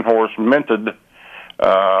 7-horse Minted,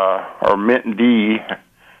 or Mint D,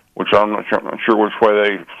 which I'm not sure which way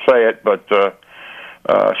they say it, but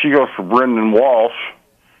she goes for Brendan Walsh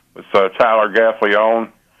with Tyler Gaffleone.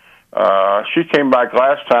 She came back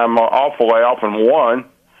last time off a layoff and won,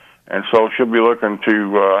 and so she'll be looking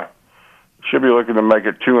to make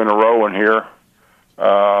it 2 in a row in here.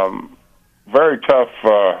 very tough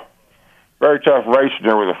racing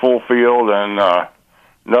there with a full field, and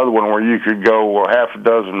another one where you could go half a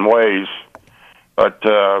dozen ways. But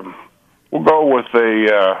we'll go with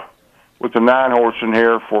the 9 horse in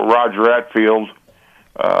here for Roger Atfield,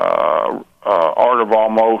 Art of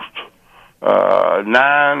Almost.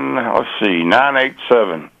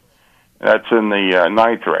 987. That's in the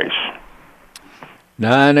 9th race.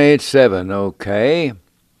 987, okay.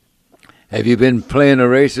 Have you been playing the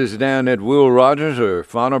races down at Will Rogers or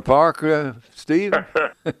Fauner Park, Steve?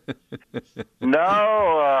 No,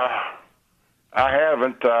 I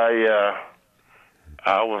haven't. I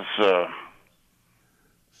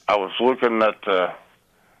was looking at had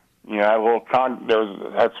a little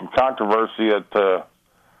had some controversy at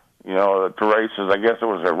at the races. I guess it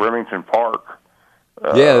was at Remington Park.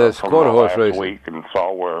 That's quarter horse racing. Week, and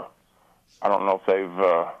saw where I don't know if they've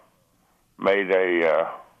made a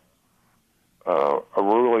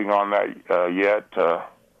ruling on that yet. No.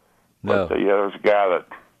 But there's a guy that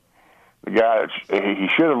he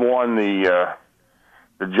should have won the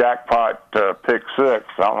jackpot pick 6. I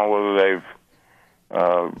don't know whether they've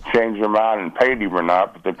changed their mind and paid him or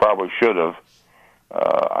not, but they probably should have.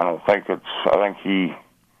 I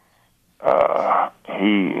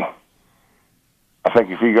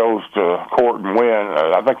think if he goes to court and win,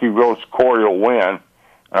 I think if he goes to court, he'll win.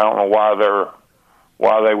 I don't know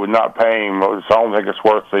why they would not pay him. I don't think it's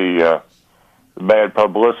worth the bad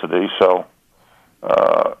publicity. So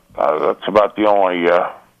that's about the only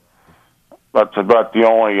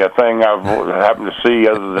thing I've happened to see,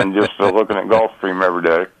 other than just looking at Gulfstream every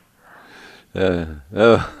day.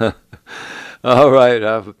 All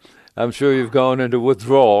right. I'm sure you've gone into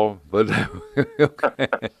withdrawal, but okay.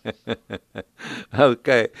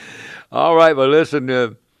 Okay. All right. Well,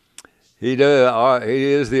 listen. He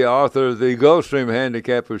is the author of the Gulfstream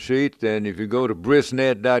Handicapper Sheet, and if you go to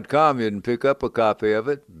brisnet.com, you can pick up a copy of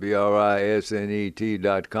it,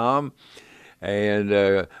 BRISNET.com.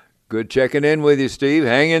 And good checking in with you, Steve.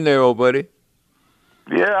 Hang in there, old buddy.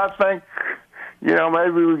 Yeah, I think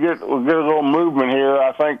maybe we'll get a little movement here.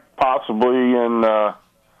 I think possibly in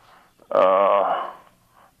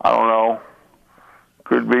I don't know,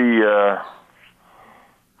 could be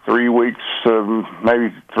 3 weeks,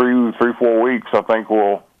 maybe 3-4 weeks. I think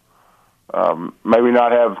we'll maybe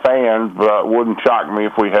not have fans, but it wouldn't shock me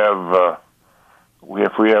if we have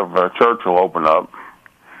Churchill open up.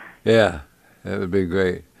 Yeah, that would be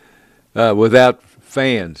great. Without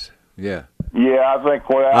fans, yeah. Yeah, I think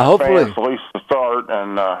without fans, at least to start,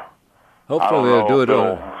 and hopefully they'll do it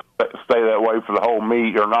on. Stay that way for the whole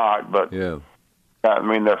meet or not, but yeah. I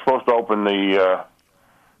mean, they're supposed to open the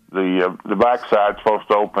backside's supposed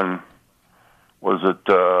to open. Was it?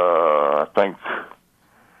 I think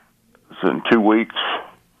it's in 2 weeks.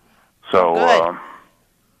 So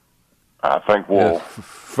I think we'll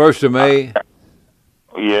 1st of May.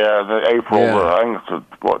 The April. Yeah. I think it's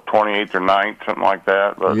 28th or 9th, something like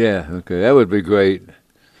that. But yeah. Okay, that would be great.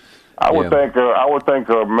 I would think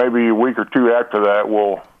maybe a week or two after that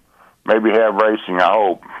we'll maybe have racing. I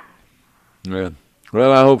hope. Yeah.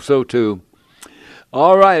 Well, I hope so too.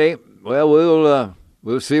 All righty. Well,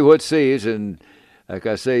 we'll see what sees, and like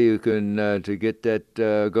I say, you can to get that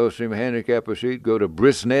Gulfstream Handicapper Sheet, go to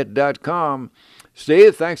brisnet.com.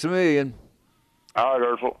 Steve, thanks a million. All right,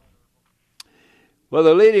 Ursel. Well,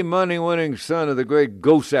 the leading money-winning son of the great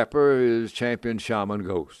Ghost Sapper is champion Shaman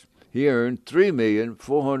Ghost. He earned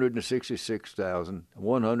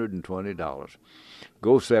 $3,466,120.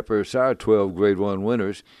 Ghost Sapper sired 12 Grade 1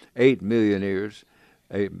 winners, 8 millionaires,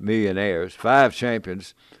 5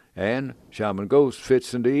 champions, and Shaman Ghost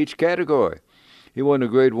fits into each category. He won the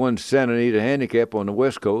Grade 1 Santa Anita Handicap on the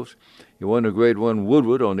West Coast. He won the Grade 1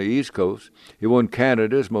 Woodward on the East Coast. He won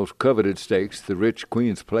Canada's most coveted stakes, the Rich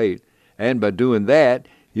Queen's Plate. And by doing that,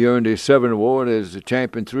 he earned his 7th award as the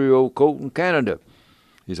champion 3-year-old colt in Canada.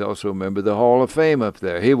 He's also a member of the Hall of Fame up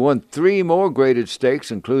there. He won 3 more graded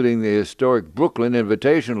stakes, including the historic Brooklyn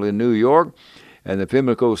Invitational in New York and the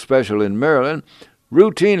Pimlico Special in Maryland.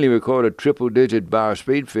 Routinely recorded triple-digit bar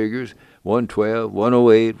speed figures, 112,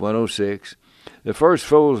 108, 106. The first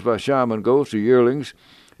foals by Shaman Ghost are yearlings,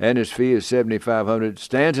 and his fee is $7,500.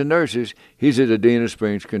 Stands and nurses. He's at Adena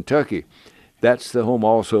Springs, Kentucky. That's the home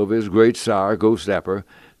also of his great sire, Ghost Sapper,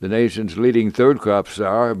 the nation's leading third-crop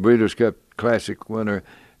sire, Breeders' Cup Classic winner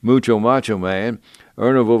Mucho Macho Man,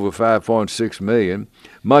 earner of over $5.6 million.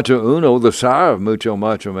 Macho Uno, the sire of Mucho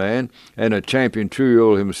Macho Man, and a champion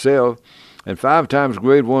 2-year-old himself, and 5 times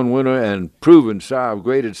Grade 1 winner and proven sire of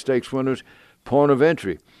graded stakes winners, Point of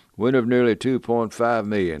Entry, winner of nearly $2.5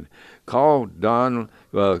 million. Call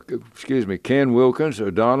Ken Wilkins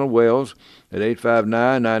or Donald Wells at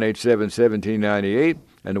 859-987-1798.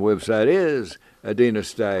 And the website is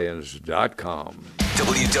AdenaStallions.com.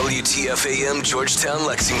 WWTF-AM, Georgetown,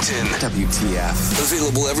 Lexington. WTF.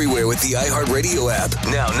 Available everywhere with the iHeartRadio app.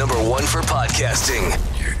 Now #1 for podcasting.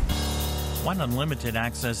 Want unlimited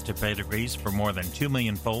access to pedigrees for more than 2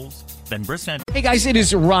 million foals? Then Brisnet. Hey guys, it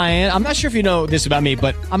is Ryan. I'm not sure if you know this about me,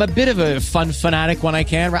 but I'm a bit of a fun fanatic when I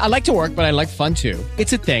can. I like to work, but I like fun too.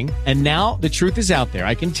 It's a thing. And now the truth is out there.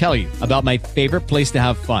 I can tell you about my favorite place to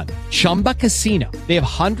have fun. Chumba Casino. They have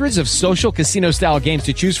hundreds of social casino style games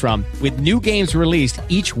to choose from with new games released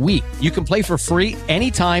each week. You can play for free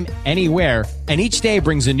anytime, anywhere. And each day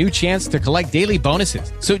brings a new chance to collect daily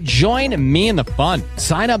bonuses. So join me in the fun.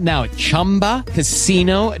 Sign up now at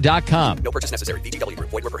ChumbaCasino.com. No purchase necessary. VGW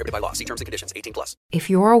Group. Void where prohibited by law. See terms and conditions. 18+. If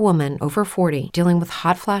you're a woman over 40 dealing with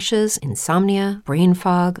hot flashes, insomnia, brain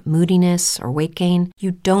fog, moodiness, or weight gain,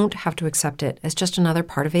 you don't have to accept it as just another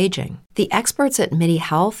part of aging. The experts at MIDI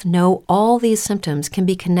Health know all these symptoms can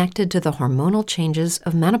be connected to the hormonal changes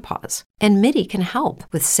of menopause. And MIDI can help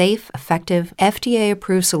with safe, effective,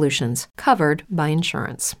 FDA-approved solutions covered by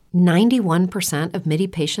insurance. 91% of MIDI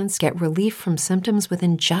patients get relief from symptoms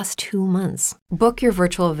within just 2 months. Book your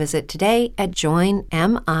virtual visit today at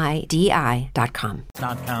joinmidi.com.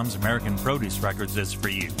 .com's American Produce Records is for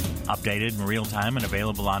you. Updated in real time and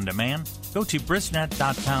available on demand? Go to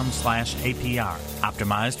brisnet.com/APR.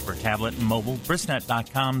 Optimized for tablet and mobile,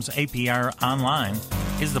 brisnet.com's APR Online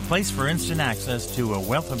is the place for instant access to a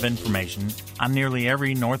wealth of information on nearly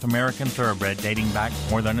every North American thoroughbred dating back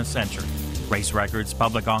more than a century. Race records,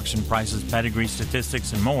 public auction prices, pedigree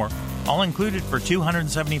statistics, and more, all included for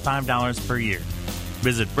 $275 per year.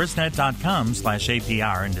 Visit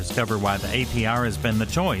brisnet.com/APR and discover why the APR has been the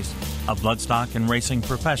choice of bloodstock and racing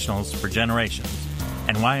professionals for generations,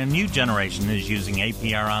 and why a new generation is using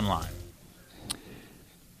APR Online.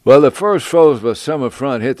 Well, the first foals of a summer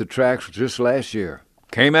front hit the tracks just last year.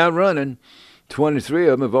 Came out running. 23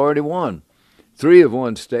 of them have already won. 3 have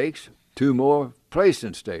won stakes. 2 more placed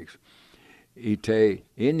in stakes. Ite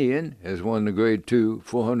Indian has won the Grade 2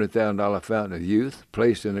 $400,000 Fountain of Youth,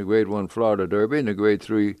 placed in the Grade 1 Florida Derby and the Grade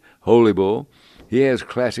 3 Holy Bull. He has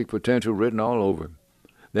classic potential written all over him.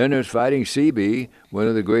 Then there's Fighting CB, winner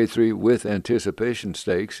of the Grade 3 With Anticipation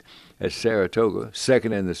Stakes at Saratoga,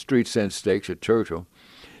 second in the Street Sense Stakes at Churchill.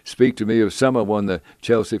 Speak to Me of Summer won the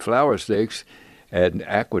Chelsea Flower Stakes at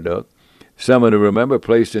Aqueduct. Summer to Remember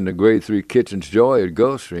placed in the Grade 3 Kitchen's Joy at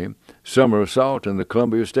Gulfstream. Summer Assault in the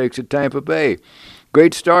Columbia Stakes at Tampa Bay.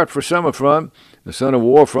 Great start for Summerfront, the son of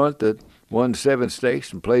Warfront that won 7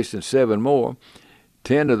 stakes and placed in 7 more.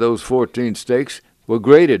 10 of those 14 stakes were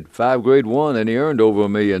graded, 5 Grade 1, and he earned over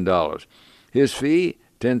 $1 million. His fee,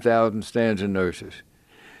 10,000 stands and nurses.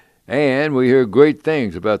 And we hear great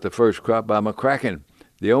things about the first crop by McCracken,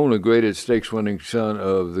 the only graded stakes-winning son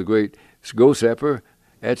of the great Gosepper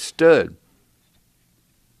at Stud.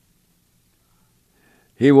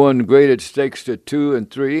 He won graded stakes to 2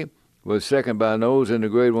 and 3, was second by nose in the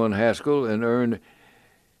Grade 1 Haskell, and earned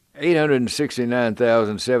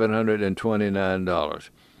 $869,729.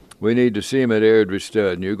 We need to see him at Airdrie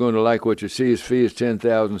Stud, and you're going to like what you see. His fee is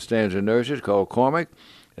 10,000 stands and nurses. Call Cormac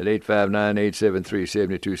at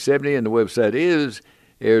 859-873-7270, and the website is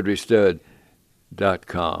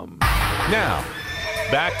airdriestud.com. Now,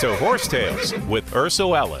 back to Horsetails with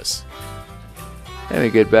Urso Ellis. Let me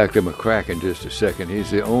get back to McCracken just a second.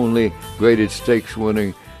 He's the only graded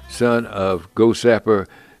stakes-winning son of Gosapper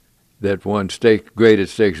that won graded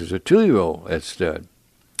stakes as a 2-year-old at Stud.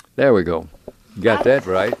 There we go. Got that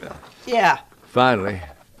right. Yeah. Finally.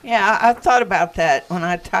 Yeah, I thought about that when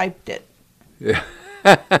I typed it. Yeah.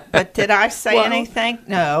 But did I say anything?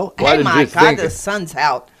 No. Why Hey, my God, the sun's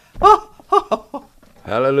out. Oh.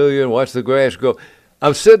 Hallelujah, and watch the grass go.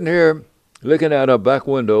 I'm sitting here looking out our back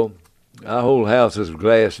window. Our whole house is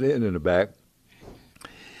glassed in the back.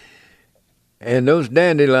 And those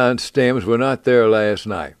dandelion stems were not there last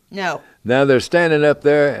night. No. Now they're standing up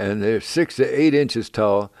there, and they're 6 to 8 inches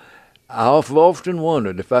tall. I've often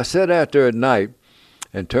wondered, if I sat out there at night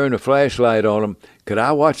and turned a flashlight on them, could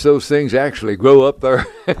I watch those things actually grow up there?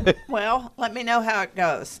 Well, let me know how it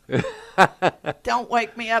goes. Don't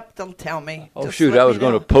wake me up. They'll tell me. Oh, Just shoot, I was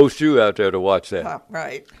going to post you out there to watch that.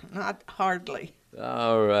 Right. Not hardly.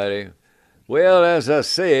 All righty. Well, as I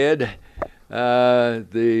said,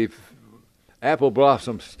 the Apple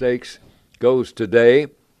Blossom Stakes goes today,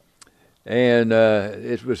 and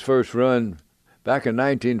it was first run back in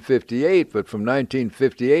 1958, but from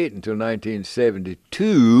 1958 until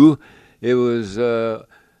 1972, it was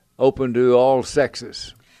open to all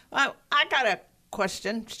sexes. Well, I got a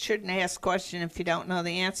question. Shouldn't ask question if you don't know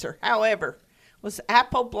the answer. However, Was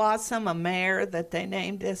Apple Blossom a mare that they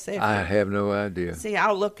named this after? I have no idea. See,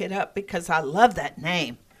 I'll look it up because I love that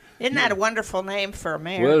name. Isn't that a wonderful name for a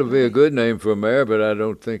mare? Well, it'd be a good name for a mare, but I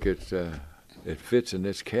don't think it fits in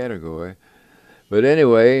this category. But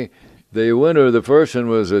anyway, the winner of the first one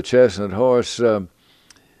was a chestnut horse.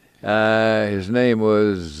 His name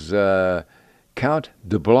was Count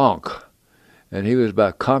de Blanc, and he was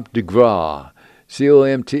by Comte de Gras.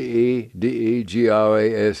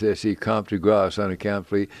 Comtedegrasse, Comte de Gras, son of Count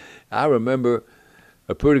Fleet. I remember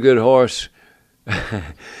a pretty good horse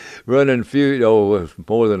running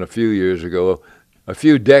more than a few years ago, a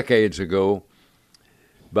few decades ago,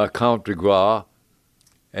 by Comte de Gras,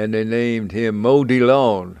 and they named him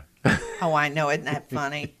Modillon. Oh, I know. Isn't that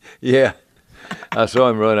funny? Yeah. I saw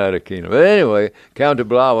him run out of Keeneland. But anyway, Count de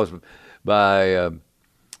Blas was by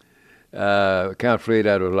Count Fleet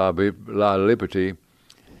out of La Liberté,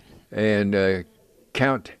 and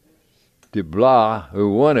Count de Blas,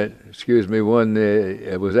 who won it,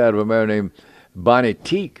 was out of a mare named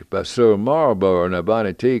Bonitique by Sir Marlborough. Now,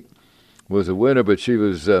 Bonitique was a winner, but she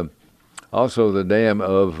was also the dam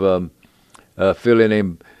of a filly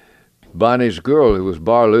named Bonnie's Girl, who was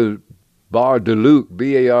Bar de Luc,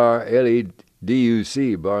 Barleduc,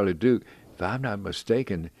 Barley Duke. If I'm not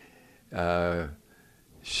mistaken,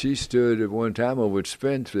 she stood at one time over at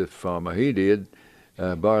Spendthrift Farmer. He did,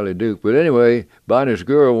 Barley Duke. But anyway, Bonnie's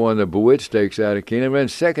Girl won the Bewitched Stakes out of Keeneland, ran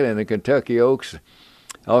second in the Kentucky Oaks,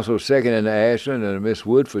 also second in the Ashland and the Miss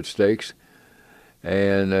Woodford Stakes.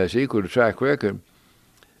 And she equaled the track record,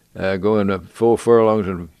 going to 4 furlongs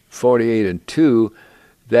and 48-2.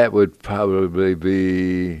 That would probably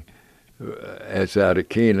be, that's out of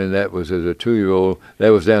Keeneland. That was as a 2-year-old.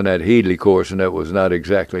 That was down that Headley course, and that was not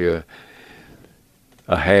exactly a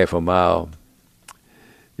half a mile.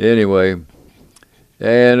 Anyway,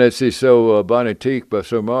 and let's see, so Bonitique by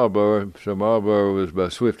Sir Marlborough. Sir Marlborough was by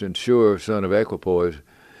Swift and Sure, son of Equipoise.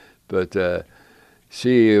 But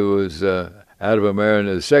she was out of a mare.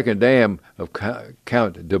 The second dam of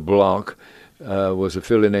Count de Blanc was a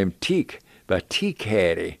filly named Teak by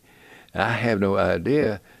Tea-Caddy. I have no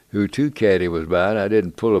idea who Tea-Caddy was by, and I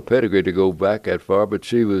didn't pull a pedigree to go back that far, but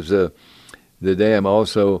she was the dam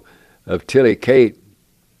also of Tilly Kate,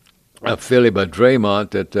 a filly by Draymont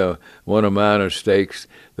that won a minor stakes,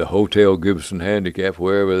 the Hotel Gibson Handicap,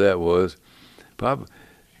 wherever that was.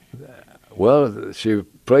 Well, she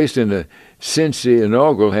placed in the Cincy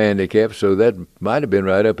inaugural handicap, so that might have been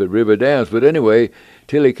right up at River Downs. But anyway,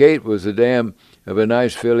 Tilly Kate was the dam of a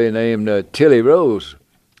nice filly named Tilly Rose.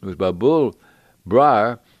 It was by Bull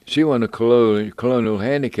Briar. She won the Colonial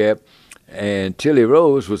Handicap, and Tilly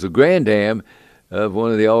Rose was the grand dam of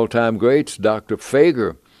one of the all-time greats, Dr.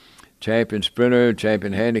 Fager, champion sprinter,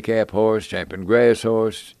 champion handicap horse, champion grass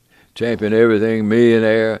horse, champion everything,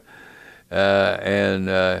 millionaire, and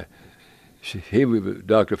Dr.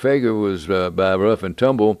 Fager was by Rough and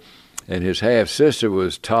Tumble, and his half-sister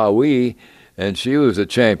was Tawi, and she was a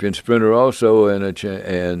champion sprinter also,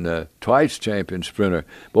 and twice champion sprinter.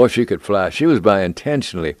 Boy, she could fly. She was by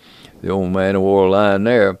Intentionally, the old man who wore a line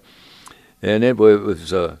there, and it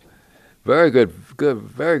was a very good,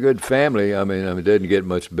 very good family. I mean, it didn't get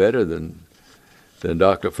much better than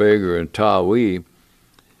Dr. Fager and Tawi.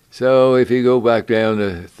 So if you go back down,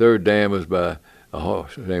 the third dam was by a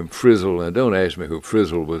horse named Frizzle, and don't ask me who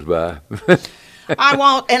Frizzle was by. I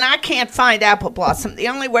won't, and I can't find Apple Blossom. The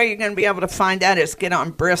only way you're going to be able to find out is get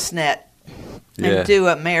on Bristnet and do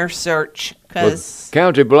a mare search. Cause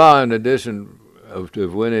Count de Blas, in addition of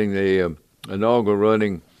winning the inaugural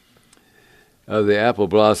running of the Apple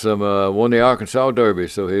Blossom, won the Arkansas Derby,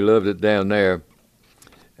 so he loved it down there.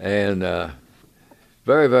 And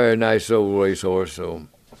very, very nice old racehorse, so,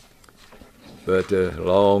 but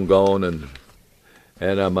long gone and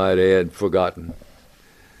I might add, forgotten.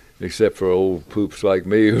 Except for old poops like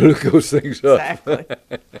me who look those things up. Exactly.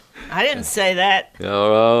 I didn't say that.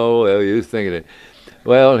 Oh, well, you're thinking it.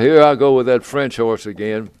 Well, here I go with that French horse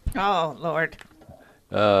again. Oh, Lord.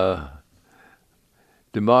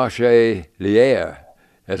 Demarche Lier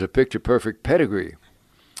has a picture-perfect pedigree.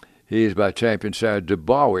 He is by champion sire De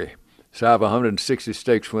Bowie, sire of 160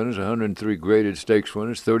 stakes winners, 103 graded stakes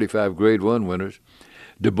winners, 35 Grade 1 winners.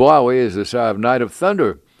 De Bowie is the sire of Night of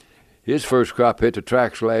Thunder. His first crop hit the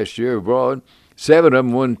tracks last year abroad. 7 of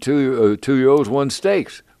them won 2-year-olds, won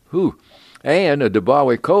stakes. Whew. And a De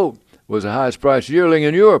Bowie colt was the highest priced yearling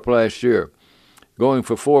in Europe last year, going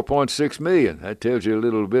for $4.6 million. That tells you a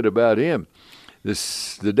little bit about him.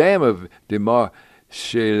 The dam of Demarche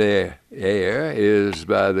is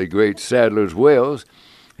by the great Sadler's Wells.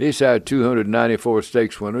 He's had 294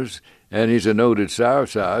 stakes winners and he's a noted sire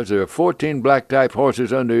size. There are 14 black-type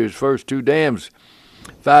horses under his first 2 dams.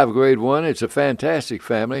 5 Grade 1. It's a fantastic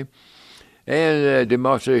family. And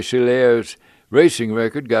Demarche-Chilaire's racing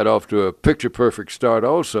record got off to a picture-perfect start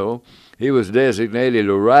also. He was designated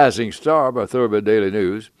a rising star by Thoroughbred Daily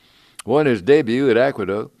News. Won his debut at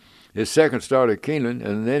Aqueduct, his second start at Keeneland,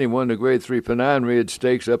 and then he won the Grade 3 Pennine Ridge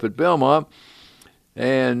Stakes up at Belmont.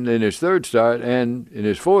 And in his third start, and in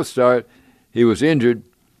his fourth start, he was injured,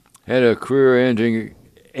 had a career-ending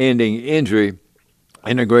injury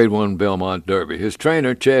in the Grade 1 Belmont Derby. His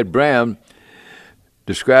trainer, Chad Brown,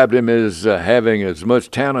 described him as having as much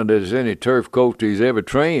talent as any turf colt he's ever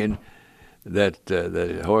trained. That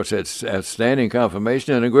the horse had outstanding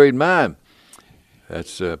conformation and a great mind.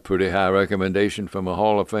 That's a pretty high recommendation from a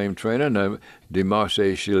Hall of Fame trainer. Now,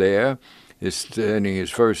 Demarche-Chilaire is standing his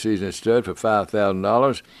first season at stud for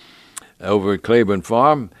 $5,000 over at Claiborne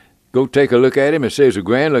Farm. Go take a look at him. It says a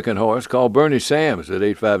grand-looking horse. Call Bernie Sams at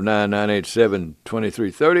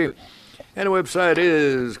 859-987-2330. And the website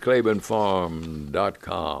is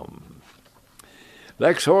claibornefarm.com.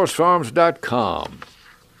 LexHorseFarms.com.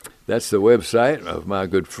 That's the website of my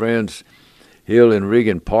good friends Hill and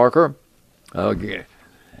Regan Parker. They're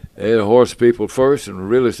the horse people first and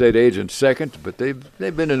real estate agents second, but they've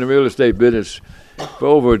been in the real estate business for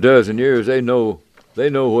over a dozen years. They know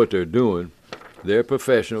what they're doing. They're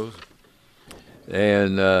professionals,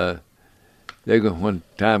 and when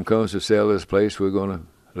time comes to sell this place, we're going to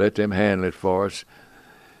let them handle it for us.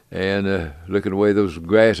 And look at the way those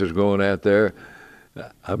grass is growing out there.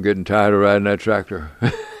 I'm getting tired of riding that tractor.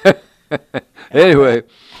 Anyway,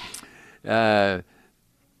 by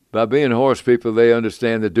being horse people, they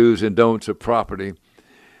understand the do's and don'ts of property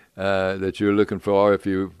that you're looking for if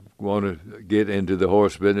you want to get into the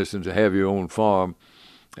horse business and to have your own farm.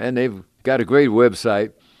 And they've got a great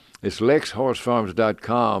website. It's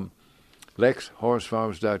LexHorseFarms.com,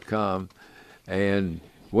 LexHorseFarms.com, and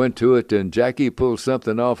went to it, and Jackie pulled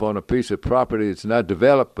something off on a piece of property that's not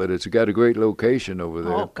developed, but it's got a great location over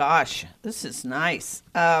there. Oh, gosh, this is nice.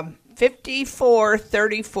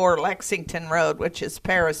 5434 Lexington Road, which is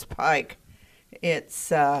Paris Pike.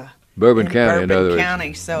 It's Bourbon County, in other words. Bourbon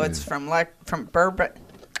County, so it's from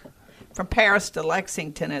Paris to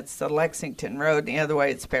Lexington. It's the Lexington Road. The other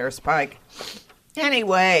way, it's Paris Pike.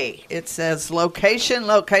 Anyway, it says location.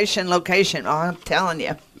 Oh, I'm telling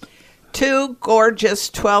you. 2 gorgeous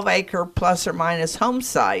 12-acre plus or minus home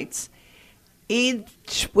sites,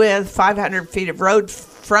 each with 500 feet of road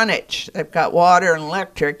frontage. They've got water and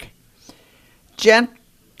electric.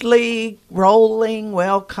 Gently rolling,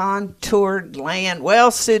 well-contoured land,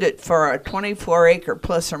 well-suited for a 24-acre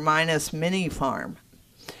plus or minus mini farm.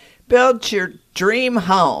 Build your dream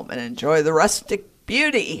home and enjoy the rustic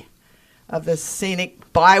beauty of the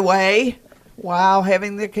scenic byway while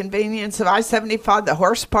having the convenience of I-75, the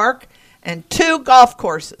horse park, and 2 golf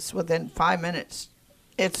courses within 5 minutes.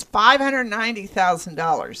 It's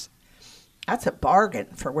 $590,000. That's a bargain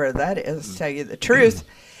for where that is, to tell you the truth.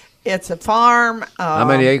 It's a farm. How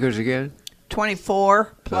many acres again?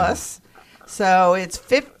 24 plus. So it's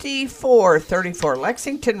 5434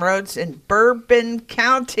 Lexington Roads in Bourbon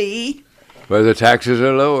County. Where the taxes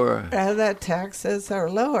are lower. The taxes are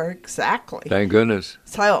lower, exactly. Thank goodness.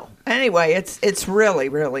 So anyway, it's really,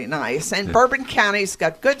 really nice. And Bourbon County's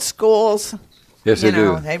got good schools. Yes, they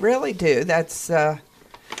do. They really do. That's that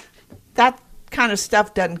kind of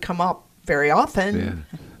stuff doesn't come up very often. Yeah.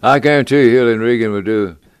 I guarantee you, Hill and Regan will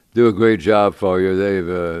do a great job for you.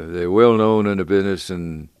 They're well known in the business,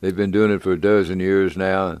 and they've been doing it for a dozen years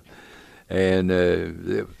now. And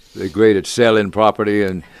they're great at selling property,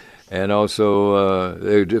 and also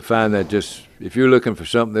they find that just if you're looking for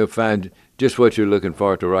something, they'll find just what you're looking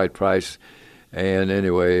for at the right price. And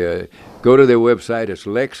anyway, go to their website. It's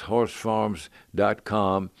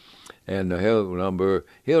LexHorseFarms.com, and the Hill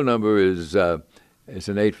number is it's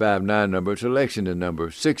an 859 number. It's a Lexington number,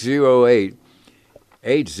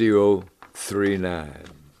 608-8039.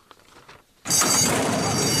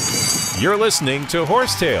 You're listening to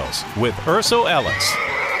Horse Tales with Urso Ellis.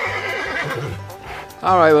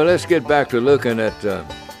 All right, well, let's get back to looking at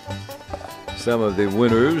some of the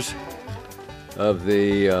winners of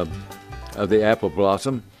the Apple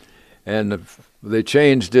Blossom, and they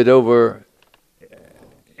changed it over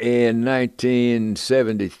in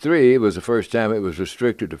 1973. It was the first time it was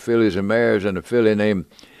restricted to fillies and mares, and a filly named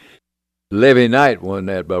Levy Knight won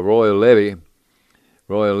that by Royal Levy.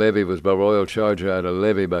 Royal Levy was by Royal Charger out of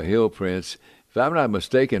Levy by Hill Prince. If I'm not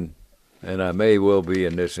mistaken, and I may well be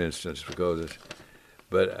in this instance because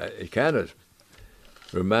but it kind of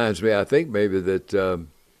reminds me, I think maybe that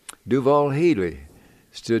Duval Healy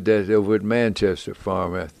stood that over at Manchester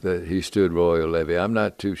Farm. That he stood Royal Levy. I'm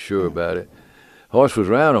not too sure about it. Horse was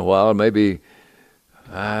around a while, maybe,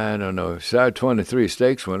 I don't know, started 23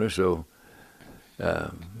 stakes winner, so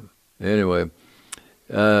anyway.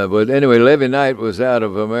 But anyway, Levy Knight was out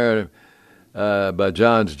of America by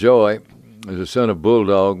John's Joy. He was the son of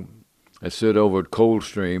Bulldog that stood over at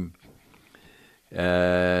Coldstream.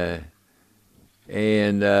 And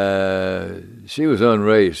she was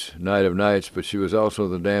unraced, Night of Nights, but she was also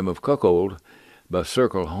the dam of Cuckold by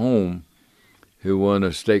Circle Home, who won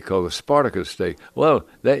a stake called the Spartacus Stake. Well,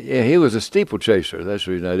 he was a steeplechaser. That's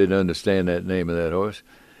the reason I didn't understand that name of that horse.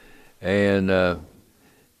 And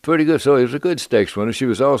pretty good. So he was a good stakes winner. She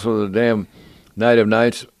was also the dam Night of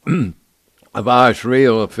Nights of Irish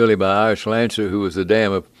Real, a filly by Irish Lancer, who was the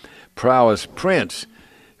dam of Prowess Prince,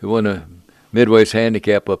 who won a Midway's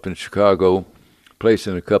handicap up in Chicago, placed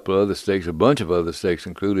in a couple of other stakes, a bunch of other stakes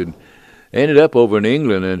included. Ended up over in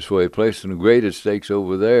England, and so he placed in the graded stakes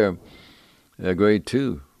over there, grade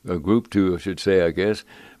 2, or group 2, I should say, I guess.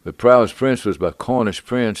 But Prowess Prince was by Cornish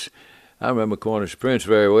Prince. I remember Cornish Prince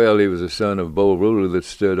very well. He was the son of Bo Ruler that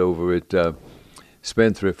stood over at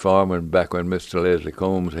Spendthrift Farm and back when Mr. Leslie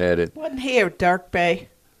Combs had it. Wasn't he a Dark Bay?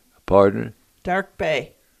 Pardon? Dark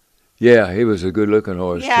Bay. Yeah, he was a good-looking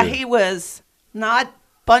horse, Yeah, too. he was not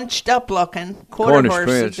bunched up looking. Quarter Cornish horse.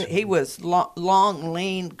 Prince. He was long,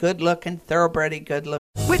 lean, good-looking, thoroughbred, good-looking.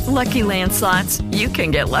 With Lucky Land Slots, you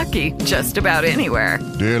can get lucky just about anywhere.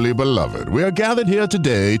 Dearly beloved, we are gathered here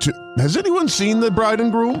today to... Has anyone seen the bride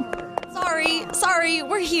and groom? Sorry,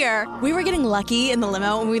 we're here. We were getting lucky in the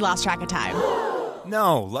limo and we lost track of time.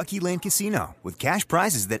 No, Lucky Land Casino, with cash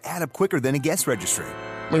prizes that add up quicker than a guest registry.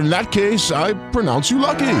 In that case, I pronounce you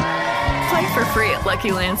lucky. Play for free at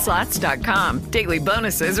LuckyLandSlots.com. Daily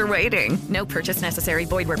bonuses are waiting. No purchase necessary.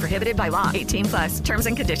 Void where prohibited by law. 18+. Terms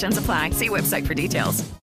and conditions apply. See website for details.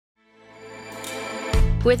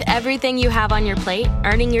 With everything you have on your plate,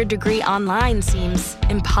 earning your degree online seems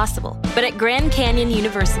impossible. But at Grand Canyon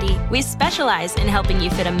University, we specialize in helping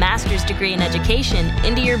you fit a master's degree in education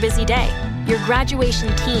into your busy day. Your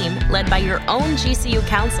graduation team, led by your own GCU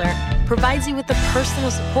counselor, provides you with the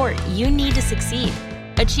personal support you need to succeed.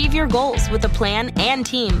 Achieve your goals with a plan and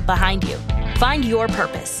team behind you. Find your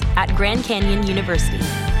purpose at Grand Canyon University.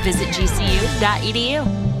 Visit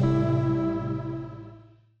gcu.edu.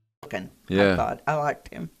 Yeah. I thought I liked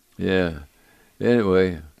him. Yeah.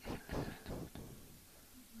 Anyway,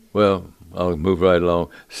 well, I'll move right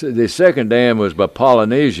along. So the second dam was by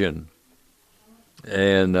Polynesian,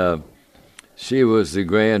 and she was the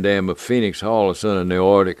grand dam of Phoenix Hall, a son of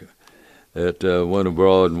Neortic, that won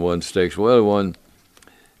abroad and won stakes. Well,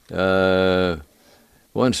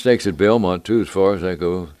 won stakes at Belmont, too, as far as that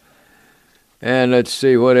goes. And let's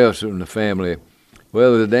see, what else in the family?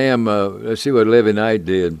 Well, the dam, let's see what Levy Knight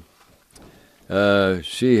did.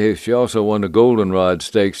 She also won the Goldenrod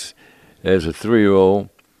Stakes as a 3-year-old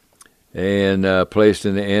and placed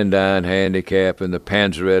in the Endyne Handicap and the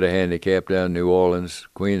Panzeretta Handicap down in New Orleans,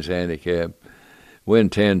 Queen's Handicap, win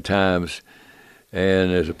 10 times.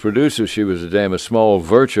 And as a producer, she was a dam of Small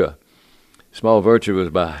Virtue. Small Virtue was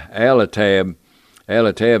by Alatab.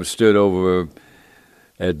 Alatab stood over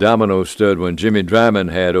at Domino Stud when Jimmy Dryman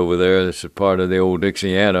had over there. This is part of the old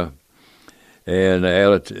Dixiana. And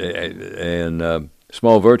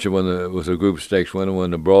Small Virtue was a group stakes winner,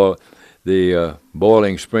 won the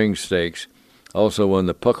Boiling Spring Stakes. Also won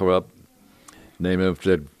the Pucker Up, named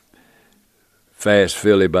after that fast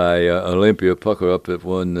filly by Olympia Pucker Up that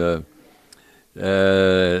won.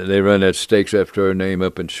 They run that stakes after her name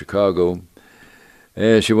up in Chicago.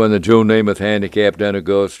 And she won the Joe Namath Handicap down at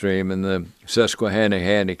Gulfstream and the Susquehanna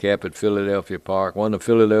Handicap at Philadelphia Park, won the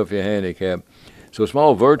Philadelphia Handicap. So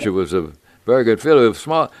Small Virtue was a very good filly.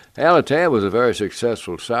 Alatab was a very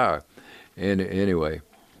successful sire anyway.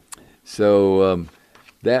 So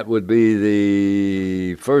that would be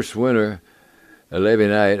the first winner, Levy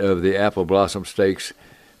Knight, of the Apple Blossom Stakes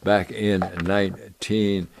back in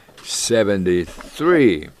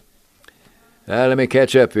 1973. Now let me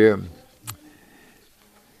catch up here.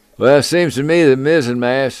 Well, it seems to me that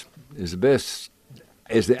Mizzenmast is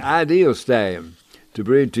the ideal stallion to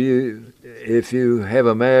breed to you if you have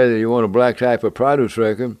a mare that you want a black type of produce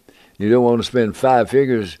record. You don't want to spend 5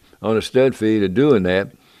 figures on a stud feed of doing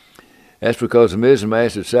that. That's because the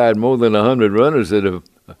Mizzenmast has sired more than 100 runners that have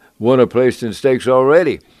won or placed in stakes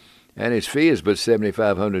already, and its fee is but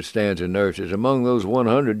 7,500 stands and nurses. Among those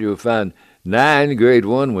 100, you'll find 9 Grade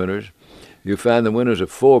 1 winners. You'll find the winners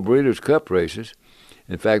of 4 Breeders' Cup races.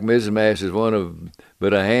 In fact, Mizzenmast is one of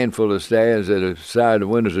but a handful of stallions that have sired the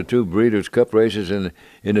winners of 2 Breeders' Cup races in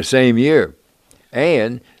the same year.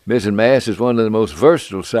 And Mrs. Mass is one of the most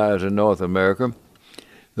versatile sires in North America.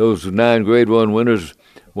 Those 9 Grade 1 winners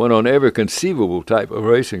won on every conceivable type of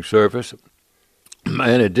racing surface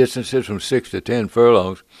and at distances from 6 to 10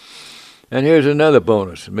 furlongs. And here's another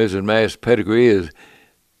bonus. Mrs. Mass' pedigree is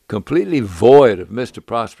completely void of Mr.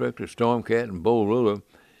 Prospector, Stormcat, and Bull Ruler.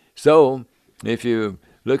 So, if you're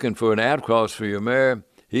looking for an outcross for your mare,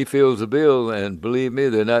 he fills the bill, and believe me,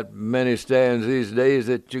 there are not many stands these days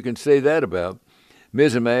that you can say that about.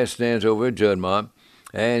 Mrs. Mass stands over at Juddmonte,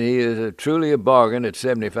 and he is truly a bargain at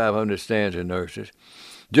 7,500 stands and nurses.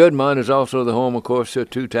 Juddmonte is also the home, of course, to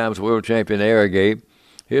 2-time world champion Arrogate.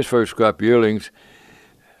 His first crop yearlings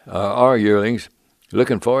are yearlings.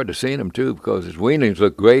 Looking forward to seeing him, too, because his weanlings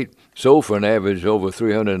look great. Sold for an average over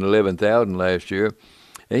 311,000 last year.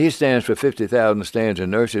 And he stands for 50,000 stands and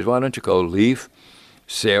nurses. Why don't you call Leaf,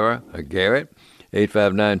 Sarah, or Garrett,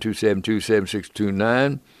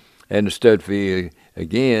 859-272-7629. And the stud fee,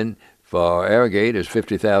 again, for Arrogate is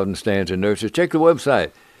 50,000 stands and nurses. Check the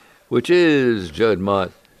website, which is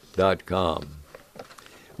juddmonte.com.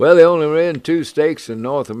 Well, they only ran 2 stakes in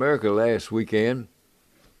North America last weekend,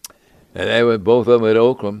 and they were both of them at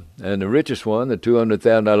Oakland. And the richest one, the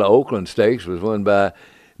 $200,000 Oakland Stakes, was won by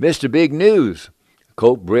Mr. Big News, a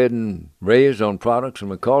colt bred and raised on products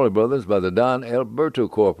from McCauley Brothers by the Don Alberto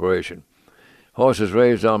Corporation. Horses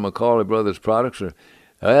raised on McCauley Brothers products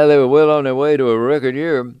they were well on their way to a record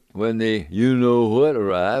year when the you-know-what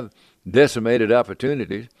arrived, decimated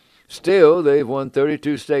opportunities. Still, they've won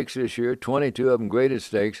 32 stakes this year, 22 of them graded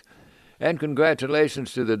stakes, and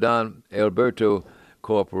congratulations to the Don Alberto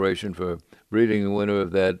Corporation for breeding the winner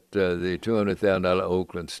of that, the $200,000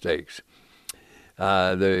 Oakland Stakes.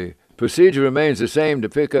 The procedure remains the same to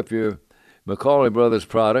pick up your McCauley Brothers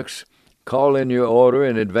products. Call in your order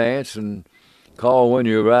in advance and call when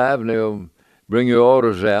you arrive, and they'll bring your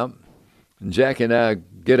orders out. And Jackie and I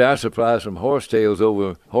get our supplies from Horse Scents,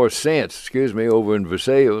 over in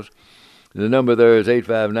Versailles. The number there is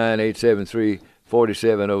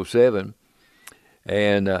 859-873-4707.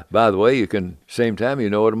 And by the way, you can, same time, you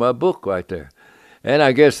can order my book right there. And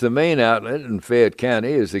I guess the main outlet in Fayette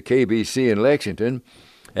County is the KBC in Lexington,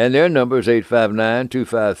 and their number is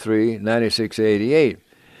 859-253-9688.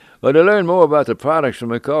 But to learn more about the products from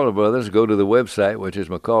McCauley Brothers, go to the website, which is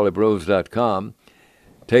McCauleyBros.com.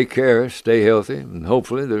 Take care, stay healthy, and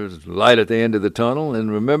hopefully there's light at the end of the tunnel.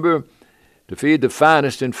 And remember, to feed the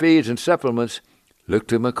finest in feeds and supplements, look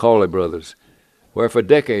to McCauley Brothers, where for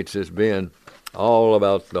decades has been all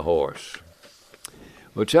about the horse.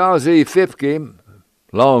 Well, Charles E. Fifke,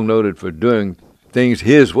 long noted for doing things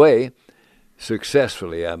his way,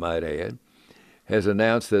 successfully, I might add, has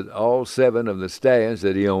announced that all 7 of the stallions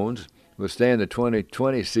that he owns will stand the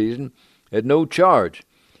 2020 season at no charge,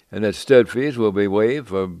 and that stud fees will be waived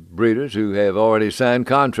for breeders who have already signed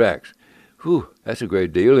contracts. Whew, that's a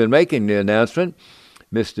great deal. In making the announcement,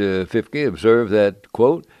 Mr. Fifke observed that,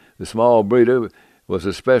 quote, the small breeder was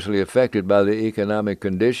especially affected by the economic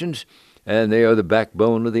conditions, and they are the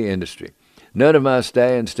backbone of the industry. None of my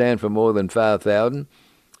stallions stand for more than 5,000,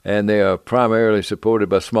 and they are primarily supported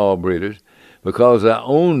by small breeders. Because I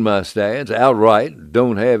own my stallions outright,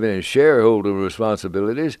 don't have any shareholder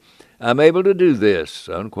responsibilities, I'm able to do this,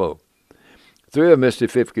 unquote. 3 of Mr.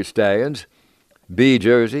 Fifke's stallions, B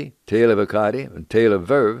Jersey, Tail of Acadi, and Tail of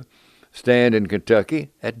Verve, stand in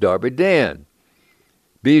Kentucky at Darby Dan.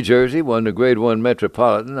 B Jersey won the Grade 1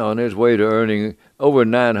 Metropolitan on his way to earning over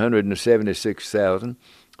 $976,000.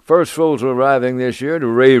 First foals are arriving this year to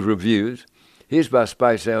rave reviews. He's by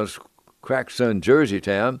Spice House Crack Son Jersey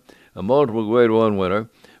Town, a multiple Grade 1 winner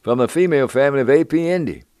from the female family of A.P.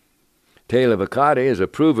 Indy. Tail of Acadi is a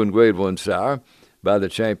proven Grade 1 sire by the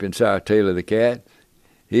champion sire Taylor the Cat.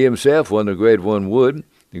 He himself won the Grade 1 Wood,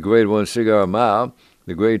 the Grade 1 Cigar Mile,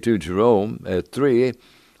 the Grade 2 Jerome at 3,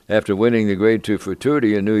 after winning the Grade 2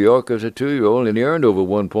 Futurity in New York as a 2-year-old, and he earned over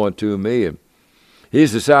 $1.2 million.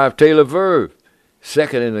 He's the sire of Taylor Verve,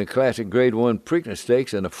 second in the classic Grade 1 Preakness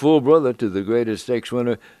Stakes, and a full brother to the greatest stakes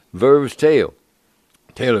winner, Verve's Tail.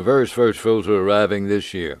 Taylor Verve's first foals are arriving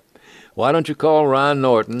this year. Why don't you call Ryan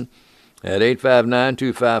Norton at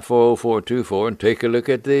 859-254-0424 and take a look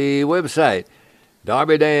at the website,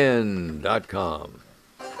 darbydan.com.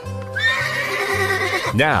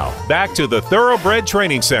 Now, back to the Thoroughbred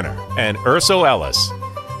Training Center and Urso Ellis.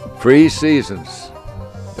 Free seasons.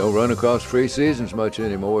 Don't run across free seasons much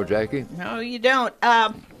anymore, Jackie. No, you don't.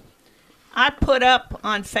 I put up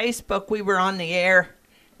on Facebook, we were on the air,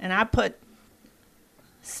 and I put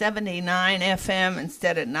 79 FM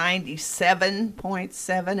instead of 97.7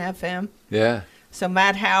 FM. Yeah. So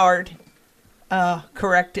Matt Howard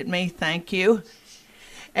corrected me. Thank you.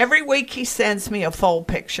 Every week he sends me a foal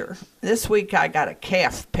picture. This week I got a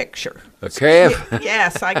calf picture. A calf?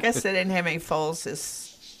 Yes, I guess they didn't have any foals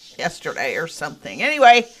yesterday or something.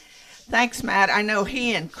 Anyway, thanks, Matt. I know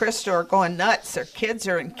he and Krista are going nuts. Their kids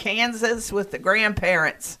are in Kansas with the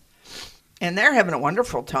grandparents, and they're having a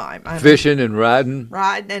wonderful time. Fishing and riding.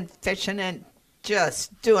 Riding and fishing and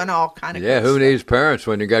just doing all kind of Yeah, good who stuff. needs parents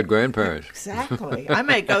when you got grandparents? Exactly. I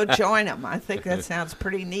may go join them. I think that sounds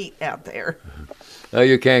pretty neat out there. No,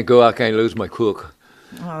 you can't go. I can't lose my cook.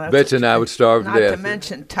 Oh, Betsy and I would starve to Not death. to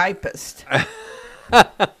mention typist.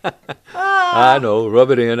 I know. Rub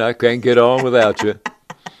it in. I can't get on without you.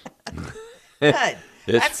 Good.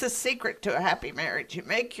 That's the secret to a happy marriage. You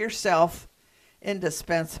make yourself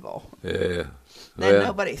indispensable. Yeah. Then Well,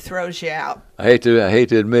 nobody throws you out. I hate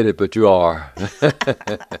to admit it, but you are.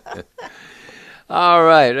 All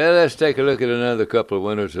right, well, let's take a look at another couple of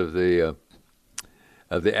winners of the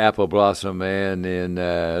apple blossom, and in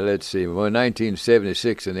let's see,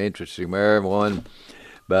 1976, an interesting mare, one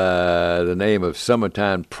by the name of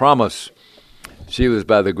Summertime Promise. She was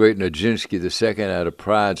by the great Nijinsky II out of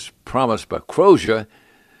Pride's Promise by Crozier.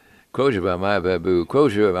 Crozier by My Babu.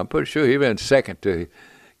 Crozier, I'm pretty sure he ran second to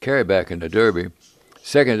Carryback in the Derby.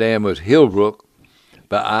 Second dam was Hillbrook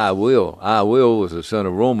by I Will. I Will was the son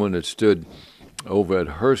of Roman that stood over at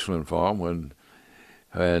Hirschland Farm when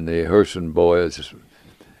the Hirschland boys,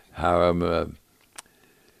 Hiram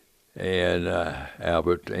and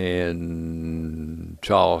Albert and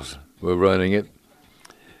Charles were running it.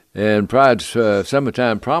 And Pride's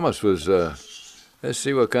Summertime Promise was, let's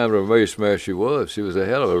see what kind of a race mare she was. She was a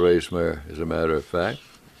hell of a race mare, as a matter of fact.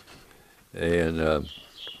 And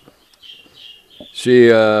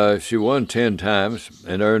she won 10 times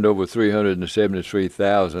and earned over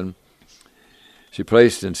 $373,000. She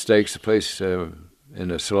placed in stakes, placed in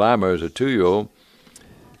the Slimer as a 2-year-old.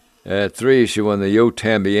 At 3, she won the Yo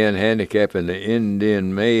Tambien handicap and the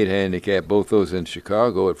Indian Maid handicap, both those in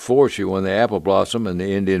Chicago. At 4, she won the Apple Blossom and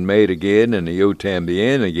the Indian Maid again and the Yo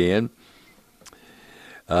Tambien again.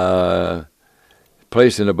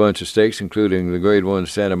 Placed in a bunch of stakes, including the Grade 1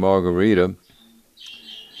 Santa Margarita.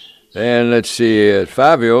 And let's see, at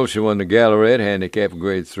 5-year-old, she won the Gallaret handicap in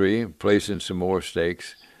Grade 3, placed in some more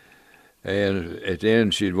stakes. And at the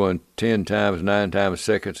end, she'd won 10 times, 9 times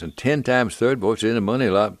seconds, and 10 times third. Boy, she's in the money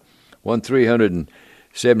a lot. Won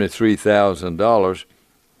 $373,000.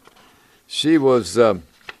 She was,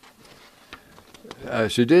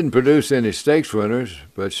 she didn't produce any stakes winners,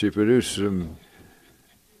 but she produced some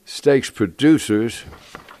stakes producers.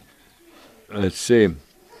 Let's see.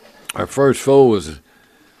 Our first foal was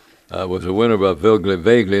a winner by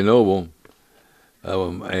Vaguely Noble.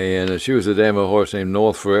 And she was a dam of a horse named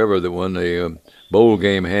North Forever that won the bowl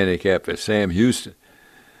game handicap at Sam Houston.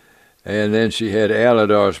 And then she had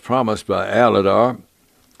Aladar's Promise by Aladar.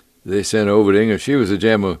 They sent her over to England. She was a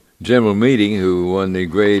General Meeting who won the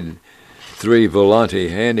Grade 3 Volante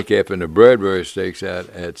handicap in the Bradbury Stakes out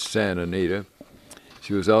at Santa Anita.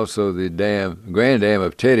 She was also the Grand Dam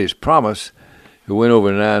of Teddy's Promise, who went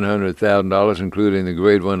over $900,000, including the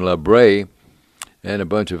Grade 1 La Brea and a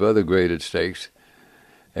bunch of other graded stakes.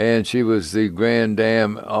 And she was the Grand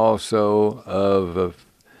Dam also of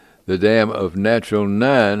the Dam of Natural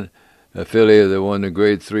 9, affiliate that won the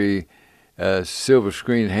Grade 3 Silver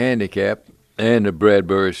Screen Handicap and the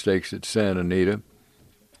Bradbury Stakes at Santa Anita.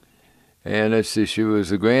 And let's see, she was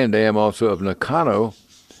the Grand Dam also of Nakano,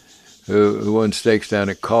 who won stakes down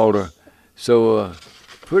at Calder. So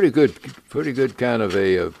pretty good kind of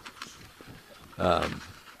a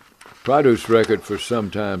produce record for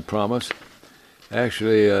Sometime Promise.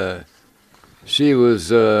 Actually, she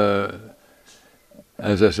was, as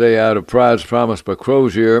I say, out of Pride's Promise by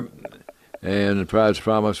Crozier, and Pride's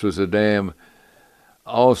Promise was a dam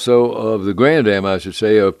also of the Grand Dam, I should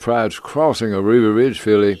say, of Pride's Crossing, a River Ridge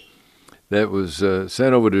filly that was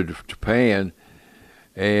sent over to Japan,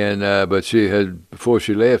 and but she had, before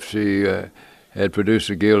she left, she had produced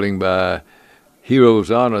a gelding by Hero's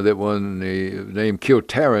Honor that won the name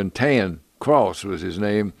Kiltaran Tan Cross was his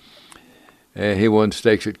name. And he won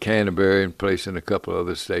stakes at Canterbury and placed in a couple of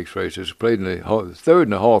other stakes races. Played in the third in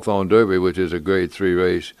the Hawthorne Derby, which is a Grade 3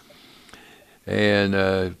 race.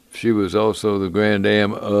 And she was also the Grand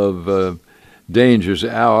Dam of Danger's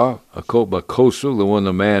Hour, a colt by Coastal, the one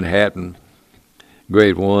the Manhattan,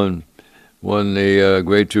 Grade 1. Won the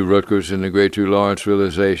Grade 2 Rutgers and the Grade 2 Lawrence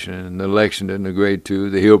Realization, and the Lexington, the Grade 2,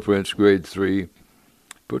 the Hill Prince, Grade 3.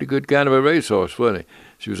 Pretty good kind of a racehorse, wasn't he?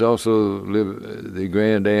 She was also the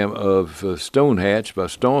Grand Dam of Stonehatch by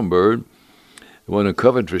Stormbird, won the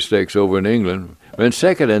Coventry Stakes over in England. Ran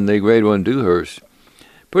second in the Grade 1 Dewhurst.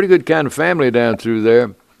 Pretty good kind of family down through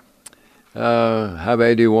there. How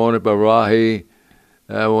Bad Do You Want It by Rahi.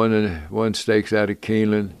 Won stakes out of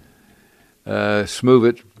Keeneland. Smooth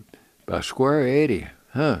It by Square 80.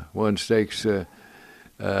 Won stakes at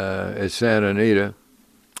Santa Anita.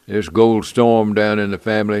 There's Gold Storm down in the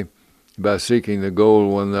family by Seeking the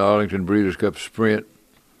Gold, won the Arlington Breeders' Cup Sprint.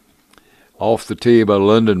 Off the Tee by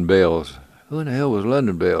London Bells. Who in the hell was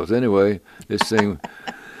London Bells? Anyway, this thing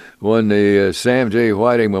won the Sam J.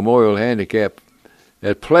 Whiting Memorial Handicap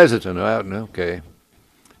at Pleasanton. Okay.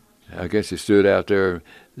 I guess it stood out there.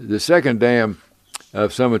 The second dam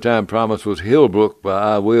of Summertime Promise was Hillbrook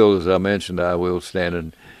by I Will, as I mentioned, I Will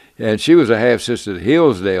standing. And she was a half-sister to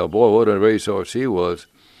Hillsdale. Boy, what a racehorse he was.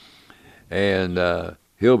 And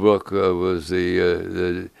Hillbrook was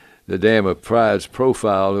the dam of Pride's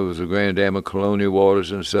Profile, who was the grand dam of Colonial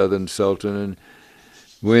Waters and Southern Sultan and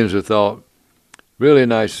Windsor Thought. Really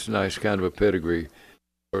nice kind of a pedigree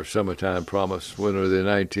for Summertime Promise, winner of the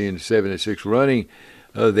 1976 running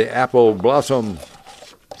of the Apple Blossom.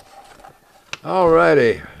 All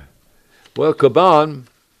righty. Well, Caban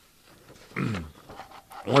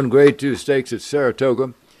won Grade 2 stakes at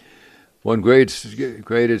Saratoga, won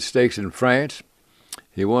graded stakes in France.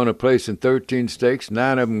 He won a place in 13 stakes,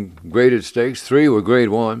 9 of them graded stakes, 3 were Grade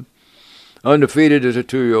 1. Undefeated as a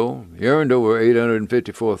 2-year-old. He earned over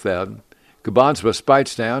 $854,000. Caban's by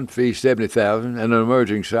Speightstown, fee $70,000, and an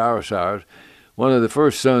emerging sire. One of the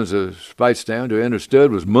first sons of Speightstown to enter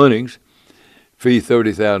stud was Munnings, fee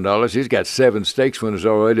 $30,000. He's got 7 stakes winners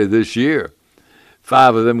already this year,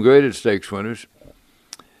 5 of them graded stakes winners.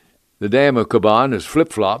 The dam of Caban is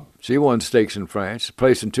Flip Flop. She won stakes in France,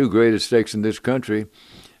 placing 2 graded stakes in this country.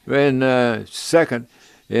 Ran second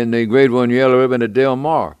in the Grade 1 Yellow Ribbon at Del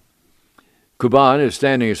Mar. Caban is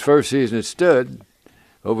standing his first season at stud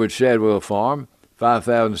over at Shadwell Farm,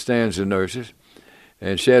 5,000 stands and nurses.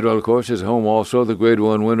 And Shadwell, of course, is home also the Grade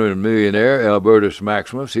 1 winner and millionaire, Albertus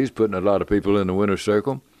Maximus. He's putting a lot of people in the winner's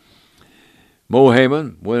circle. Mo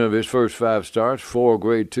Heyman, winner of his first 5 starts, 4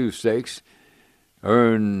 Grade 2 stakes,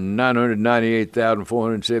 earned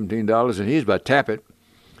 $998,417, and he's by Tappet.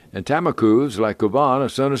 And Tamacuz, like Caban, a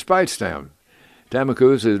son of Speightstown.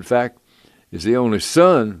 Tamacuz, in fact, is the only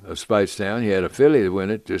son of Speightstown. He had a filly to win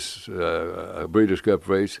it, this a Breeders' Cup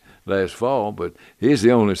race last fall, but he's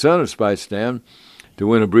the only son of Speightstown to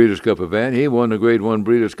win a Breeders' Cup event. He won the Grade 1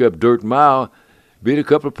 Breeders' Cup Dirt Mile, beat a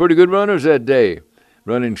couple of pretty good runners that day.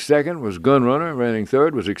 Running second was Gunrunner. Running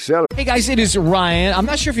third was Accelerate. Hey, guys, it is Ryan. I'm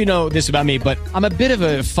not sure if you know this about me, but I'm a bit of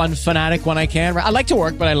a fun fanatic when I can. I like to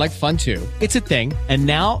work, but I like fun, too. It's a thing. And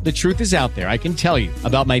now the truth is out there. I can tell you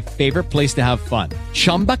about my favorite place to have fun,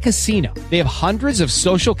 Chumba Casino. They have hundreds of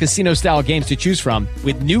social casino-style games to choose from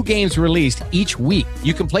with new games released each week.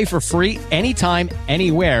 You can play for free anytime,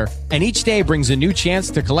 anywhere, and each day brings a new chance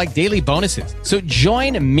to collect daily bonuses. So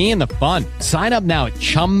join me in the fun. Sign up now at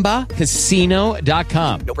ChumbaCasino.com.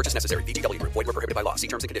 No purchase necessary. VGW Group. Void where prohibited by law. See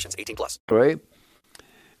terms and conditions. 18+. Right.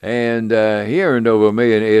 And he earned over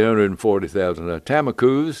 $1,840,000.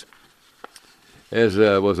 Tamacuz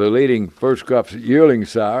was a leading first crop yearling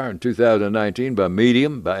sire in 2019 by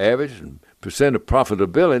medium, by average, and percent of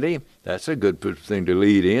profitability. That's a good thing to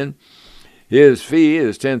lead in. His fee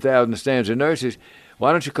is 10,000 stands and nurses.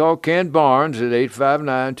 Why don't you call Ken Barnes at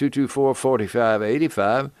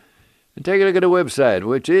 859-224-4585 and take a look at the website,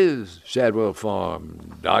 which is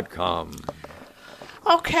shadwellfarm.com.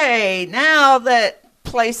 Okay, now that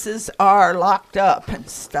places are locked up and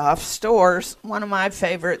stuff, stores, one of my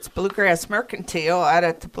favorites, Bluegrass Mercantile out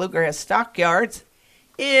at the Bluegrass Stockyards,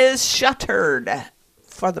 is shuttered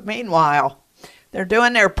for the meanwhile. They're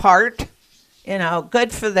doing their part,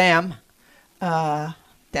 good for them,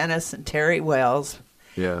 Dennis and Terry Wells.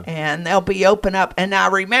 Yeah. And they'll be open up. And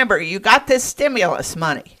now remember, you got this stimulus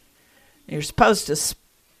money. You're supposed to,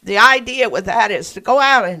 the idea with that is to go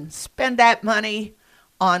out and spend that money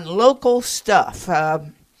on local stuff.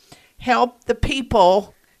 Help the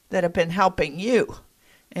people that have been helping you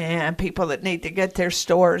and people that need to get their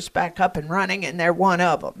stores back up and running, and they're one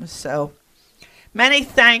of them. So many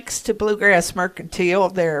thanks to Bluegrass Mercantile.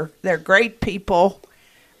 They're great people,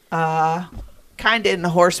 kind of in the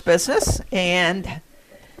horse business, and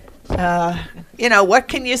what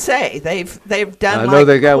can you say? They've done. I know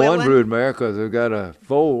they got one broodmare because they've got a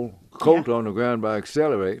foal colt on the ground by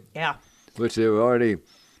Accelerate. Yeah. Which they were already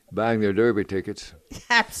buying their Derby tickets.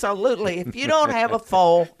 Absolutely. If you don't have a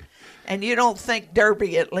foal and you don't think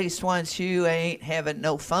Derby at least once, you ain't having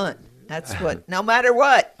no fun. That's what. No matter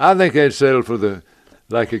what. I think they'd settle for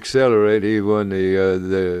Accelerate. He won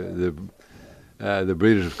the the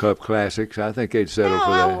Breeders' Cup Classics. I think they'd settle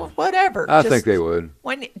for that. Whatever. I think they would.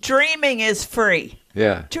 When dreaming is free.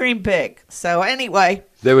 Yeah. Dream big. So anyway.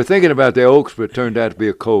 They were thinking about the Oaks, but it turned out to be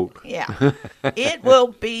a colt. Yeah. It will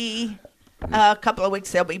be a couple of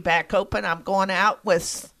weeks. They'll be back open. I'm going out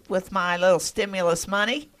with my little stimulus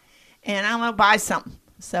money, and I'm going to buy something.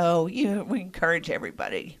 So we encourage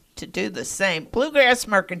everybody to do the same. Bluegrass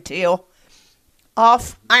Mercantile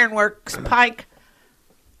off Ironworks Pike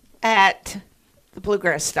at the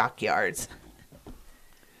Bluegrass Stockyards.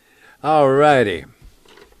 All righty.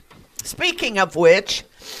 Speaking of which,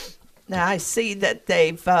 now I see that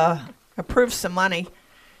they've approved some money.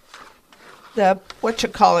 The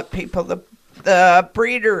people, the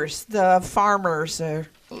breeders, the farmers are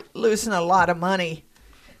losing a lot of money.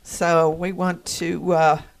 So we want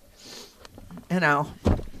to,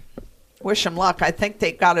 wish them luck. I think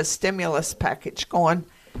they got a stimulus package going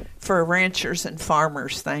for ranchers and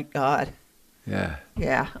farmers, thank God. Yeah.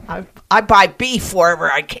 Yeah, I buy beef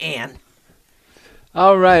wherever I can.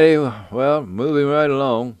 All righty. Well, moving right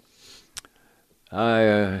along.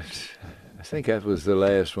 I think that was the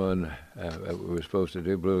last one we were supposed to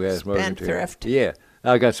do, Bluegrass Mercantile. Spendthrift. Yeah,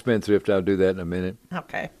 I got Spendthrift. I'll do that in a minute.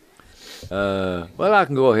 Okay. Well, I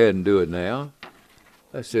can go ahead and do it now.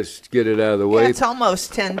 Let's just get it out of the way. Yeah, it's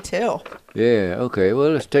almost 10 till. Yeah, okay.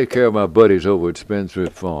 Well, let's take care of my buddies over at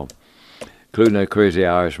Spendthrift Farm, including that crazy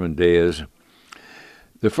Irishman, Dez.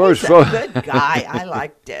 The first He's a good guy. I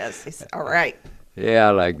like Dez. He's all right. Yeah,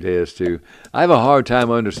 I like Dez, too. I have a hard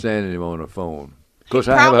time understanding him on the phone. Of course,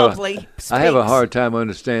 I have a hard time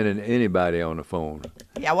understanding anybody on the phone.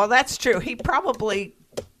 Yeah, well, that's true. He probably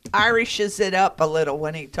Irishes it up a little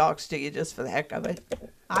when he talks to you just for the heck of it.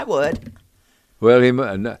 I would. Well,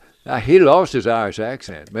 he lost his Irish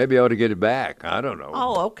accent. Maybe he ought to get it back. I don't know.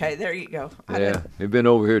 Oh, okay. There you go. He's been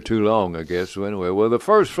over here too long, I guess. So anyway, well, the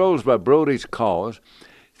first foals by Brody's Cause,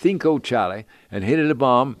 Cinco Charlie, and Hit It a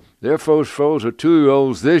Bomb. Their first foals are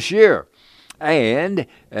 2-year-olds this year. And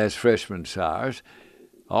as freshman sires,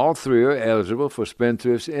 all three are eligible for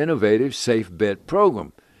Spendthrift's innovative Safe Bet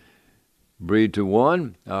program. Breed to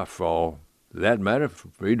one, for that matter,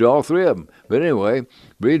 breed to all three of them. But anyway,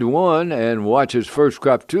 breed to one and Watch's first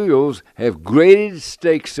crop 2-year-olds have graded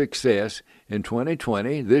stakes success in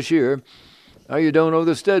 2020, this year. You don't owe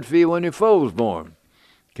the stud fee when your foal's born.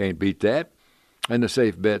 Can't beat that. And the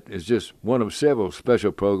Safe Bet is just one of several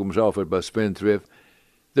special programs offered by Spendthrift,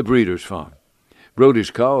 the Breeders' Farm. Brody's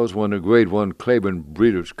Cause won the Grade 1 Claiborne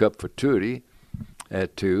Breeders' Cup Futurity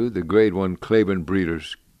at 2, the Grade 1 Claiborne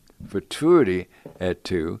Breeders' Futurity at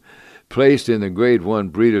 2, placed in the Grade 1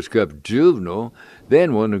 Breeders' Cup Juvenile,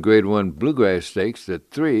 then won the Grade 1 Bluegrass Stakes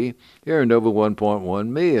at 3, earned over $1.1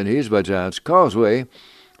 million. He's by Giants Causeway.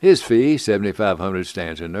 His fee, $7,500,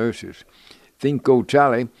 stands in nurses. Cinco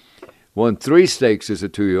Charlie won 3 stakes as a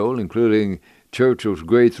 2-year-old, including Churchill's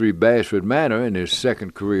Grade 3 Bashford Manor in his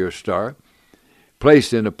second career start.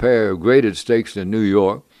 Placed in a pair of graded stakes in New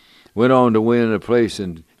York, went on to win a place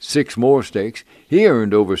in 6 more stakes. He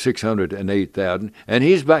earned over $608,000, and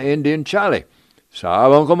he's by Indian Charlie,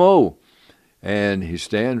 Sorry Uncle Mo, and he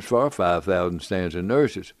stands for 5,000 stands in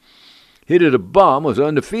nurses. Hit It a Bomb was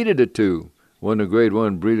undefeated at 2, won the Grade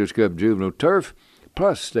 1 Breeders' Cup Juvenile Turf,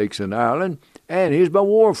 plus stakes in Ireland, and he's by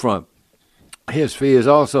Warfront. His fee is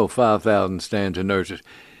also 5,000 stands in nurses.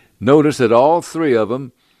 Notice that all 3 of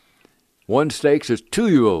them won stakes as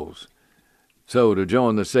 2-year-olds. So to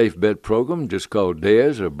join the Safe Bet program, just call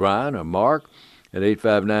Dez or Brian or Mark at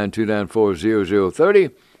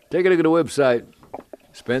 859-294-0030. Take a look at the website,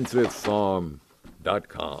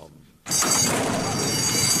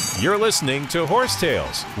 spendthriftfarm.com. You're listening to Horse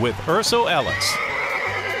Tales with Urso Ellis.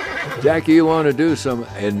 Jackie, you want to do some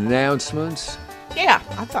announcements? Yeah,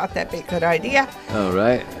 I thought that'd be a good idea. All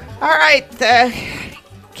right. All right, the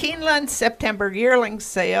Keeneland September yearling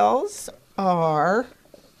sales are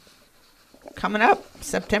coming up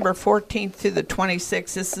September 14th through the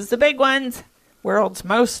 26th. This is the big ones. World's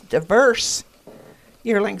most diverse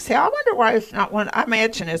yearling sale. I wonder why it's not one. I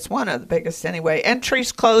imagine it's one of the biggest anyway.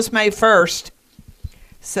 Entries close May 1st.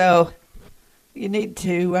 So you need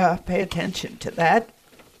to pay attention to that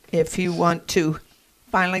if you want to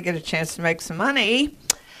finally get a chance to make some money.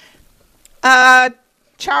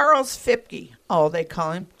 Charles Fipke. Oh, they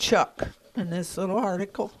call him Chuck in this little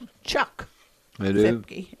article. Chuck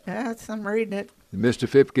Fipke. Yes, I'm reading it. Mr.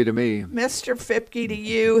 Fipke to me. Mr. Fipke to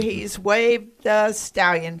you. He's waived the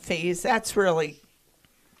stallion fees. That's really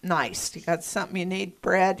nice. You got something you need,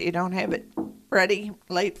 Brad. You don't have it ready.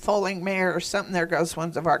 Late foaling mare or something. There goes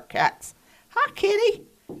one of our cats. Hi, kitty.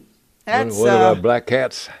 That's one of our black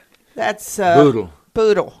cats. That's Boodle.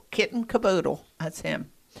 Boodle. Kitten Caboodle. That's him.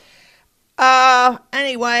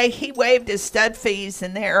 Anyway, he waived his stud fees,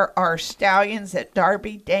 and there are stallions at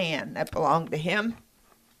Derby Dan that belong to him.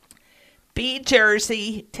 B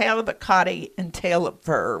Jersey, Tail of Bacatti, and Tail of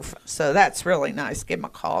Verve. So that's really nice. Give him a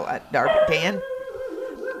call at Derby Dan.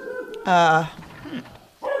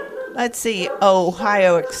 Let's see.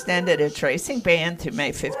 Ohio extended its racing ban to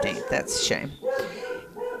May 15th. That's a shame.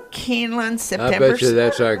 Keeneland, September. I bet you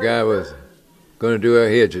that's our guy was going to do our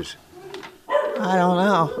hedges. I don't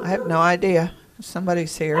know. I have no idea.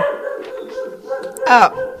 Somebody's here.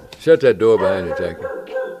 Oh. Shut that door behind you, Jackie.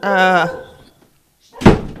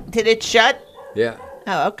 Did it shut? Yeah.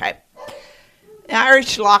 Oh, okay. The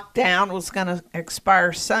Irish lockdown was going to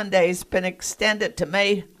expire Sunday. It's been extended to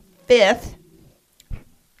May 5th.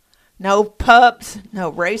 No pubs, no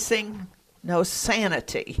racing, no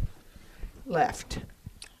sanity left.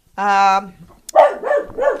 Governor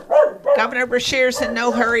Beshear's in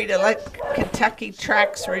no hurry to let Kentucky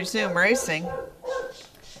tracks resume racing.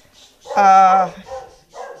 I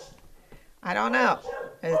don't know.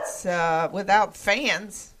 It's without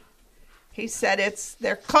fans. He said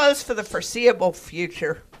they're closed for the foreseeable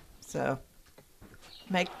future. So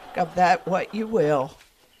make of that what you will.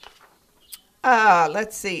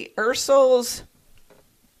 Let's see. Ursul's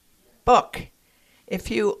book. If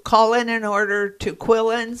you call in an order to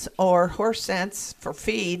Quillen's or Horse Sense for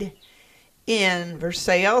feed in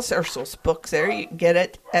Versailles, Ursul's book's there. You can get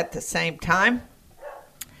it at the same time.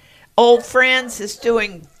 Old Friends is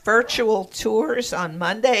doing virtual tours on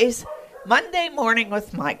Mondays. Monday Morning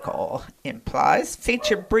with Michael implies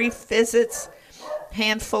feature brief visits,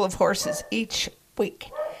 handful of horses each week.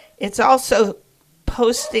 It's also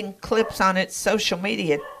posting clips on its social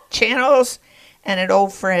media channels and at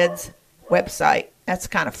Old Fred's website. That's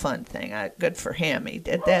kind of fun thing. Good for him. He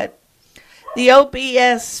did that. The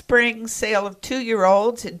OBS spring sale of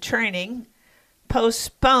 2-year-olds in training,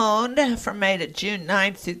 postponed from May to June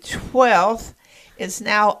 9th through 12th, is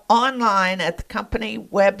now online at the company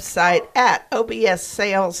website at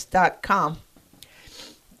obssales.com.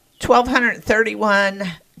 1,231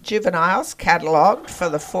 juveniles cataloged for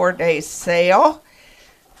the 4-day sale.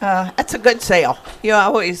 That's a good sale. You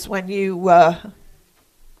always, when you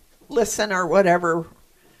listen or whatever,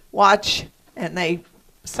 watch, and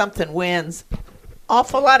something wins,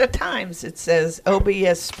 awful lot of times it says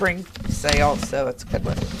OBS spring sale, so it's a good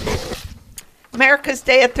one. America's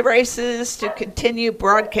Day at the Races to continue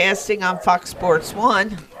broadcasting on Fox Sports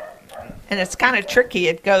 1. And it's kind of tricky.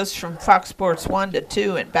 It goes from Fox Sports 1 to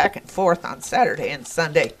 2 and back and forth on Saturday and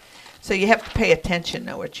Sunday. So you have to pay attention,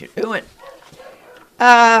 know what you're doing.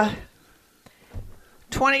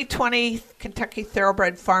 2020 Kentucky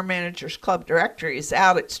Thoroughbred Farm Managers Club directory is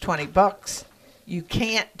out. It's $20. You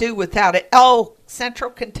can't do without it. Oh,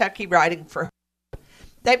 Central Kentucky Riding for Hope.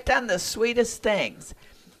 They've done the sweetest things.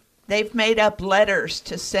 They've made up letters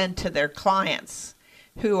to send to their clients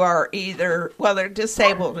who are they're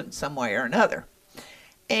disabled in some way or another.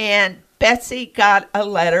 And Betsy got a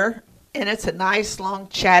letter, and it's a nice, long,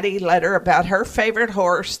 chatty letter about her favorite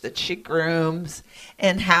horse that she grooms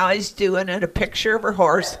and how he's doing, and a picture of her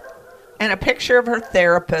horse and a picture of her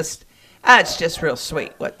therapist. It's just real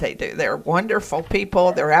sweet what they do. They're wonderful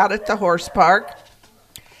people. They're out at the horse park.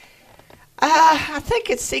 I think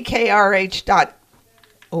it's ckrh.org,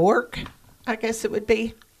 I guess it would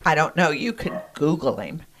be. I don't know. You can Google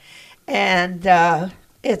him. And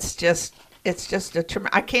it's just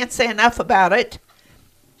I can't say enough about it.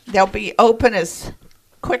 They'll be open as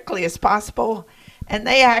quickly as possible. And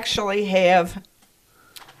they actually have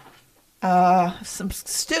some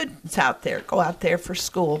students out there, go out there for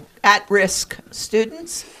school, at-risk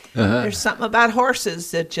students. There's something about horses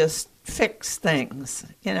that just fix things.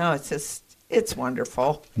 You know, it's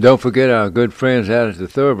wonderful. Don't forget our good friends out at the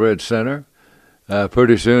Thoroughbred Center.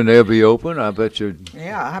 Pretty soon they'll be open. I bet you.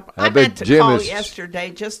 Yeah, I meant to Jim call is yesterday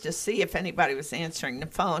just to see if anybody was answering the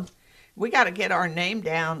phone. We got to get our name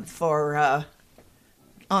down for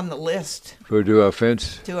on the list. For do our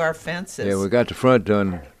fence. Do our fences. Yeah, we got the front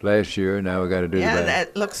done last year. Now we got to do the back. Yeah,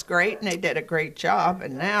 that looks great, and they did a great job.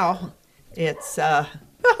 And now it's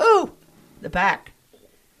woohoo, the back.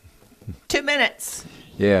 2 minutes.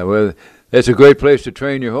 Yeah, well, it's a great place to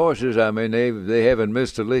train your horses. I mean, they haven't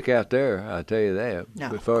missed a lick out there. I tell you that.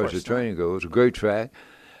 No, as far as the training goes, a great track.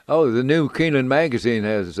 Oh, the new Keeneland magazine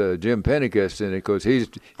has Jim Pendergast in it because he's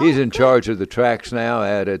in charge of the tracks now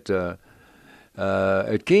at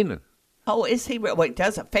Keeneland. Oh, is he? Well, he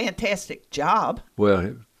does a fantastic job.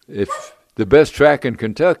 Well, if the best track in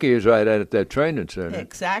Kentucky is right at that training center.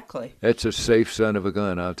 Exactly. That's a safe son of a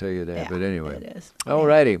gun, I'll tell you that. Yeah, but anyway. it is. All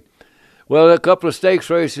righty. Well, a couple of stakes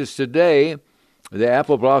races today. The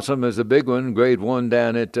Apple Blossom is a big one, grade 1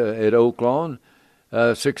 down at Oak Lawn,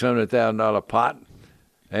 $600,000 pot.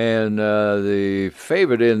 And the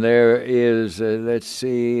favorite in there is, let's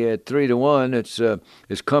see, at 3-1,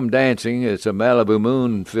 it's Come Dancing. It's a Malibu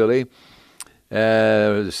Moon filly.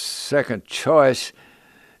 The second choice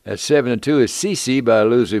at 7-2 is CC by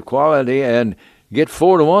Elusive Quality. And get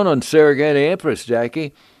 4-1 on Saragani Empress,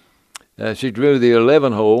 Jackie. She drew the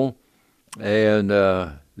 11 hole, and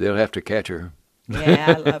they'll have to catch her.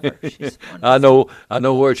 Yeah, I love her. She's wonderful. I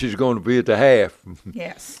know where she's going to be at the half.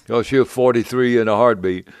 Yes. Oh, she'll 43 in a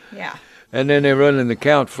heartbeat. Yeah. And then they're running the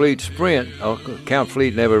Count Fleet Sprint. Oh, Count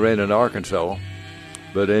Fleet never ran in Arkansas,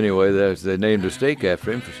 but anyway, they named a stake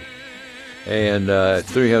after him. And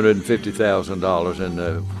 $350,000,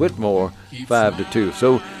 and Whitmore 5-2.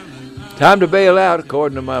 So time to bail out,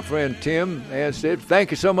 according to my friend Tim Anstead.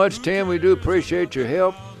 Thank you so much, Tim. We do appreciate your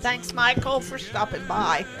help. Thanks, Michael, for stopping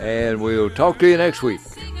by. And we'll talk to you next week.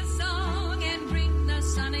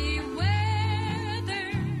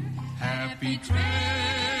 Happy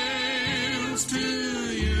trails to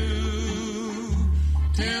you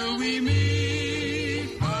till we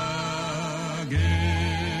meet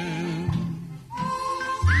again.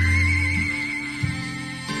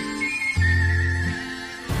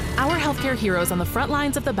 Our healthcare heroes on the front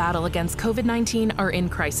lines of the battle against COVID-19 are in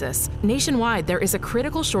crisis. Nationwide, there is a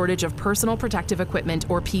critical shortage of personal protective equipment,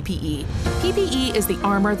 or PPE. PPE is the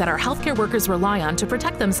armor that our healthcare workers rely on to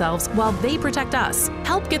protect themselves while they protect us.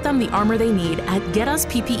 Help get them the armor they need at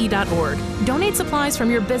getusppe.org. Donate supplies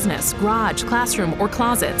from your business, garage, classroom, or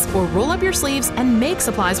closets, or roll up your sleeves and make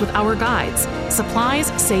supplies with our guides.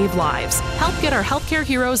 Supplies save lives. Help get our healthcare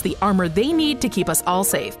heroes the armor they need to keep us all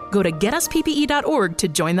safe. Go to getusppe.org to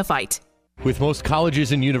join the fight. With most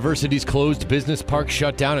colleges and universities closed, business parks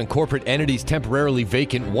shut down, and corporate entities temporarily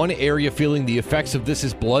vacant, one area feeling the effects of this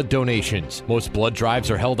is blood donations. Most blood drives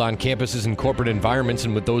are held on campuses and corporate environments,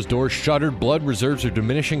 and with those doors shuttered, blood reserves are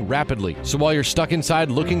diminishing rapidly. So while you're stuck inside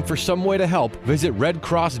looking for some way to help, visit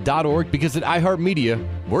redcross.org, because at iHeartMedia,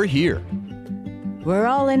 we're here. We're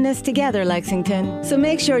all in this together, Lexington. So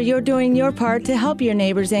make sure you're doing your part to help your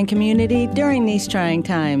neighbors and community during these trying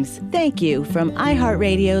times. Thank you from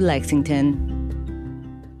iHeartRadio Lexington.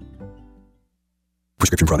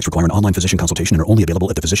 Prescription products require an online physician consultation and are only available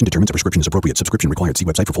if the physician determines a prescription is appropriate. Subscription required. See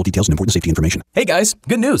website for full details and important safety information. Hey guys,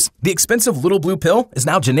 good news. The expensive Little Blue pill is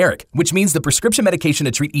now generic, which means the prescription medication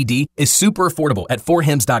to treat ED is super affordable at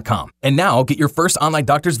 4hims.com. And now get your first online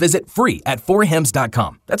doctor's visit free at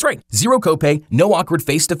 4hims.com. That's right. Zero copay, no awkward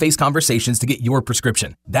face-to-face conversations to get your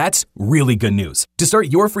prescription. That's really good news. To start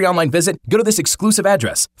your free online visit, go to this exclusive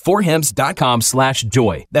address,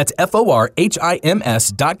 4hims.com/joy. That's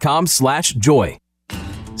FORHIMS.com/joy.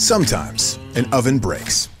 Sometimes an oven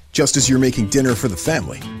breaks, just as you're making dinner for the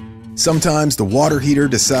family. Sometimes the water heater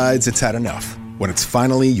decides it's had enough when it's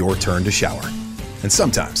finally your turn to shower. And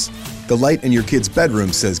sometimes the light in your kid's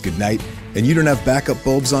bedroom says goodnight and you don't have backup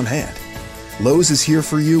bulbs on hand. Lowe's is here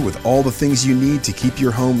for you with all the things you need to keep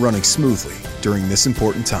your home running smoothly during this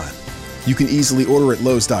important time. You can easily order at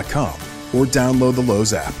Lowe's.com or download the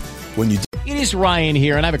Lowe's app. It is Ryan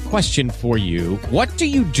here, and I have a question for you. What do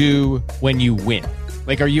you do when you win?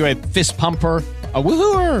 Like, are you a fist pumper, a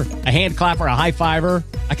woohooer, a hand clapper, a high fiver?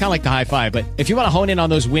 I kind of like the high five, but if you want to hone in on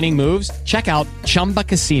those winning moves, check out Chumba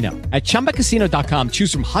Casino. At ChumbaCasino.com,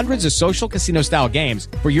 choose from hundreds of social casino-style games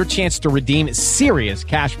for your chance to redeem serious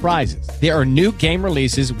cash prizes. There are new game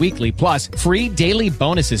releases weekly, plus free daily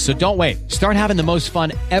bonuses, so don't wait. Start having the most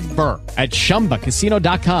fun ever at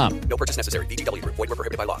ChumbaCasino.com. No purchase necessary. VGW Group. Void where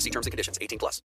prohibited by law. See terms and conditions. 18+.